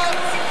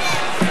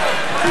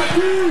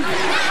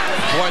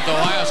 4th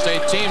Ohio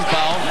State team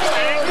foul.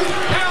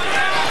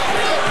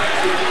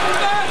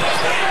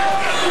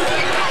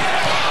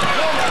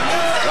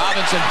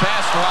 Robinson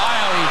pass for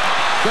Isle. He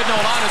couldn't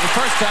hold on to it the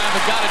first time,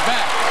 but got it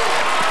back.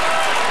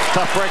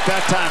 Tough break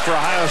that time for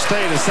Ohio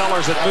State as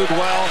Sellers had moved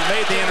well,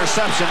 made the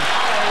interception,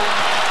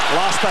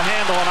 lost the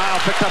handle, and Isle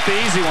picked up the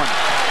easy one.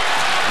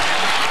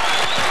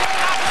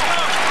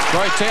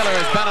 Troy Taylor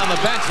has been on the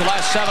bench the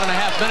last 7.5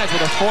 minutes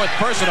with a 4th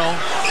personal.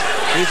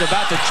 He's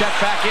about to check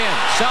back in.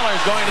 Sellers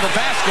going to the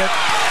basket.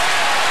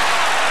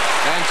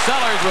 And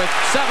Sellers with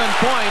 7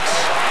 points.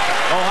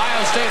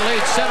 Ohio State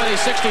leads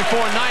 70-64,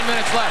 9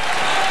 minutes left.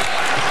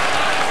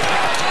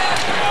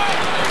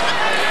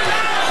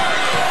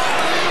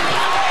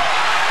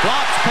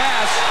 Blob's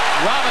pass.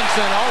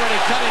 Robinson already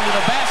cutting to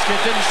the basket.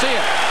 Didn't see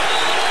it.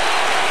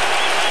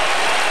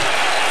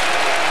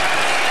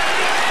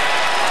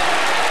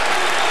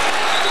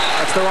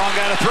 That's the wrong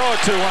guy to throw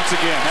it to once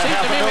again. Seems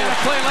to me we had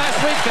a play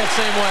last week that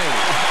same way.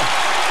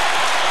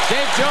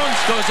 Dave Jones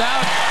goes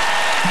out,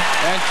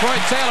 and Troy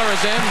Taylor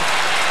is in.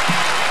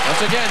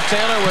 Once again,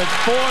 Taylor with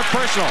 4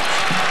 personals.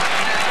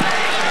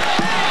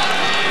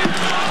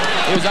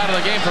 He was out of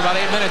the game for about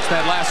 8 minutes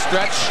that last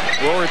stretch.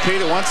 We'll repeat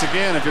it once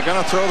again. If you're going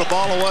to throw the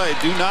ball away,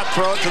 do not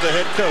throw it to the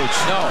head coach.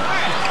 No.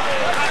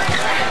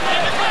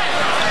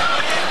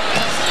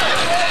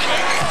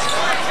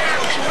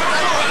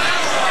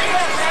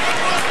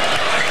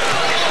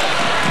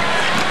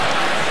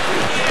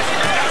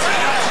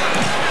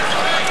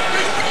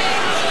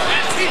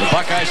 The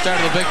Buckeyes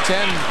started the Big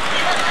Ten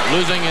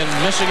losing in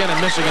Michigan, and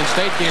Michigan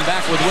State came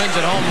back with wins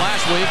at home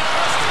last week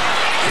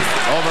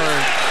over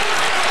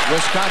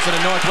Wisconsin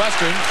and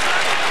Northwestern.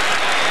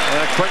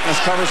 That quickness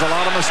covers a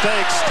lot of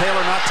mistakes.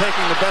 Taylor not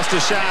taking the best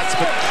of shots,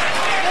 but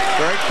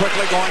very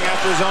quickly going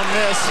after his own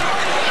miss.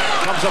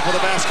 Comes up with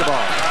a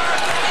basketball.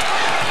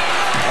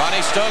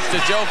 Ronnie Stokes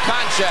to Joe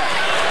Konchak,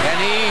 and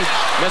he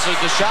misses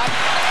the shot.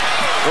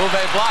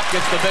 Uwe Blab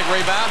gets the big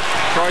rebound.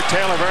 Troy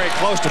Taylor very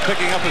close to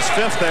picking up his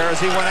 5th there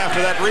as he went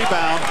after that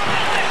rebound.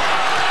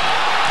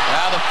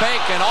 Now the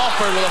fake, and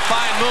Alford with a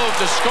fine move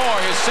to score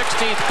his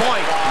 16th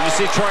point. And you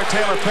see Troy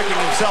Taylor picking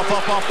himself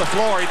up off the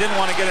floor. He didn't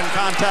want to get in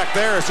contact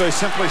there, so he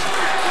simply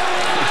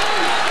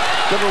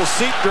did a little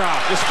seat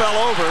drop, just fell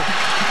over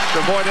to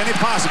avoid any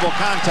possible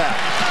contact.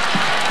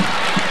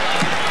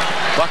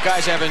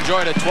 Buckeyes have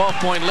enjoyed a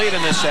 12-point lead in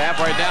this half.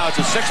 Right now it's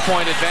a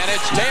 6-point advantage.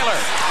 Taylor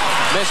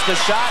missed the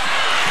shot,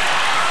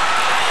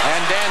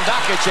 and Dan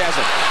Dockich has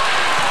it.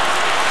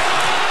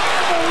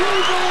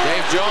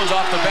 Dave Jones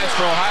off the bench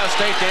for Ohio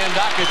State. Dan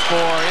Dockich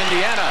for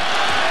Indiana.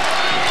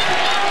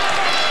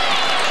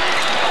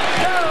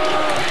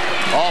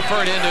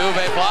 Alford into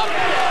Uwe Blab.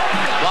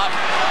 Blab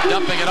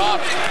dumping it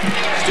off.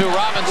 Stu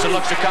Robinson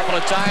looks a couple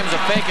of times. A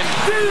fake, and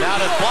now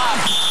to Blab.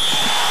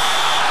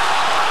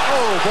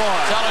 Oh, boy.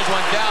 Sellers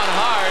went down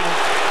hard.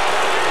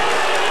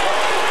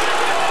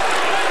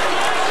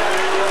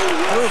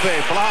 Uwe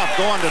Blab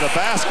going to the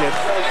basket.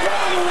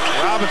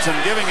 Robinson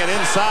giving it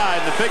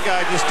inside. The big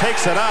guy just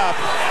takes it up.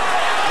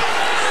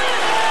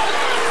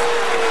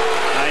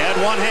 Now he had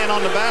one hand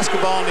on the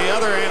basketball, and the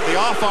other hand, the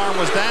off arm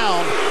was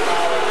down.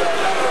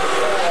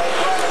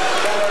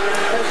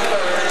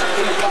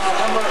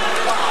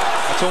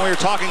 That's when we were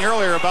talking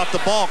earlier about the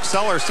bulk.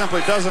 Sellers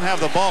simply doesn't have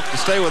the bulk to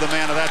stay with a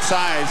man of that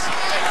size.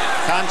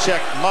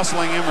 Konchak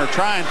muscling him, or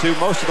trying to,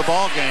 most of the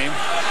ball game.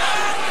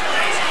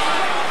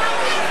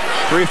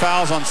 3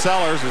 fouls on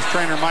Sellers as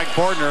trainer Mike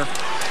Bordner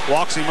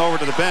walks him over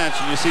to the bench,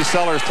 and you see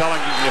Sellers telling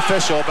the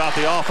official about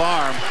the off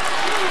arm.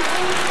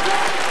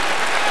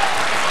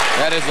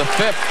 That is the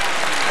 5th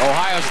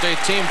Ohio State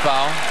team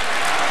foul.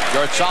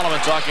 George Solomon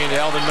talking to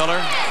Eldon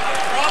Miller.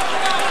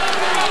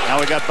 Now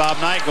we got Bob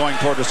Knight going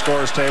toward the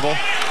scorer's table.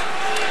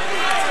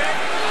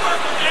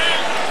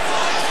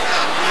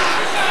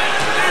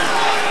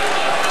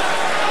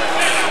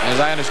 As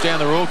I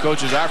understand the rule,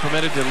 coaches are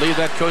permitted to leave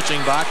that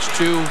coaching box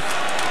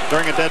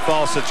during a dead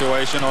ball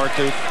situation, or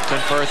to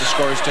confer at the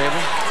scorer's table.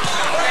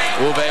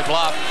 Uwe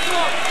Blab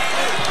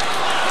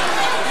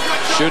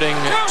shooting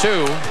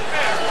 2.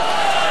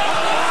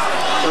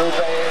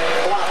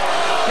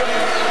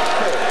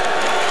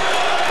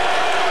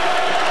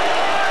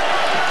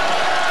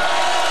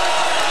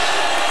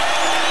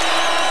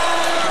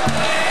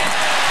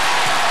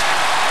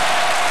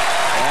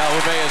 Now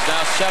Uwe is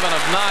now 7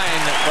 of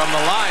 9 from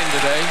the line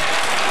today.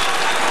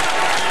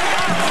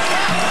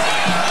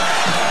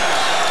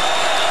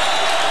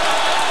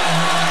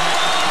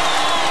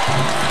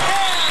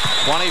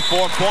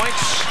 24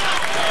 points.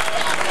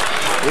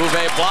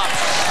 Uwe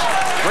Blab's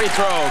free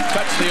throw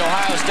cuts the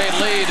Ohio State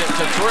lead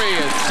to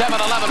 3.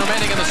 7:11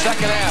 remaining in the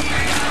second half.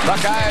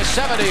 Buckeyes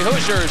 70,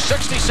 Hoosiers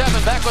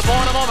 67. Back with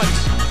more in a moment.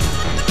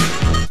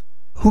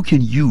 Who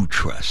can you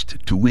trust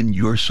to win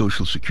your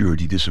Social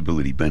Security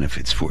disability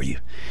benefits for you?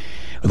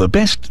 Well, the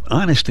best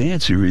honest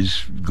answer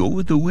is go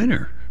with the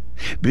winner.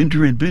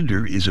 Binder &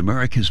 Binder is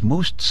America's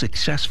most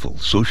successful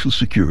Social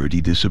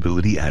Security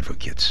disability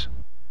advocates.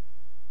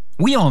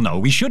 We all know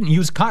we shouldn't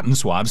use cotton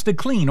swabs to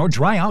clean or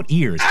dry out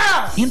ears.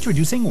 Ah!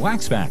 Introducing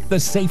WaxVac, the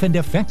safe and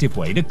effective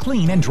way to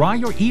clean and dry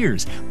your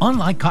ears.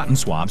 Unlike cotton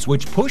swabs,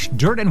 which push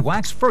dirt and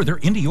wax further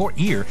into your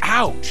ear.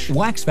 Ouch!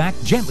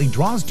 WaxVac gently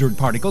draws dirt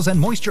particles and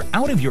moisture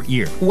out of your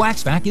ear.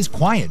 WaxVac is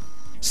quiet,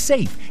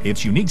 safe.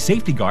 Its unique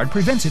safety guard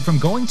prevents it from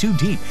going too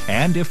deep,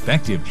 and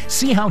effective.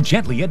 See how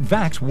gently it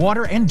vacs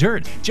water and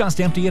dirt. Just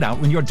empty it out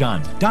when you're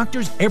done.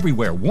 Doctors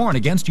everywhere warn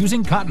against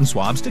using cotton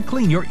swabs to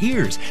clean your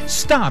ears.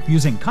 Stop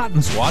using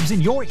cotton swabs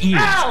in your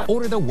ears. Ow!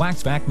 Order the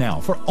WaxVac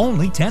now for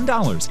only $10.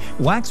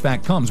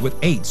 WaxVac comes with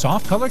 8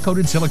 soft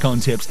color-coded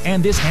silicone tips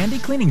and this handy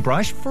cleaning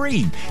brush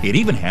free. It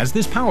even has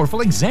this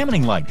powerful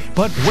examining light.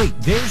 But wait,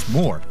 there's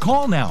more.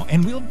 Call now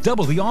and we'll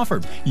double the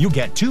offer. You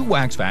get 2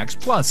 WaxVacs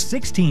plus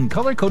 16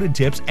 color-coded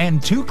tips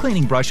and 2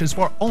 cleaning brushes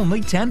for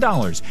only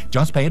 $10.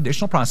 Just pay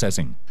additional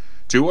processing.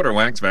 To order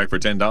WaxVac for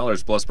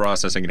 $10 plus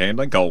processing and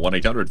handling, call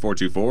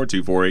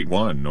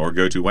 1-800-424-2481 or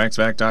go to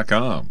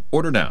waxvac.com.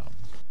 Order now.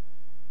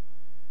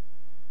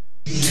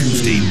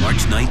 Tuesday,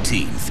 March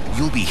 19th,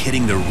 you'll be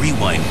hitting the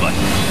rewind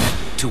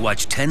button to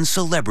watch 10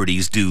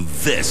 celebrities do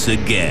this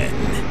again.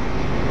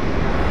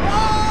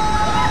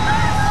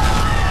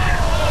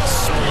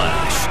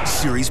 Splash,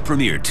 series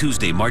premiere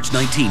Tuesday, March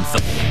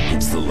 19th.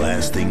 It's the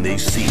last thing they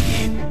see.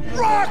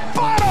 Rock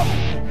bottom!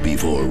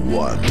 Before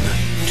 1, 2, 3.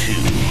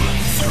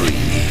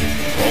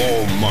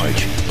 All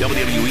March,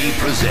 WWE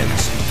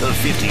presents the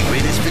 50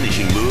 greatest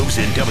finishing moves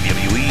in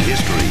WWE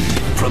history.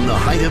 From the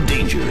height of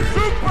danger.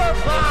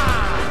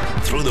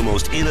 Superfly! Through the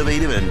most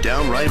innovative and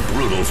downright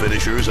brutal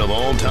finishers of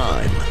all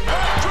time.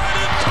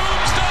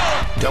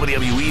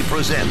 WWE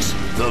presents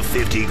the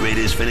 50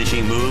 greatest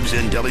finishing moves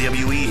in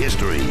WWE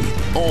history.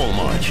 All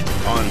March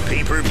on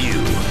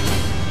pay-per-view.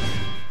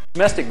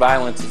 Domestic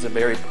violence is a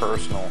very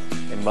personal,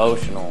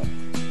 emotional,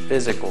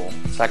 physical,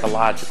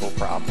 psychological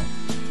problem.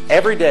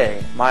 Every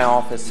day, my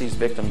office sees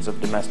victims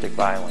of domestic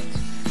violence.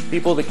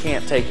 People that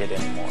can't take it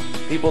anymore.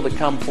 People that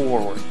come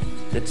forward,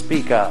 that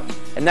speak up.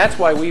 And that's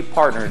why we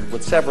partnered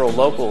with several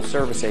local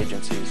service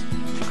agencies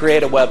to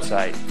create a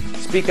website,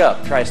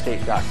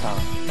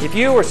 speakuptristate.com. If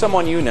you or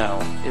someone you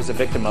know is a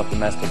victim of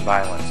domestic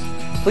violence,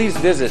 please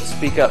visit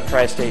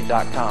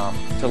speakuptristate.com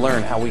to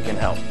learn how we can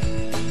help.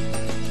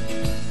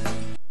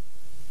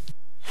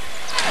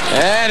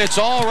 And it's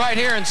all right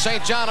here in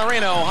St. John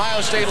Arena.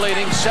 Ohio State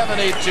leading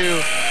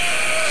 70-67.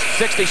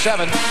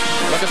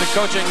 Look at the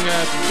coaching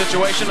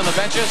situation on the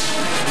benches.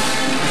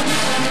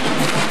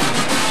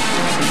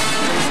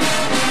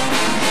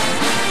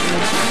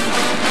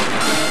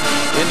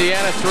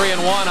 Indiana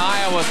 3-1,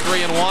 Iowa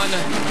 3-1.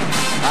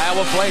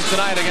 Iowa plays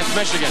tonight against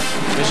Michigan.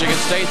 Michigan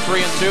State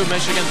 3-2,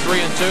 Michigan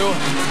 3-2.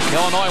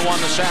 Illinois won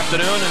this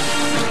afternoon,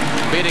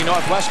 beating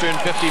Northwestern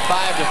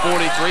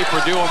 55-43.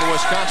 Purdue over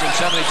Wisconsin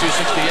 72-68.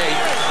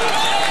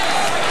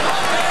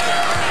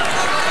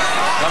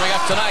 Coming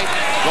up tonight,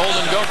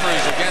 Golden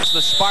Gophers against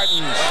the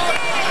Spartans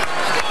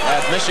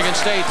at Michigan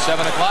State,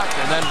 7 o'clock.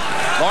 And then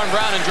Lauren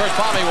Brown and George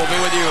Palmy will be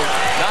with you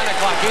 9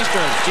 o'clock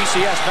Eastern.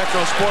 TCS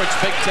Metro Sports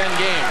Big Ten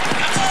game.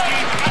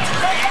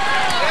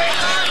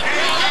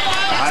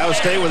 Ohio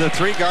State with the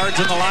 3 guards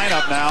in the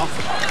lineup now.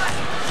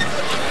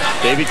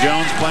 Davy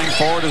Jones playing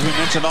forward, as we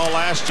mentioned all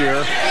last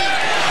year.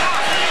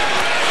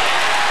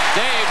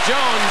 Dave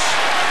Jones,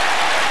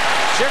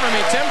 shiver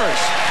me timbers.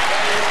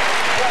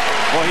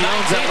 Well, he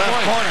owns that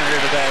left corner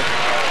here today.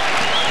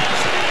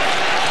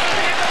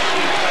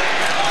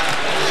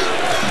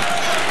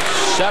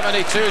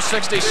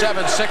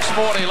 (72-67),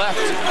 6:40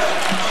 left,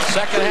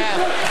 second half.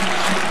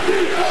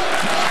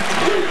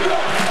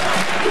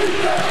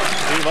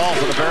 Steve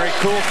Alford, a very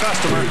cool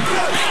customer.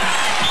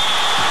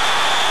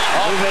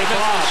 Uwe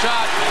Blab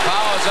shot.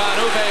 Foul is on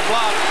Uwe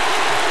Blab.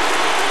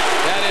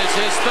 That is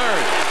his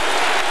third.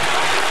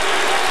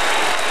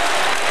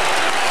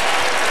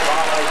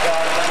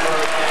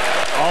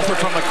 Alford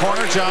from the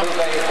corner jump.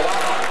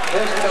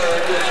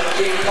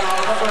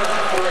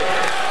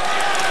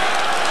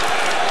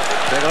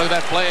 Take a look at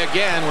that play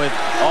again with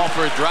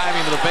Alford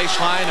driving to the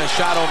baseline, a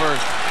shot over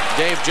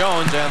Dave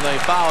Jones, and the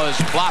foul is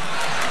blocked,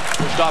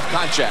 pushed off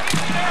Konchak.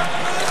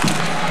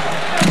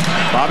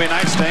 Bobby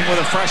Knight staying with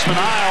a freshman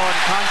aisle, and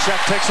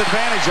Konchak takes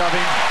advantage of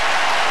him.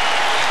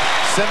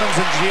 Simmons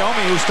and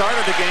Giomi, who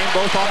started the game,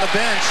 both on the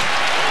bench.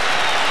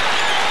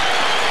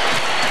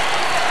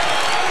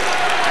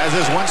 As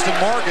is Winston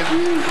Morgan.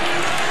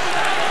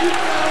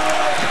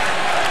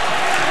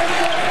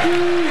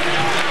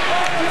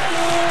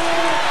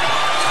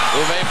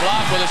 Uwe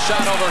Blab with a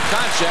shot over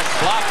Konchak.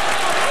 Blab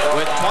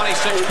with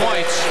 26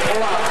 points.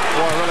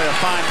 Boy, really a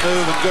fine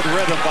move and good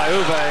rhythm by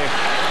Uwe.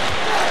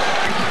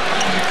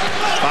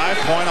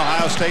 5-point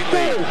Ohio State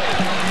lead.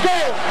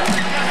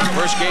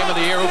 First game of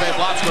the year, Uwe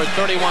Blab scored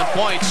 31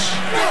 points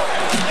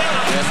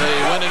in the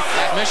win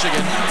at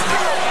Michigan.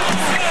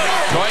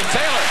 Troy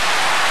Taylor.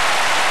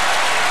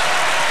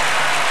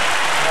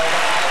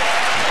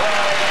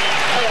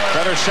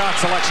 Better shot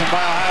selection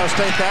by Ohio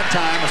State that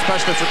time,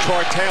 especially for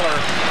Troy Taylor.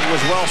 He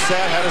was well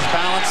set, had his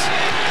balance.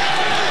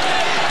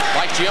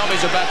 Mike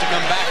Giomi's about to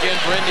come back in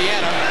for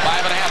Indiana.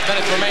 5.5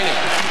 minutes remaining.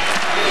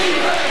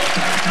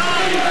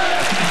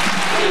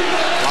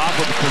 Blab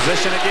with the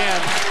position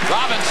again.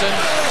 Robinson.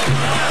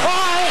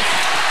 Oh!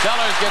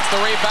 Sellers gets the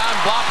rebound.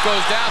 Blab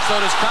goes down, so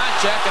does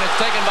Konchak, and it's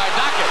taken by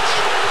Dockage.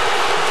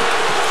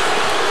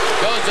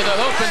 Goes to the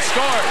hoop and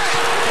scores.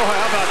 Boy,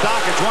 how about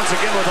Dockage once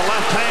again with the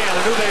left hand,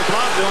 and Uwe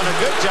Blab doing a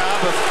good job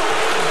of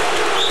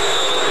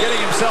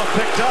getting himself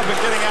picked up and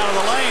getting out of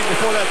the lane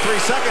before that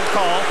 3-second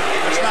call.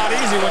 It's not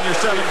easy when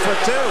you're 7'2".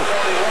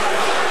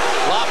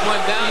 Blab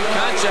went down,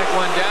 Konchak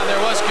went down.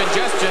 There was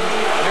congestion.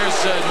 Here's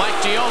Mike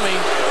Giomi.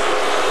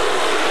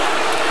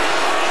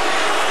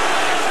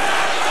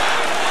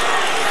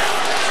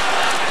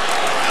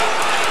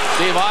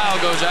 Steve Isle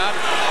goes out.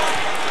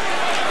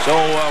 So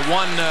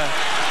one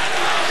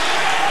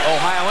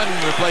Ohioan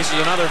replaces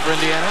another for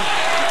Indiana.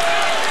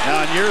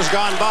 Now, in years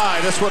gone by,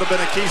 this would have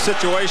been a key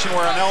situation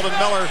where an Eldon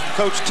Miller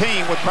coached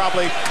team would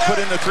probably put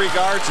in the 3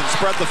 guards and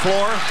spread the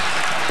floor,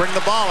 bring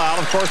the ball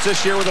out. Of course,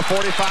 this year with a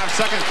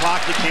 45-second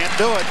clock, you can't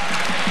do it.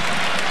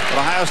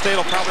 But Ohio State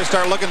will probably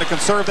start looking to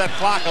conserve that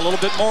clock a little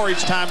bit more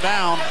each time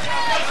down.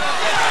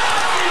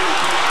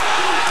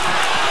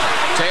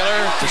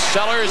 Taylor to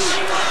Sellers.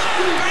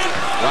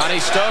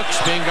 Ronnie Stokes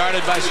being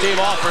guarded by Steve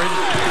Alford.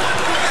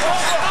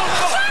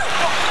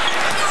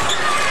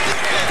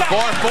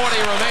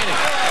 4:40 remaining.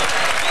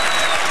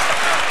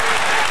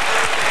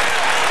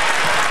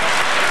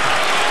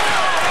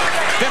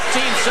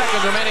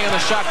 Seconds remaining on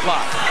the shot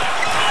clock.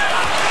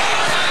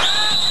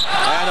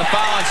 And the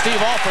foul on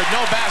Steve Alford, no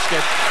basket.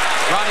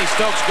 Ronnie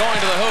Stokes going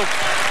to the hoop,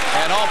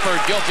 and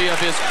Alford guilty of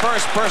his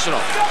first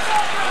personal.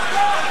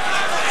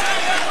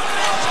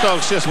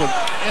 Stokes just with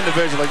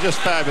individually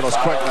just fabulous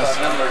quickness.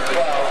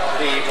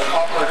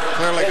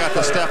 Clearly got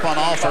the step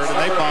on Alford, and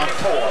they bumped.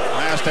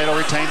 Ohio State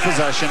will retain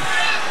possession.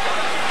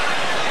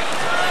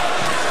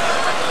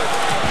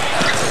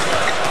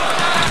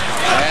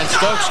 And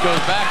Stokes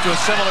goes back to a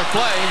similar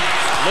play,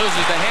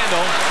 loses the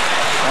handle.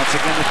 Once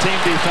again, the team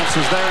defense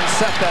was there and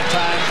set that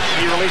time.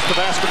 He released the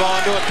basketball and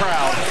do it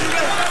proud.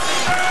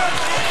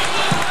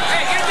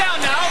 Hey, get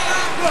down now.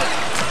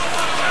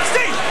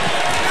 Steve.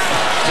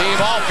 Steve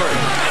Alford.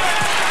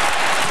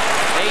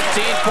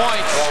 18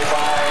 points.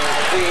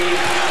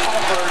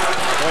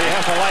 Well, you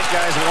have to like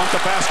guys who want the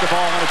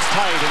basketball when it's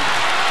tight, and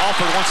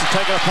Alford wants to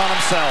take it upon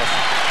himself.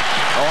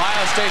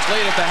 Ohio State's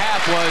lead at the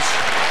half was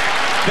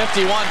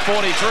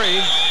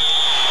 51-43.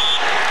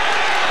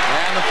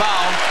 And the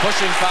foul,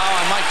 pushing foul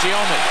on Mike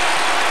Giommi.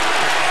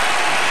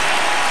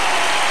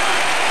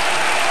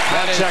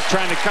 Check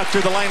trying to cut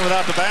through the lane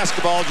without the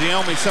basketball.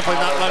 Giommi simply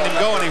not letting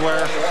him go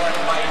anywhere.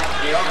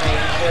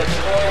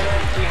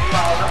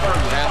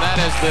 And that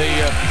is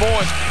the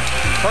fourth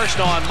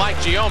personal on Mike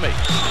Giommi.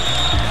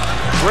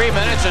 3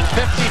 minutes and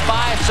 55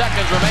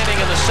 seconds remaining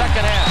in the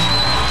second half.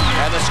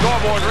 And the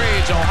scoreboard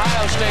reads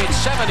Ohio State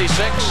 76,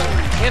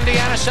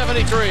 Indiana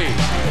 73.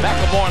 Back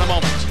with more in a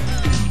moment.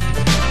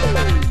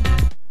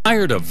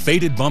 Tired of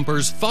faded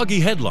bumpers, foggy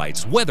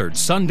headlights, weathered,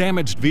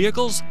 sun-damaged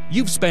vehicles?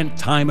 You've spent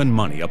time and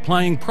money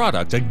applying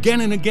product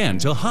again and again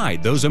to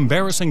hide those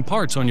embarrassing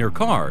parts on your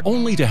car,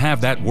 only to have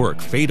that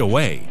work fade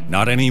away.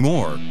 Not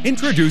anymore.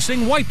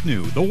 Introducing Wipe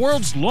New, the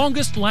world's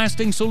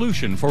longest-lasting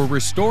solution for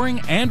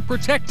restoring and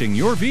protecting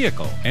your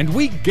vehicle. And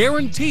we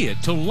guarantee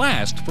it to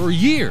last for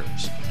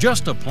years.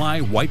 Just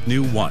apply Wipe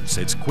New once.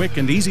 It's quick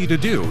and easy to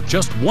do.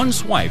 Just one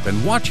swipe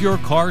and watch your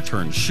car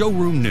turn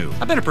showroom new.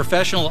 I've been a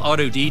professional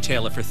auto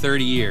detailer for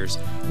 30 years.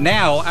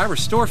 Now I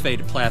restore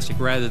faded plastic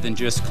rather than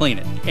just clean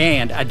it.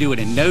 And I do it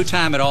in no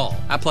time at all.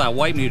 I apply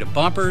Wipe New to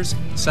bumpers,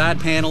 side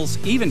panels,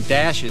 even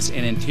dashes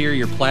and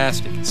interior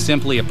plastic.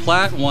 Simply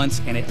apply it once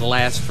and it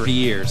lasts for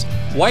years.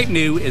 Wipe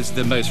New is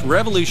the most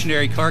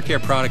revolutionary car care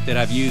product that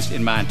I've used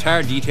in my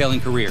entire detailing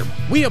career.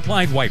 We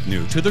applied Wipe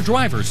New to the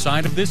driver's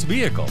side of this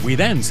vehicle. We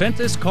then sent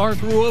this car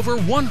through over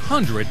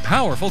 100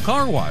 powerful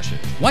car washes.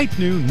 Wipe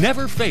New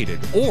never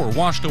faded or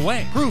washed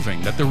away, proving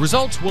that the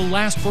results will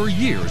last for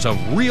years of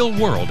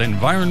real-world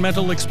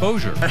environmental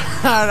exposure.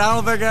 I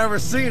don't think I ever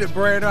seen it,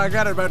 Brandon. I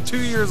got it about 2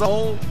 years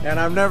old, and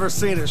I've never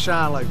seen it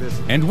shine like this.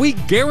 And we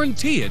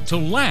guarantee it to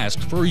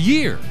last for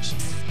years.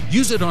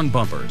 Use it on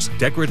bumpers,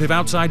 decorative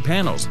outside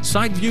panels,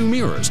 side view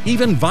mirrors,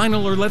 even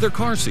vinyl or leather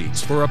car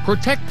seats for a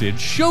protected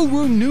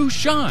showroom new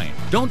shine.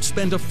 Don't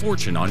spend a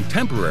fortune on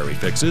temporary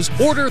fixes.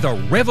 Order the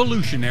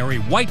revolutionary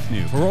Wipe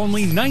New for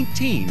only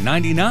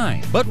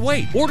 $19.99. But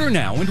wait, order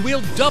now and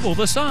we'll double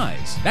the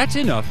size. That's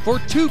enough for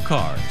 2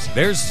 cars.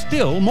 There's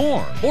still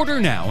more. Order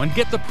now and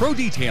get the Pro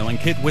Detailing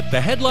Kit with the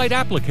headlight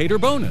applicator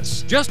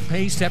bonus. Just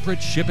pay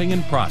separate shipping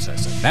and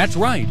processing. That's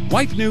right,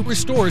 Wipe New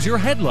restores your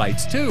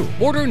headlights too.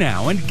 Order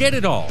now and get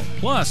it all,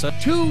 plus a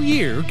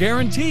 2-year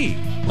guarantee.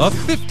 A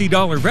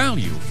 $50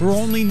 value for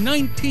only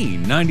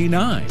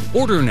 $19.99.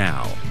 Order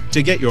now.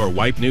 To get your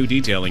Wipe New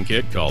detailing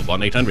kit, call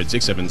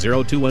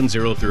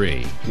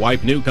 1-800-670-2103.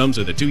 Wipe New comes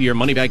with a 2-year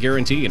money-back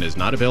guarantee and is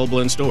not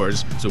available in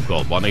stores, so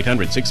call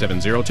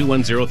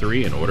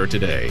 1-800-670-2103 and order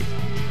today.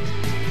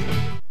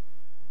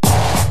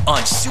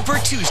 On Super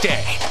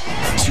Tuesday,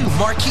 2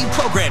 marquee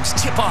programs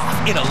tip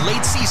off in a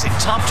late-season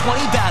top 20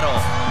 battle.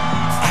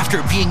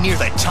 After being near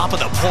the top of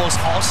the polls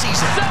all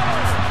season,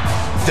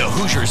 the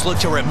Hoosiers look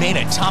to remain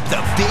atop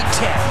the Big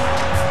Ten.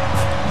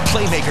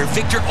 Playmaker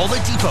Victor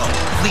Oladipo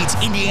leads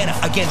Indiana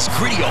against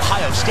gritty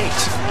Ohio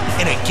State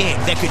in a game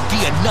that could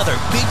be another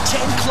Big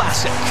Ten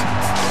classic.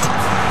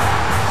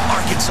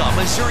 Arkansas,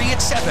 Missouri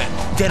at 7,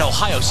 then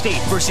Ohio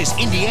State versus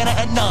Indiana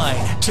at 9,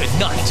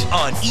 tonight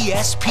on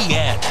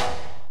ESPN.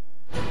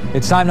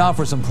 It's time now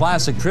for some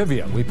classic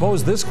trivia. We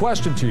pose this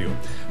question to you.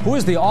 Who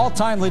is the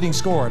all-time leading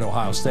scorer at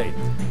Ohio State?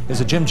 Is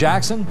it Jim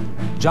Jackson,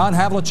 John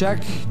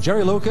Havlicek,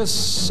 Jerry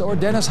Lucas, or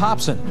Dennis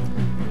Hopson?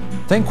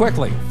 Think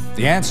quickly.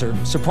 The answer,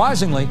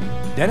 surprisingly,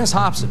 Dennis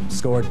Hopson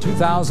scored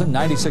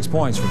 2,096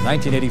 points from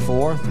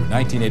 1984 through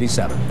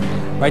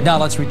 1987. Right now,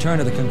 let's return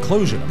to the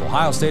conclusion of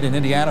Ohio State and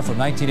Indiana from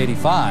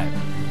 1985.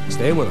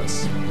 Stay with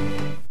us.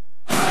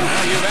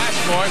 Well, you've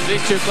asked for it.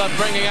 These 2 clubs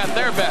bringing out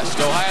their best.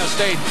 Ohio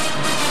State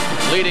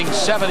leading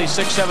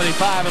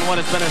 76-75 in what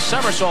has been a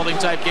somersaulting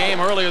type game.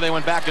 Earlier they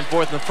went back and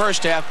forth in the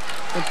first half,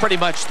 and pretty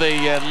much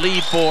the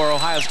lead for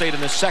Ohio State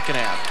in the second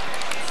half.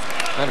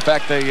 And in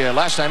fact, the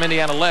last time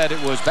Indiana led, it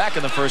was back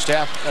in the first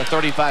half, a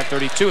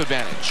 35-32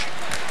 advantage.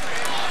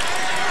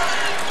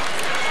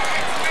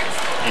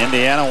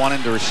 Indiana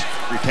wanting to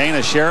retain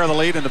a share of the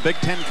lead in the Big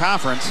Ten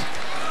Conference.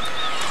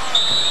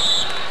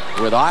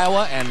 with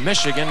Iowa and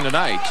Michigan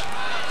tonight.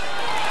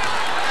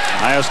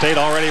 Ohio State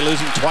already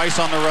losing twice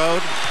on the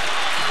road.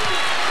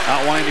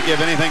 Not wanting to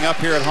give anything up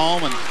here at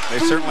home, and they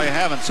certainly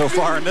haven't so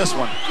far in this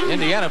one.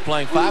 Indiana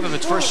playing 5 of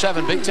its first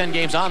 7 Big Ten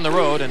games on the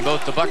road, and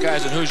both the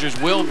Buckeyes and Hoosiers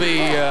will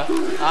be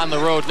on the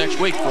road next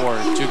week for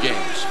 2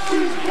 games.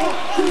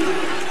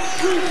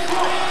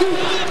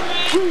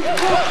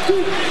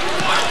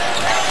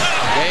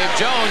 Dave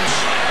Jones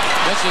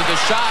misses the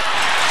shot.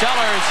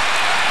 Sellers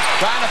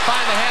trying to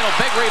find the handle.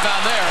 Big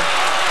rebound there,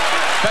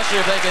 especially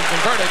if they can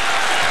convert it.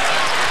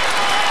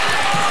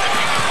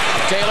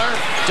 Taylor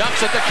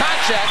jumps at the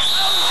contact.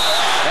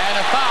 And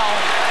a foul.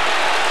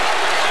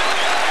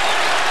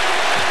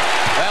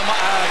 Well,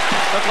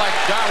 looked like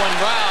Darwin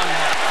Brown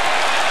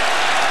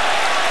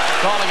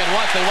calling it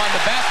once. They won the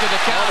basket to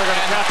count. They're going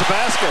to count the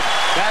basket.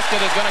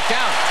 Basket is going to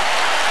count.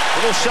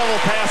 Little shovel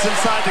pass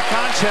inside to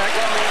Konchak.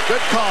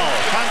 Good call.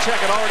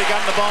 Konchak had already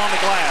gotten the ball on the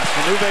glass.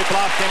 And Uwe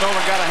Blab came over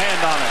and got a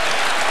hand on it.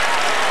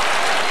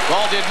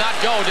 Ball did not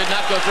go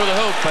through the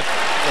hoop, but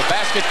the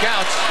basket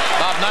counts.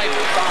 Bob Knight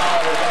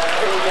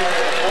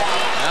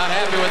not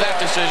happy with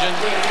that decision.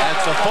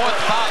 That's the 4th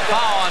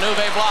foul on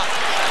Uwe Blab.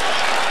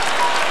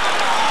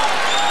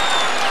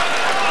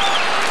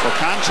 So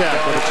Konchak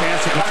with a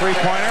chance at the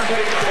three-pointer.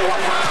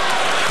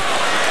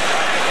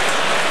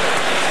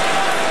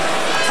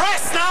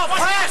 Press now,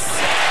 press!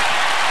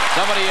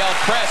 Somebody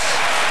yelled press.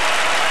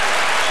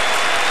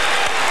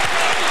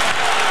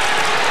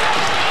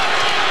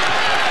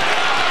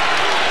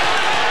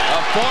 A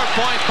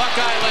 4-point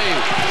Buckeye lead.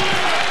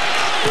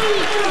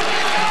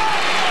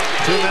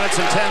 2 minutes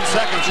and 10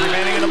 seconds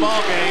remaining in the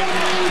ball game.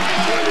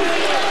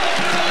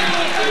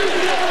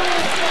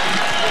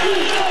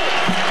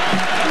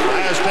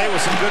 Ohio State with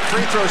some good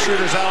free throw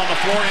shooters out on the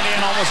floor.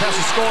 Indiana almost has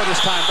to score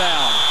this time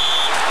down.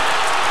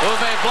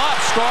 Uwe Blab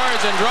scores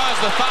and draws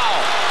the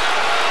foul.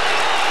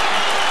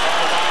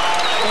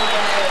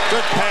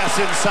 Good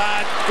pass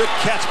inside. Good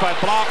catch by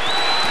Blab.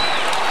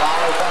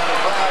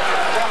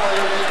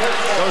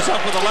 Goes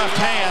up with the left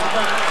hand.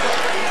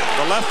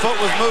 The left foot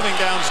was moving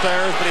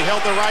downstairs, but he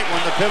held the right one.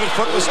 The pivot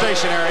foot was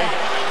stationary.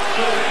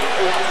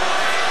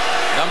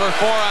 Number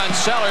 4 on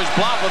Sellers.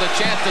 Blab with a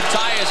chance to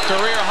tie his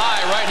career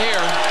high right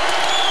here.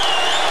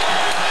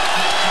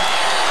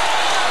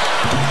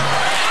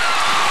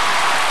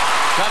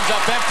 Comes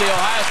up empty.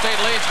 Ohio State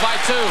leads by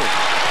 2.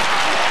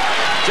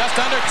 Just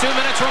under 2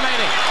 minutes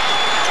remaining.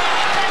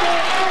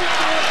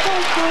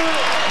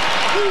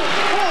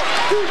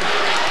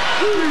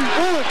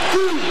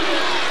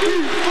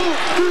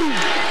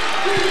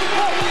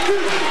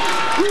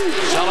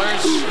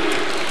 Sellers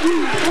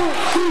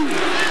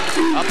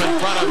up in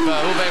front of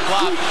Uwe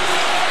Blab.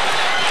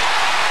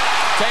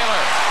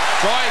 Taylor,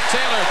 Troy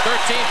Taylor,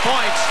 13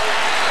 points.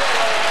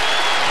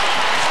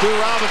 Stu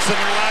Robinson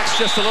relaxed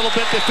just a little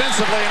bit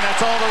defensively, and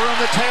that's all the room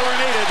that Taylor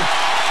needed.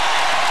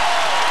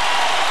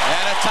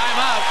 And a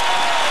timeout.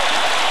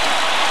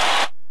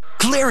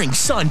 Glaring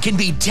sun can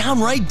be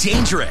downright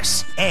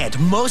dangerous, and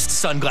most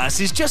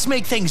sunglasses just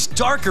make things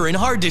darker and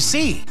hard to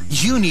see.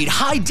 You need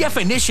high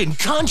definition,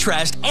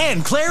 contrast,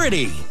 and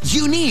clarity.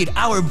 You need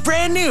our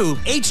brand new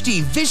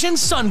HD Vision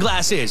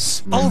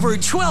sunglasses. Over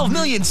 12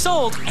 million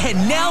sold,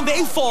 and now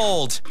they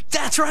fold.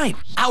 That's right,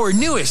 our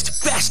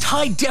newest, best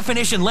high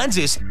definition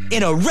lenses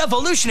in a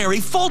revolutionary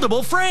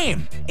foldable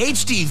frame.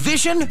 HD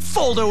Vision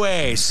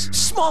foldaways.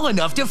 Small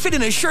enough to fit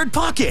in a shirt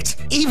pocket,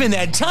 even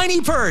that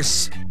tiny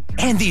purse.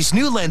 And these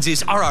new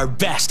lenses are our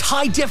best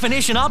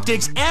high-definition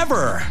optics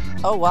ever.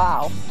 Oh,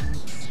 wow.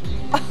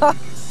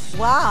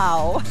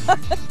 Wow.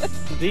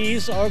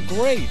 These are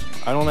great.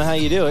 I don't know how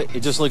you do it.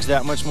 It just looks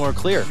that much more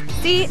clear.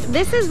 See,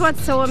 this is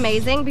what's so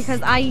amazing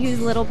because I use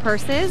little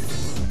purses.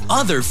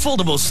 Other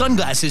foldable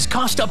sunglasses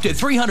cost up to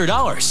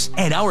 $300,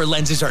 and our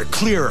lenses are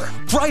clearer,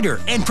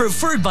 brighter, and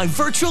preferred by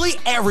virtually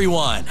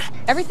everyone.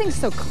 Everything's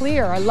so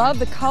clear. I love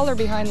the color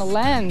behind the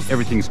lens.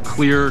 Everything's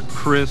clear,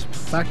 crisp. The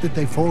fact that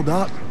they fold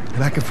up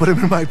and I can put them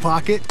in my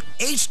pocket.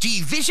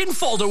 HD Vision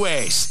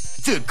foldaways.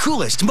 The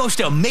coolest, most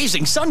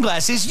amazing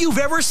sunglasses you've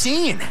ever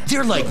seen.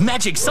 They're like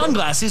magic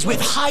sunglasses with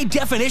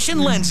high-definition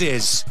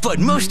lenses. But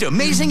most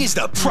amazing is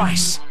the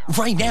price.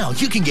 Right now,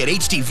 you can get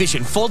HD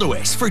Vision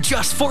foldaways for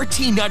just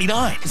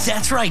 $14.99.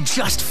 That's right,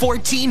 just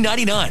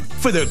 $14.99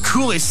 for the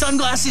coolest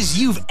sunglasses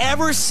you've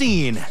ever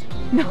seen.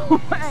 No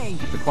way.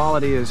 The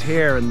quality is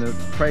here and the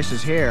price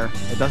is here.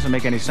 It doesn't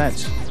make any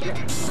sense.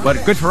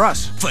 But good for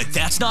us. But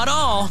that's not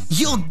all.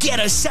 You'll get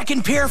a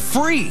second pair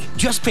free.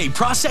 Just pay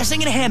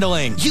processing and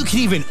handling. You can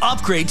even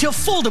upgrade to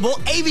foldable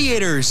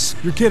aviators.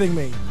 You're kidding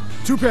me.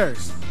 2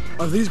 pairs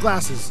of these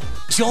glasses.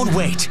 Don't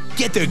wait.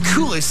 Get the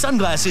coolest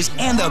sunglasses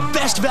and the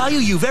best value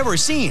you've ever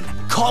seen.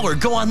 Call or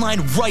go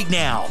online right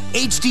now.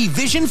 HD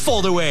Vision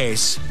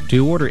foldaways.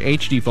 To order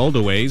HD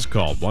foldaways,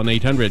 call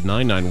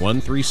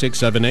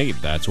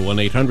 1-800-991-3678. That's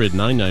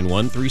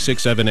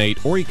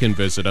 1-800-991-3678. Or you can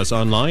visit us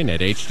online at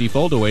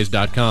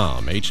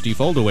hdfoldaways.com. HD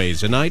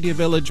Foldaways, an Idea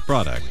Village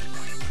product.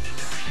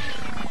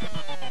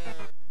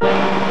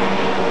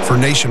 For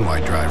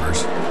nationwide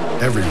drivers,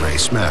 every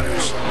race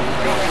matters.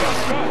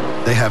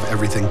 They have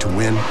everything to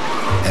win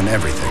and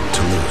everything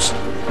to lose.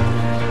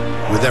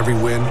 With every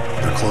win,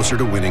 they're closer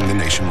to winning the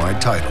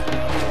nationwide title.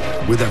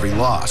 With every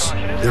loss,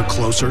 they're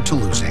closer to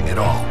losing it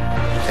all.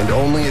 And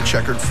only a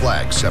checkered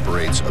flag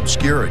separates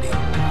obscurity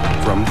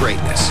from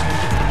greatness.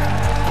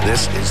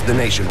 This is the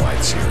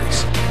Nationwide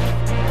Series.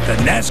 The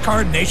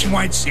NASCAR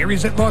Nationwide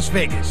Series at Las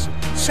Vegas,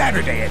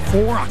 Saturday at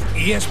 4 on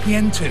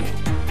ESPN2.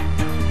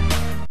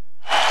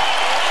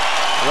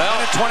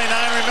 Well,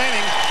 29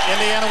 remaining.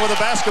 Indiana with a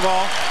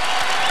basketball.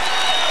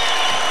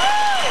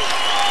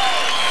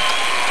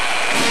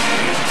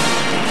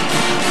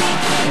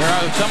 Here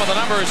are some of the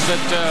numbers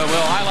that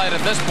we'll highlight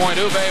at this point.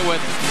 Uwe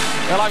with,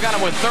 well, I've got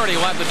him with 30.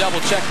 We'll have to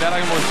double check that. I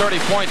got him with 30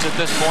 points at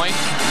this point.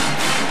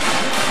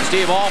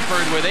 Steve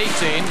Alford with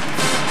 18.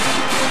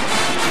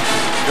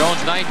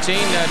 Jones 19.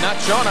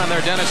 Not shown on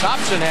there. Dennis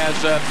Hobson has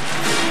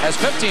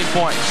 15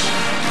 points.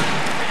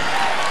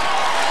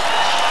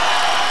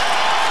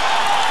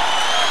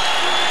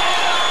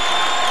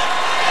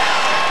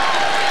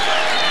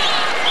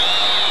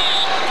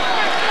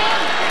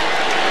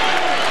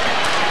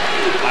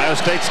 Ohio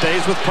State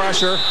stays with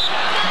pressure.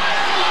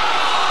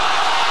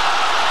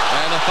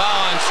 And the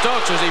foul on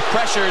Stokes as he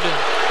pressured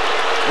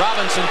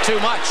Robinson too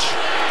much.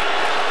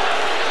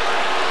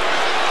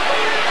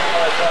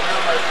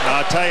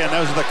 I'll tell you,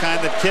 those are the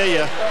kind that kill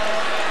you.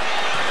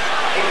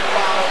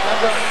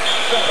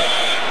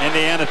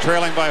 Indiana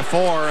trailing by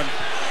 4 and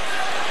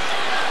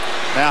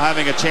now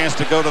having a chance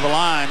to go to the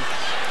line.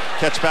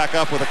 Catch back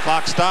up with the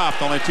clock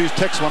stopped. Only 2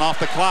 ticks went off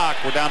the clock.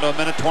 We're down to a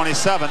minute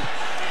 27.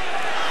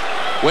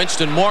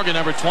 Winston Morgan,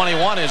 number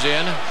 21, is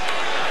in.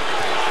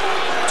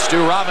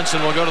 Stu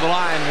Robinson will go to the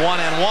line,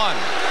 1-1.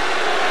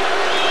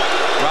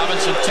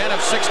 Robinson 10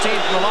 of 16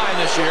 from the line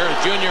this year, a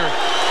junior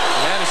in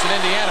Madison,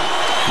 Indiana.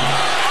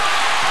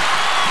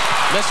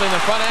 Missing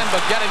the front end,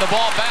 but getting the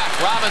ball back.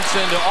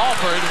 Robinson to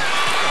Alford,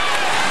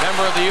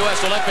 member of the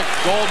U.S. Olympic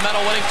gold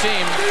medal winning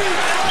team.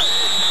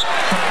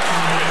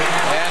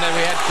 And then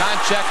we had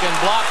Konchek and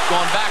Block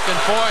going back and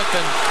forth,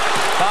 and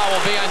foul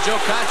will be on Joe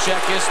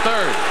Konchek, his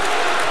third.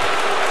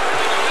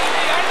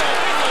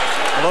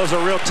 Well, those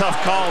are real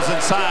tough calls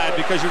inside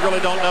because you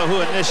really don't know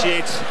who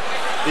initiates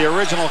the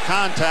original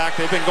contact.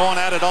 They've been going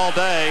at it all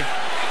day.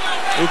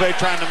 Uwe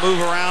trying to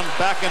move around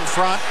back in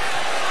front.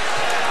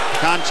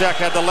 Konchek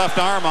had the left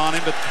arm on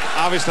him, but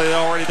obviously they'd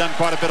already done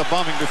quite a bit of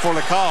bumping before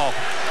the call.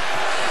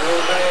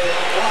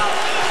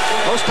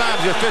 Most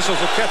times the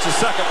officials will catch a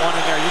second one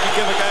in there. You can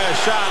give a guy a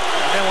shot,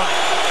 and then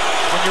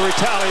when you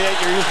retaliate,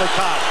 you're usually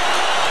caught.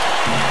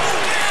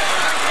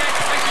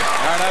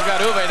 All right, I've got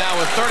Uwe now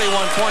with 31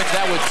 points.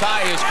 That would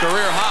tie his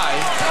career high.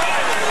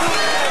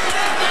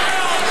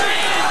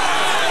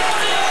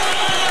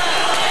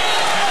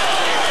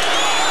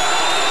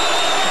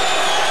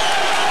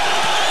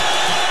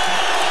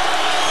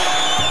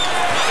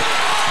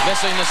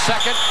 Missing the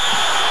second.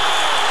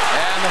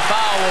 And the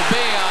foul will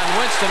be on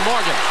Winston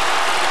Morgan.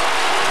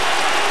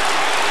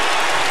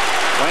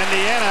 Well,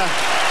 Indiana,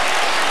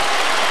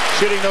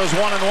 shooting those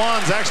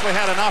 1-and-1s, actually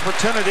had an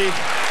opportunity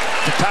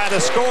to tie the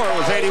score. It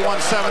was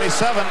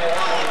 81-77.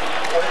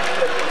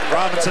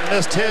 Robinson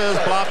missed his.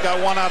 Blab got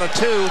 1 out of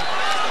 2.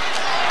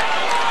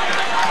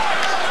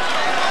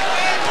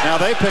 Now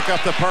they pick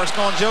up the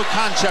personal, and Joe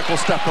Konchek will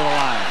step to the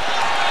line.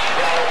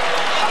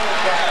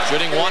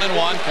 Shooting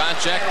 1-and-1.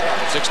 Konchek,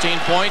 16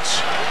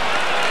 points.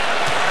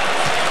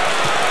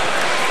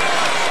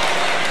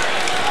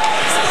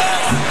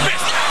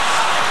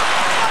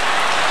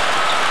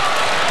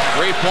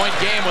 Three-point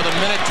game with a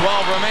minute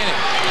 12 remaining.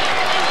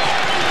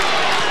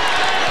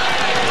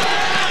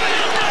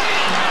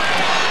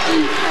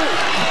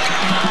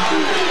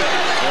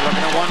 They're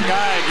looking at one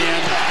guy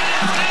again.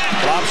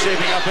 Blab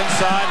shaping up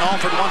inside, and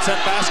Alford wants that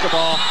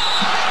basketball.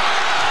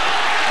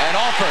 And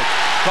Alford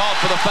called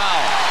for the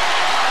foul.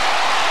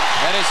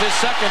 That is his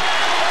second.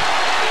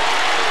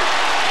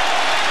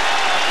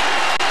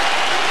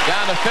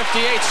 Down to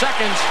 58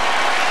 seconds.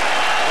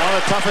 One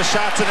of the toughest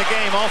shots in the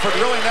game. Alford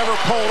really never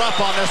pulled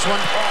up on this one.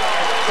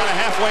 Kind of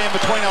halfway in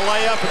between a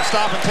layup and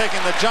stop and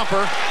taking the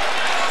jumper.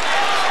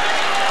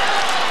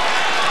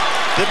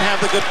 Didn't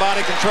have the good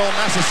body control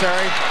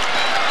necessary.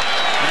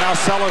 And now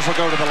Sellers will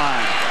go to the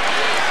line.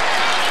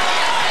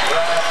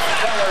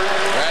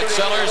 Brad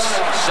Sellers,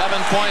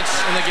 7 points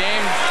in the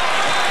game.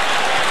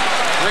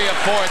 3 of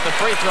 4 at the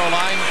free throw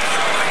line.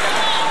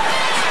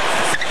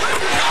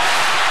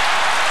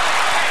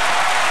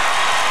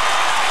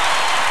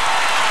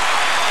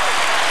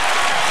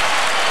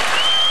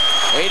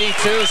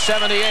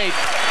 (82-78).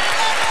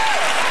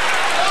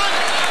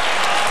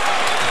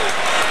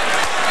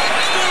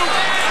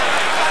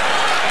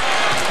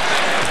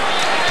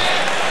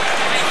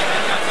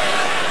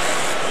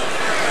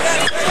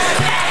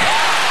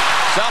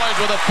 Sellers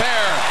with a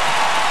pair.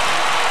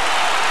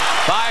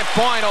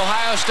 5-point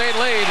Ohio State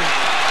lead.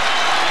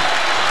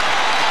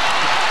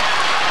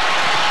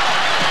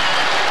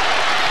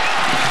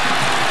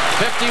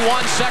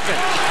 (51 seconds).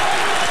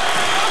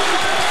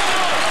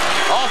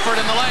 Alford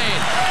in the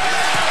lane.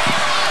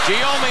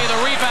 Giomi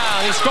the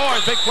rebound. He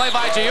scores. Big play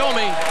by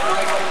Giomi.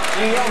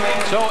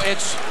 So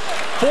it's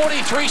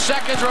 43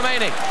 seconds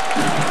remaining.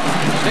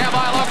 Stand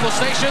by, local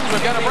stations.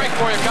 We've got a break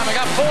for you coming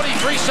up.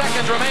 43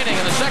 seconds remaining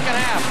in the second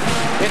half.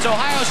 It's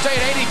Ohio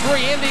State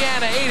 83,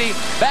 Indiana 80.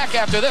 Back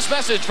after this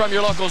message from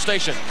your local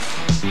station.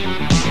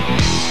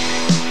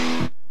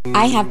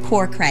 I have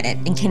poor credit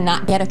and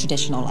cannot get a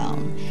traditional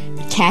loan.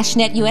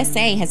 CashNet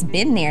USA has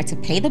been there to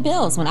pay the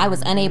bills when I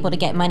was unable to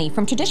get money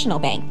from traditional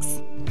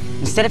banks.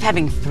 Instead of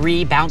having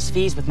 3 bounce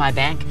fees with my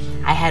bank,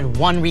 I had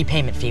 1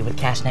 repayment fee with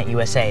CashNet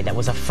USA that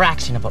was a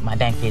fraction of what my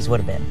bank fees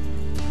would have been.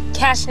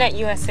 CashNet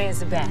USA is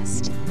the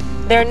best.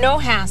 There are no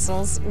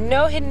hassles,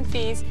 no hidden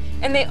fees,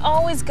 and they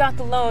always got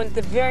the loan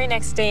the very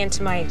next day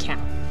into my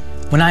account.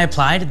 When I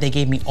applied, they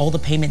gave me all the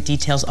payment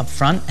details up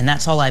front, and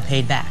that's all I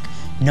paid back.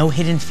 No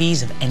hidden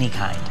fees of any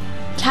kind.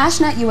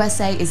 CashNet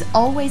USA is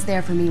always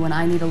there for me when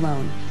I need a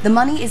loan. The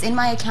money is in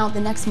my account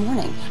the next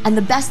morning. And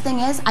the best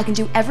thing is, I can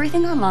do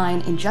everything online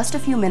in just a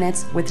few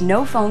minutes with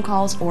no phone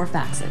calls or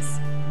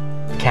faxes.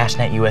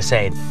 CashNet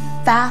USA.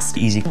 Fast,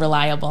 easy,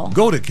 reliable.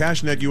 Go to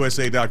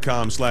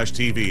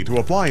cashnetusa.com/TV to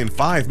apply in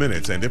 5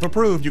 minutes, and if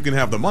approved, you can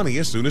have the money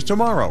as soon as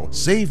tomorrow.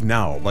 Save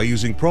now by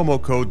using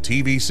promo code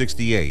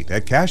TV68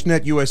 at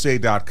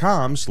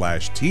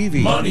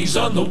cashnetusa.com/TV. Money's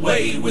on the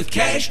way with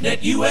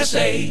CashNet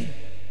USA.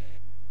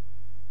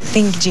 I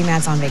think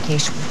GMAT's on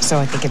vacation, so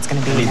I think it's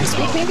going to be next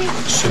week, maybe?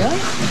 Sure. Really?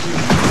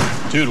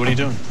 Dude, what are you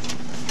doing?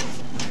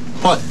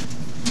 What?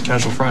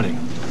 Casual Friday.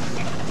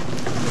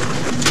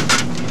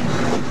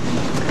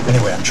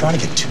 Anyway, I'm trying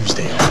to get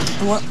Tuesday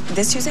off. What,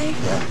 this Tuesday?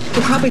 Yeah.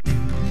 We'll probably...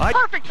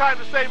 Perfect time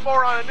to save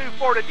more on a new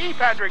Ford at D.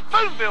 Patrick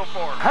Boonville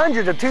Ford.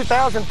 Hundreds of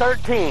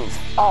 2013s,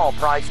 all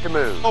priced to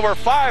move. Over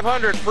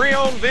 500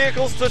 pre-owned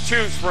vehicles to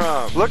choose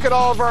from. Look at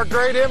all of our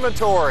great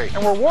inventory.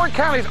 And we're Ward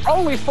County's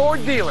only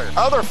Ford dealer.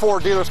 Other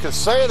Ford dealers can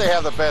say they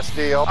have the best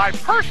deal. I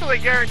personally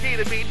guarantee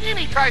to beat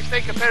any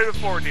tri-state competitive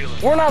Ford dealer.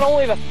 We're not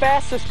only the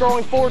fastest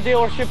growing Ford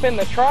dealership in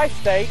the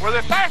tri-state, we're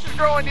the fastest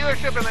growing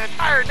dealership in the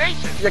entire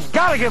nation. You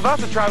gotta give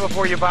us a try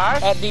before you buy.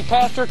 At D.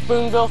 Patrick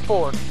Boonville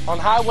Ford on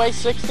Highway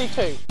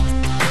 62.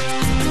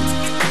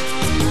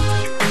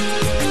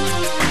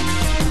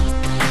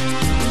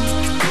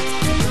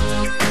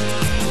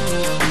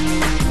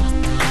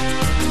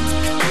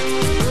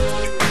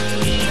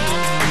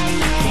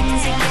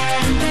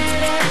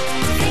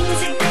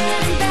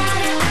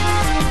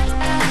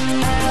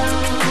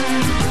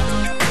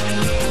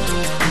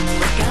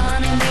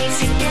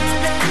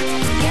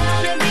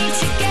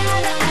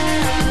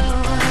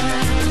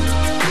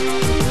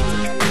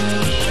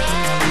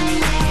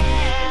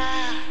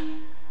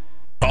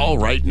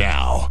 Right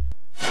now.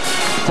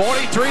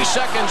 43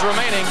 seconds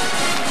remaining.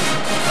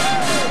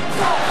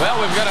 Well,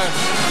 we've got to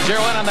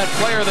zero in on that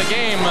player of the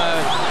game.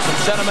 Some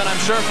sentiment, I'm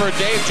sure, for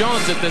Dave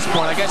Jones at this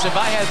point. I guess if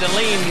I had to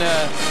lean to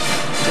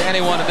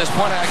anyone at this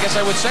point, I guess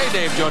I would say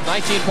Dave Jones.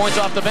 19 points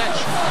off the bench.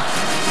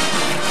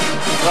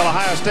 Well,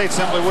 Ohio State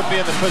simply wouldn't be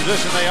in the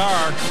position they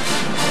are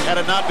had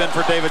it not been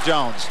for David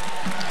Jones.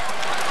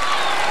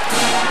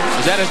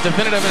 Is that as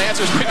definitive an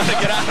answer as we're going to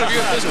get out of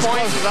you at this point?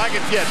 As close as I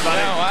can get,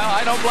 buddy. No, well,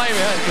 I don't blame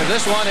you, because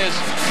this one is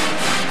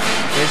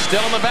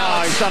still in the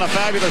balance. He's done a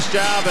fabulous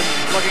job, and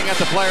looking at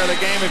the player of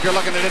the game, if you're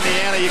looking at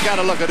Indiana, you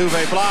got to look at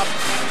Uwe Blab.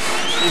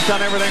 He's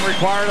done everything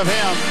required of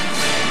him.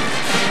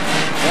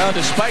 Well,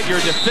 despite your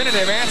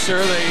definitive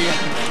answer, the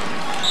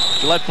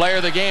Gillette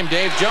player of the game,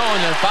 Dave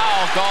Jones, and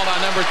foul called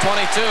on number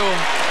 22,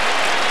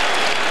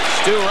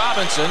 Stu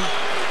Robinson.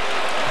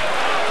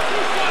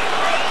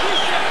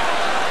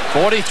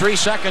 43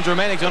 seconds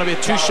remaining. It's going to be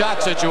a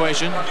two-shot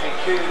situation.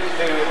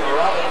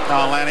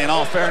 Now, Lanny, in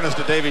all fairness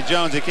to Davy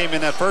Jones, he came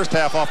in that first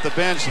half off the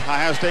bench.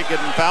 Ohio State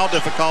getting foul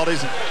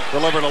difficulties,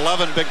 delivered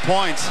 11 big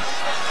points.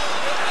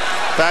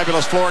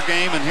 Fabulous floor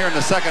game, and here in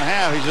the second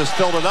half, he's just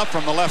filled it up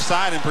from the left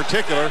side in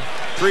particular.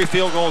 3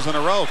 field goals in a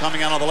row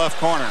coming out of the left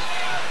corner.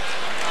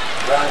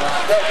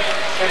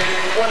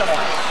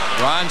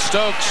 Ron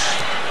Stokes,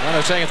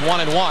 they're saying it's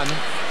 1-1.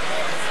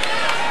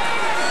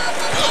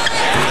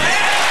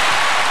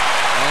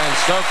 And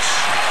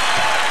Stokes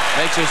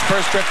makes his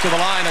first trip to the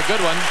line, a good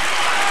one.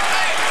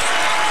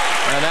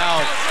 And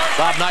now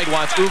Bob Knight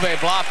wants Uwe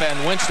Blab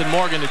and Winston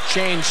Morgan to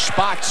change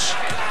spots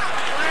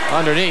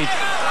underneath.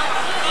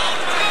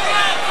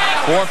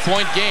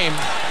 4-point game.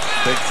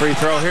 Big free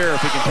throw here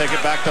if he can take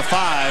it back to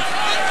 5.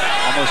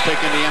 Almost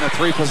take Indiana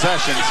 3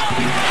 possessions.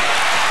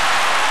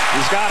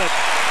 He's got it.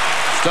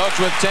 Stokes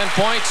with 10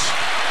 points.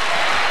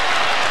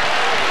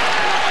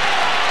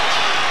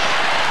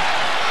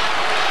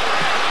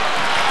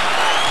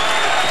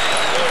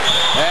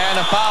 And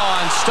a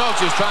foul on Stokes,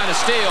 who's trying to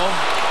steal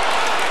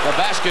the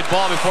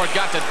basketball before it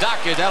got to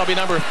Dockett. That'll be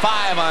number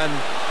 5 on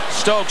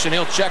Stokes, and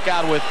he'll check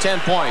out with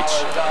 10 points.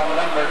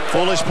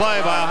 Foolish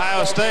play by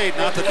Ohio State.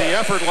 Not that the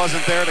effort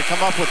wasn't there to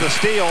come up with the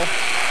steal,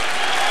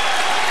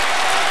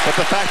 but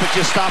the fact that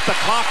you stop the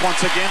clock once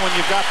again when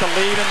you've got the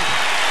lead and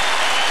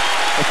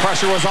the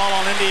pressure was all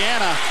on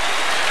Indiana.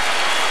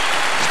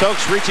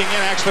 Stokes reaching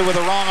in actually with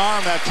the wrong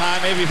arm that time.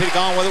 Maybe if he'd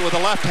gone with it with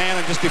the left hand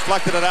and just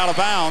deflected it out of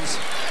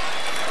bounds.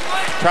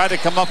 Tried to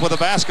come up with a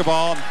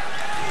basketball.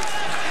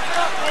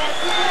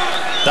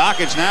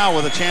 Buckeyes now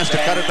with a chance to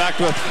cut it back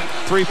to a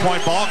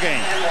 3-point ball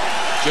game.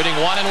 Shooting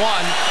 1 and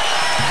 1.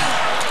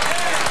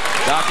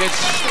 Buckeyes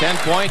 10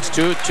 points,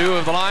 2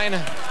 of the line.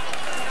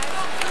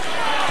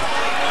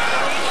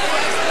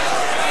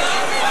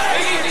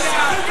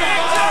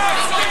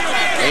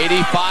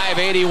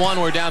 (85-81).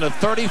 We're down to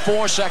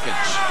 34 seconds.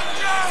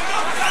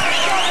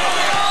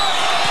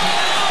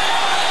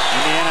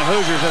 Indiana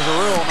Hoosiers, as a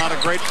rule, not a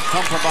great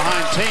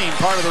come-from-behind team.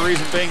 Part of the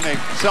reason being they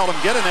seldom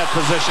get in that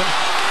position.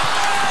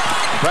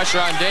 Pressure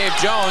on Dave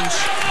Jones.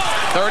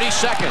 30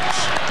 seconds.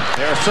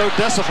 They're so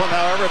disciplined,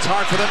 however, it's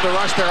hard for them to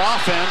rush their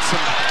offense,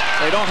 and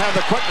they don't have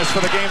the quickness for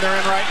the game they're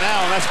in right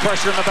now, and that's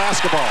pressure in the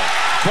basketball.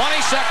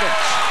 20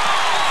 seconds.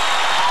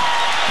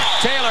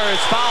 Taylor is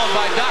fouled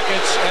by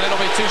Buckeyes, and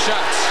it'll be 2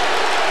 shots.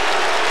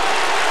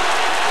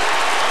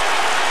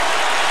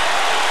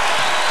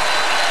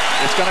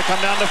 It's going to come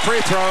down to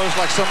free throws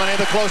like so many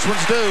of the close ones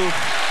do.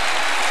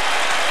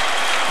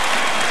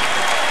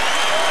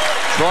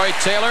 Troy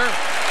Taylor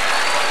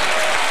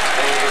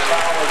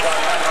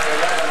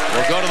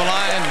will go to the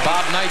line.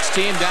 Bob Knight's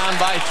team down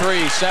by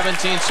 3,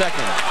 17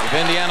 seconds. If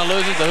Indiana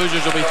loses, the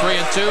Hoosiers will be 3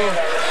 and 2.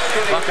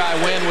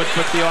 Buckeye win would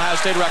put the Ohio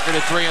State record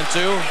at 3 and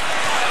 2.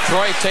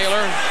 Troy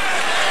Taylor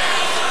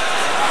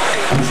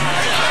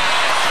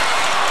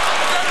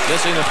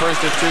missing the first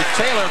of 2.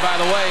 Taylor, by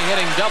the way,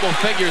 hitting double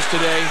figures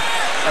today.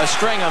 A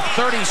string of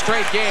 30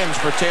 straight games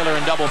for Taylor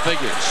in double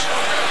figures.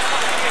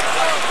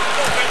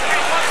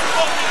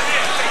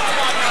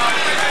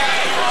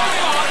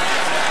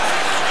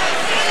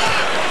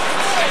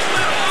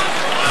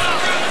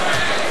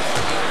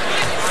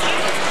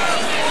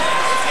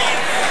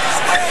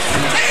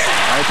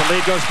 The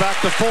lead goes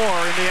back to 4.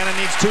 Indiana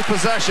needs 2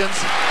 possessions.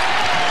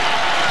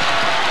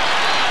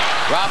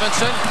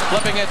 Robinson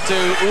flipping it to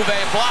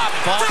Uwe Blab.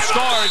 Ball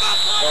scored.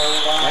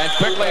 And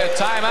quickly a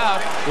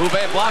timeout.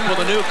 Uwe Blab with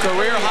a new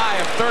career high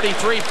of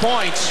 33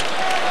 points.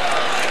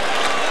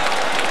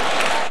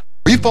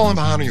 Are you falling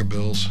behind on your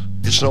bills?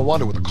 It's no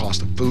wonder with the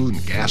cost of food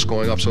and gas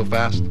going up so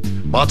fast.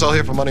 Montel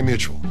here from Money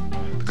Mutual.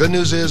 The good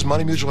news is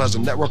Money Mutual has a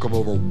network of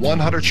over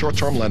 100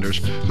 short-term lenders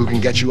who can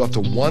get you up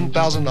to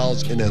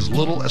 $1,000 in as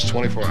little as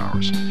 24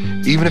 hours,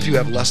 even if you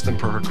have less than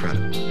perfect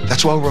credit.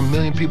 That's why over 1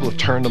 million people have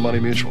turned to Money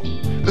Mutual.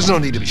 There's no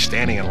need to be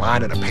standing in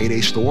line at a payday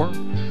store.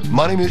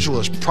 Money Mutual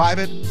is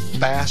private,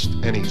 fast,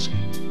 and easy.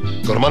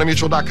 Go to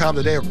moneymutual.com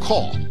today or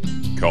call.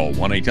 Call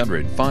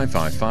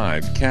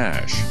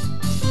 1-800-555-CASH.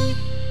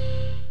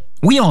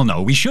 We all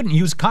know we shouldn't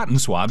use cotton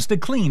swabs to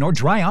clean or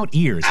dry out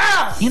ears.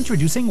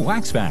 Introducing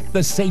WaxVac,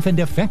 the safe and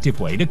effective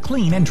way to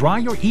clean and dry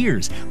your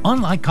ears.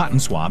 Unlike cotton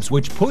swabs,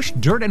 which push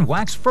dirt and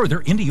wax further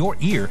into your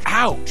ear.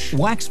 Ouch!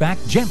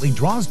 WaxVac gently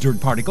draws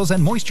dirt particles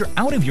and moisture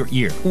out of your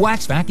ear.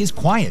 WaxVac is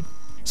quiet,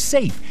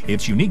 safe.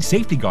 Its unique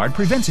safety guard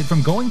prevents it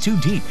from going too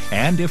deep,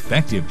 and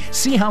effective.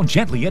 See how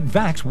gently it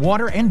vacs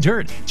water and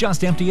dirt.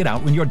 Just empty it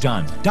out when you're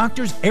done.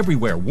 Doctors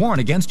everywhere warn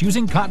against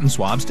using cotton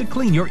swabs to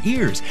clean your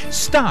ears.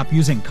 Stop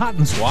using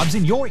cotton swabs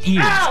in your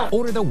ears. Ow!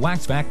 Order the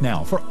WaxVac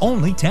now for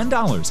only $10.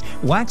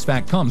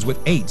 WaxVac comes with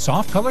 8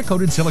 soft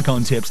color-coded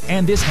silicone tips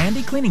and this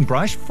handy cleaning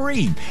brush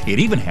free. It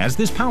even has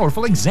this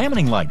powerful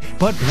examining light.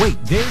 But wait,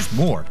 there's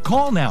more.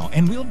 Call now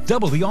and we'll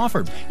double the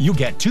offer. You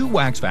get 2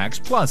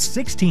 WaxVacs plus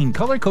 16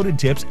 color-coded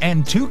tips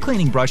and 2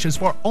 cleaning brushes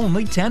for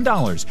only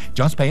 $10.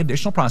 Just pay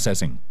additional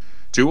processing.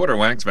 To order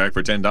WaxVac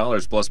for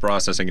 $10 plus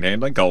processing and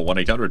handling, call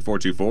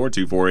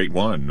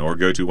 1-800-424-2481 or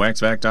go to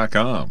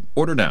waxvac.com.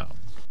 Order now.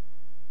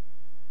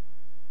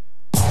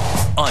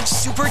 On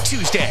Super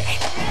Tuesday,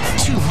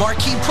 2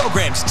 marquee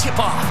programs tip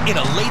off in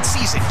a late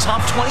season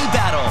top 20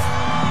 battle.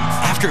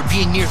 After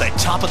being near the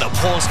top of the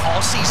polls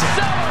all season,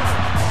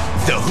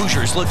 the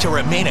Hoosiers look to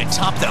remain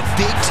atop the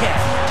Big Ten.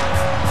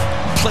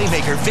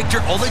 Playmaker Victor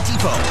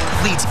Oladipo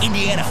leads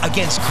Indiana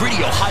against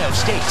gritty Ohio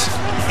State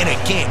in a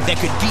game that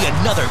could be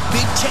another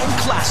Big Ten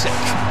classic.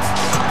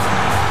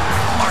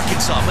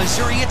 Arkansas,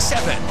 Missouri at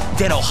 7,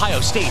 then Ohio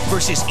State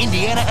versus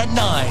Indiana at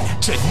 9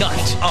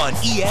 tonight on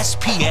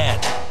ESPN.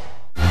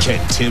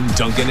 Can Tim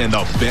Duncan and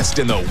the best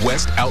in the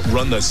West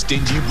outrun the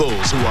stingy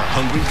Bulls who are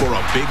hungry for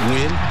a big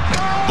win?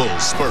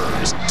 Bulls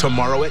Spurs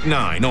tomorrow at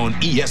 9 on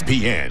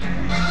ESPN.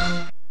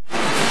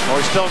 Well,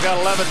 we still got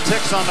 11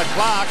 ticks on the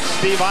clock.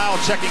 Steve Isle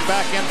checking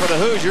back in for the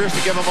Hoosiers to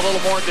give them a little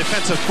more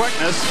defensive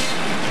quickness.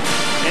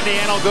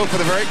 Indiana will go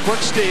for the very quick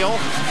steal.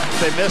 If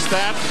they miss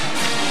that,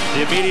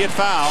 the immediate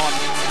foul.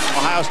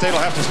 Ohio State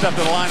will have to step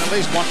to the line at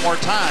least one more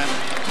time.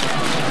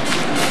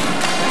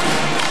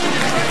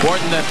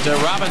 Important that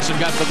Robinson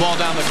got the ball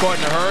down the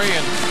court in a hurry,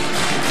 and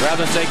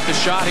rather than take the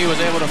shot, he was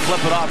able to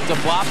flip it off to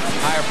Blop.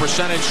 Higher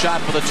percentage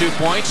shot for the 2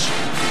 points.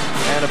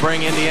 And to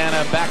bring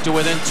Indiana back to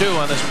within 2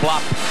 on this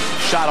Blop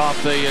shot off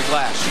the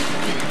glass.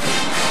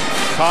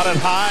 Caught it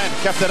high and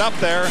kept it up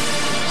there.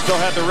 Still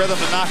had the rhythm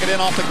to knock it in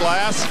off the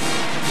glass.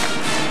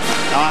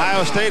 Now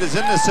Ohio State is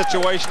in this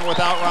situation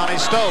without Ronnie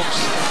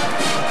Stokes.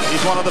 He's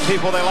one of the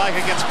people they like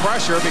against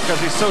pressure because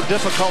he's so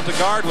difficult to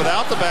guard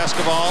without the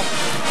basketball.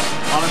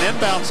 On an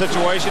inbound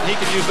situation, he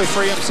can usually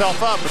free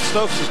himself up, but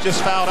Stokes is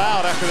just fouled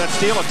out after that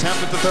steal attempt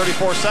at the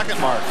 34-second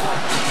mark.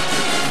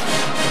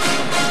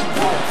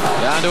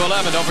 Down to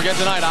 11. Don't forget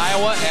tonight,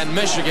 Iowa and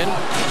Michigan.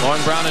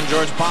 Lauren Brown and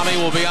George Pommy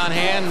will be on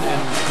hand,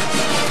 and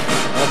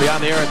they'll be on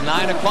the air at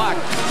 9 o'clock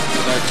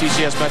with our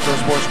TCS Metro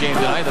Sports game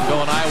tonight. And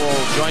Bill and I will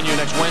join you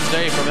next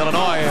Wednesday from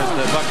Illinois as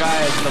the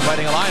Buckeyes and the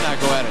Fighting Illini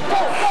go at it.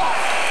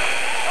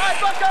 All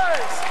right,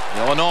 Buckeyes!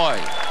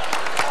 Illinois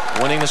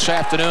winning this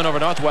afternoon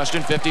over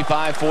Northwestern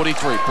 55-43.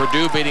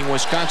 Purdue beating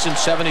Wisconsin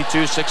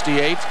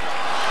 72-68.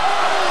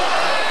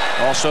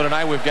 Also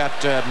tonight we've got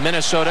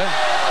Minnesota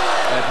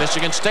at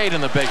Michigan State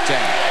in the Big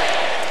Ten.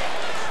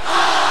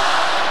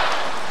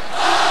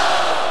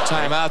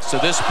 Timeouts to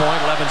this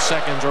point, 11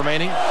 seconds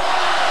remaining.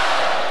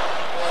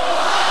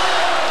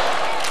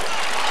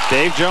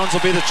 Dave Jones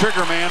will be the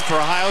trigger man for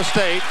Ohio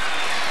State.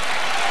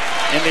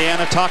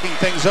 Indiana talking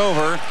things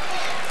over.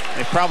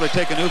 They've probably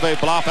taken Uwe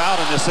Blab out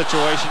in this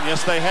situation.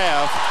 Yes, they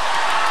have.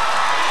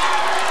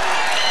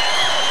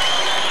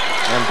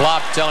 And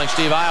Blab telling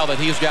Steve Isle that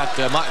he's got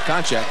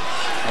contract.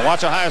 Now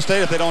watch Ohio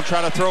State if they don't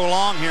try to throw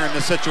long here in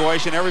this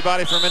situation.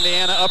 Everybody from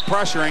Indiana up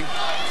pressuring.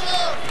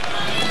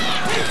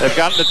 They've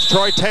got it to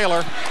Troy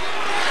Taylor.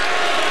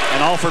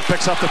 And Alford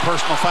picks up the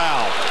personal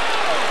foul.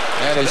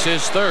 That is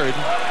his third.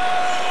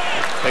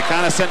 They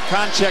kind of sent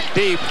Konchek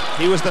deep.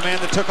 He was the man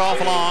that took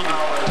off long.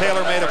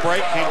 Taylor made a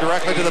break, came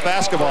directly to the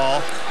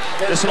basketball.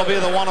 This will be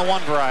the one-on-one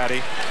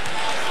variety.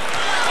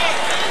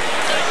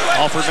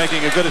 Alford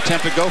making a good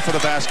attempt to go for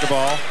the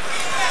basketball.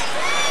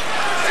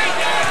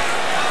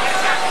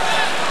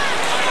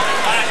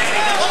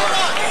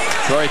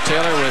 Troy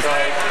Taylor with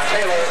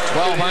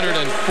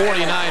 1,249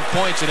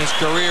 points in his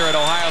career at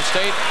Ohio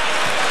State.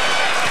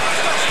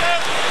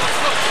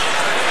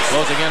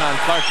 Closing in on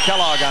Clark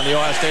Kellogg on the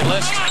Ohio State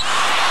list.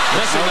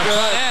 Missing the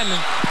front end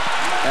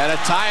and a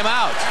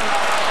timeout.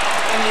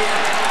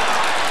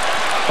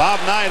 Bob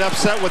Knight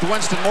upset with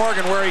Winston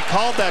Morgan where he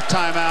called that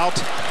timeout.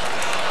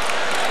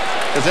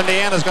 Because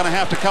Indiana's going to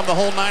have to come the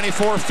whole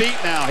 94 feet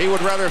now. He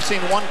would rather have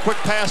seen one quick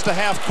pass to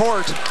half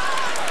court,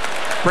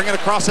 bring it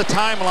across the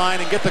timeline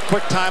and get the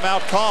quick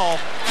timeout call.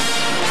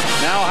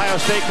 Now Ohio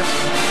State can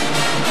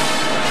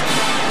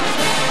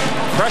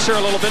pressure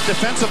a little bit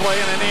defensively,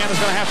 and Indiana's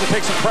going to have to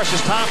take some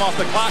precious time off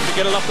the clock to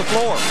get it up the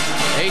floor.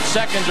 8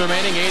 seconds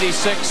remaining,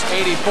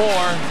 86-84.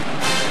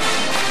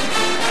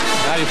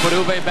 Now do you put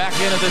Uwe back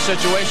in at this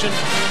situation?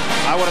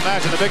 I would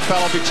imagine the big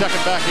fella will be checking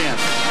back in.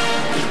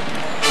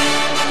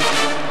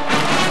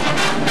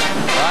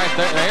 All right,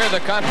 here are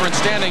the conference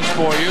standings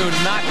for you,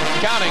 not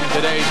counting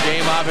today's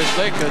game,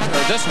 obviously,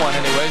 or this one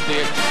anyways.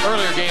 The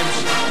earlier games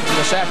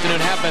this afternoon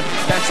have been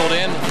penciled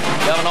in.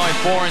 Illinois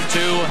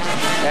 4-2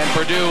 and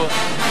Purdue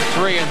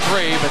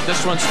 3-3, but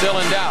this one's still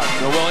in doubt.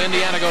 So will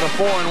Indiana go to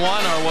 4-1,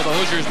 or will the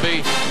Hoosiers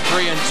be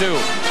 3-2?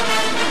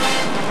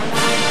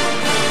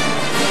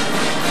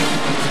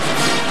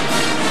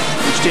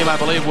 Each team, I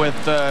believe, with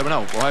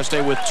Ohio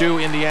State with 2.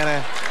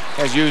 Indiana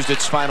has used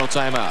its final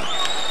timeout.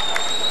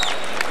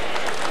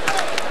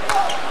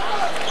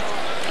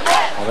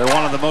 Well, they're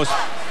one of the most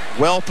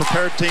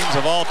well-prepared teams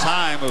of all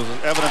time. It was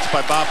evidenced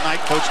by Bob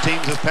Knight, coach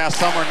teams this past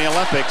summer in the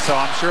Olympics, so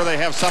I'm sure they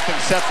have something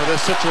set for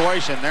this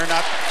situation. They're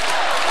not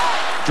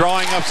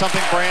drawing up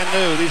something brand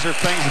new. These are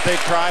things that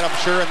they've tried, I'm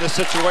sure, in this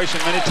situation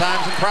many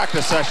times in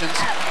practice sessions.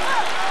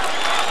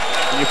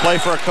 When you play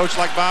for a coach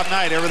like Bob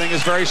Knight, everything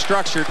is very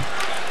structured.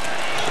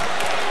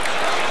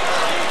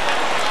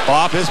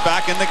 Bob is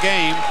back in the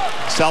game.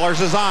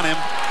 Sellers is on him.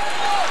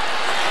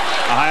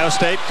 Ohio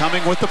State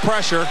coming with the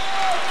pressure.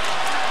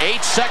 8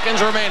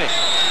 seconds remaining.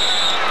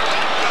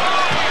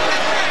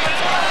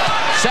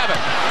 7,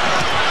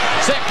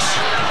 6,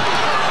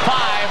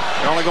 5.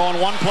 They're only going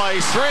one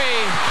place. 3,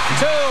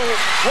 2, 1.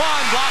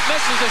 Blab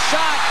misses the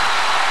shot.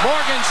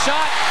 Morgan's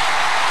shot.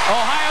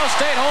 Ohio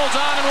State holds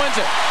on and wins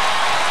it.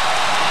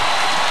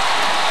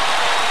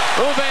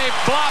 Uwe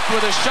Blab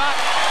with a shot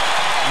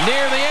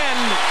near the end.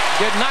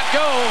 Did not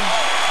go.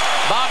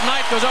 Bob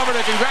Knight goes over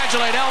to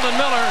congratulate Eldon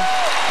Miller.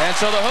 And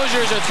so the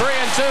Hoosiers are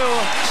 3-2,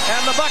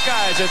 and the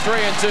Buckeyes are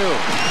 3-2.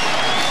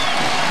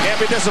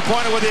 Can't be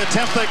disappointed with the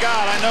attempt they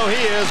got. I know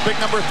he is. Big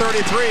number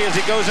 33 as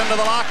he goes into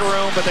the locker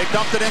room, but they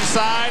dumped it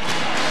inside.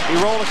 He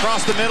rolled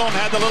across the middle and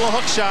had the little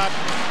hook shot.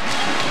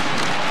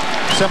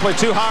 Simply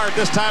too hard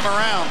this time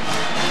around.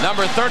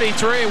 Number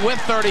 33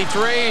 with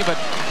 33, but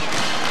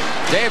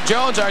Dave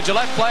Jones, our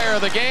Gillette player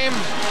of the game,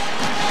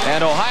 and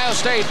Ohio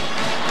State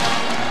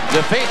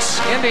defeats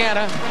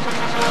Indiana.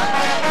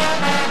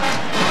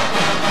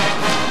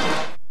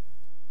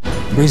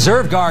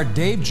 Reserve guard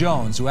Dave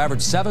Jones, who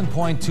averaged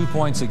 7.2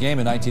 points a game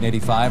in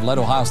 1985, led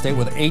Ohio State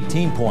with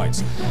 18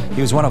 points.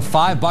 He was one of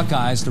 5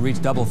 Buckeyes to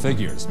reach double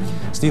figures.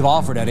 Steve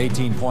Alford had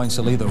 18 points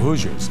to lead the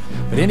Hoosiers.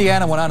 But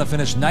Indiana went on to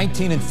finish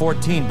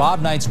 19-14,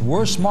 Bob Knight's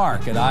worst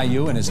mark at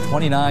IU in his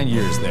 29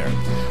 years there.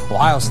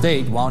 Ohio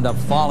State wound up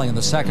falling in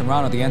the second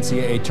round of the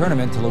NCAA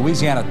tournament to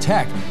Louisiana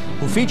Tech,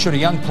 who featured a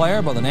young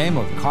player by the name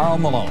of Karl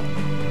Malone.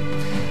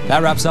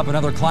 That wraps up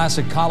another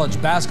Classic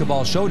College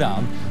Basketball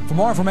Showdown. For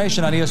more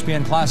information on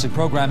ESPN Classic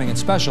programming and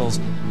specials,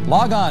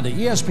 log on to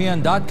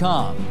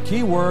ESPN.com,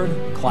 keyword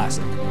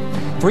Classic.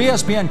 For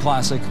ESPN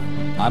Classic,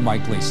 I'm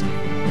Mike Gleason.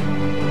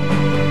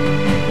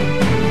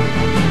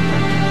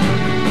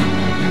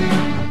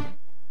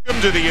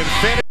 to the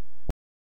infinity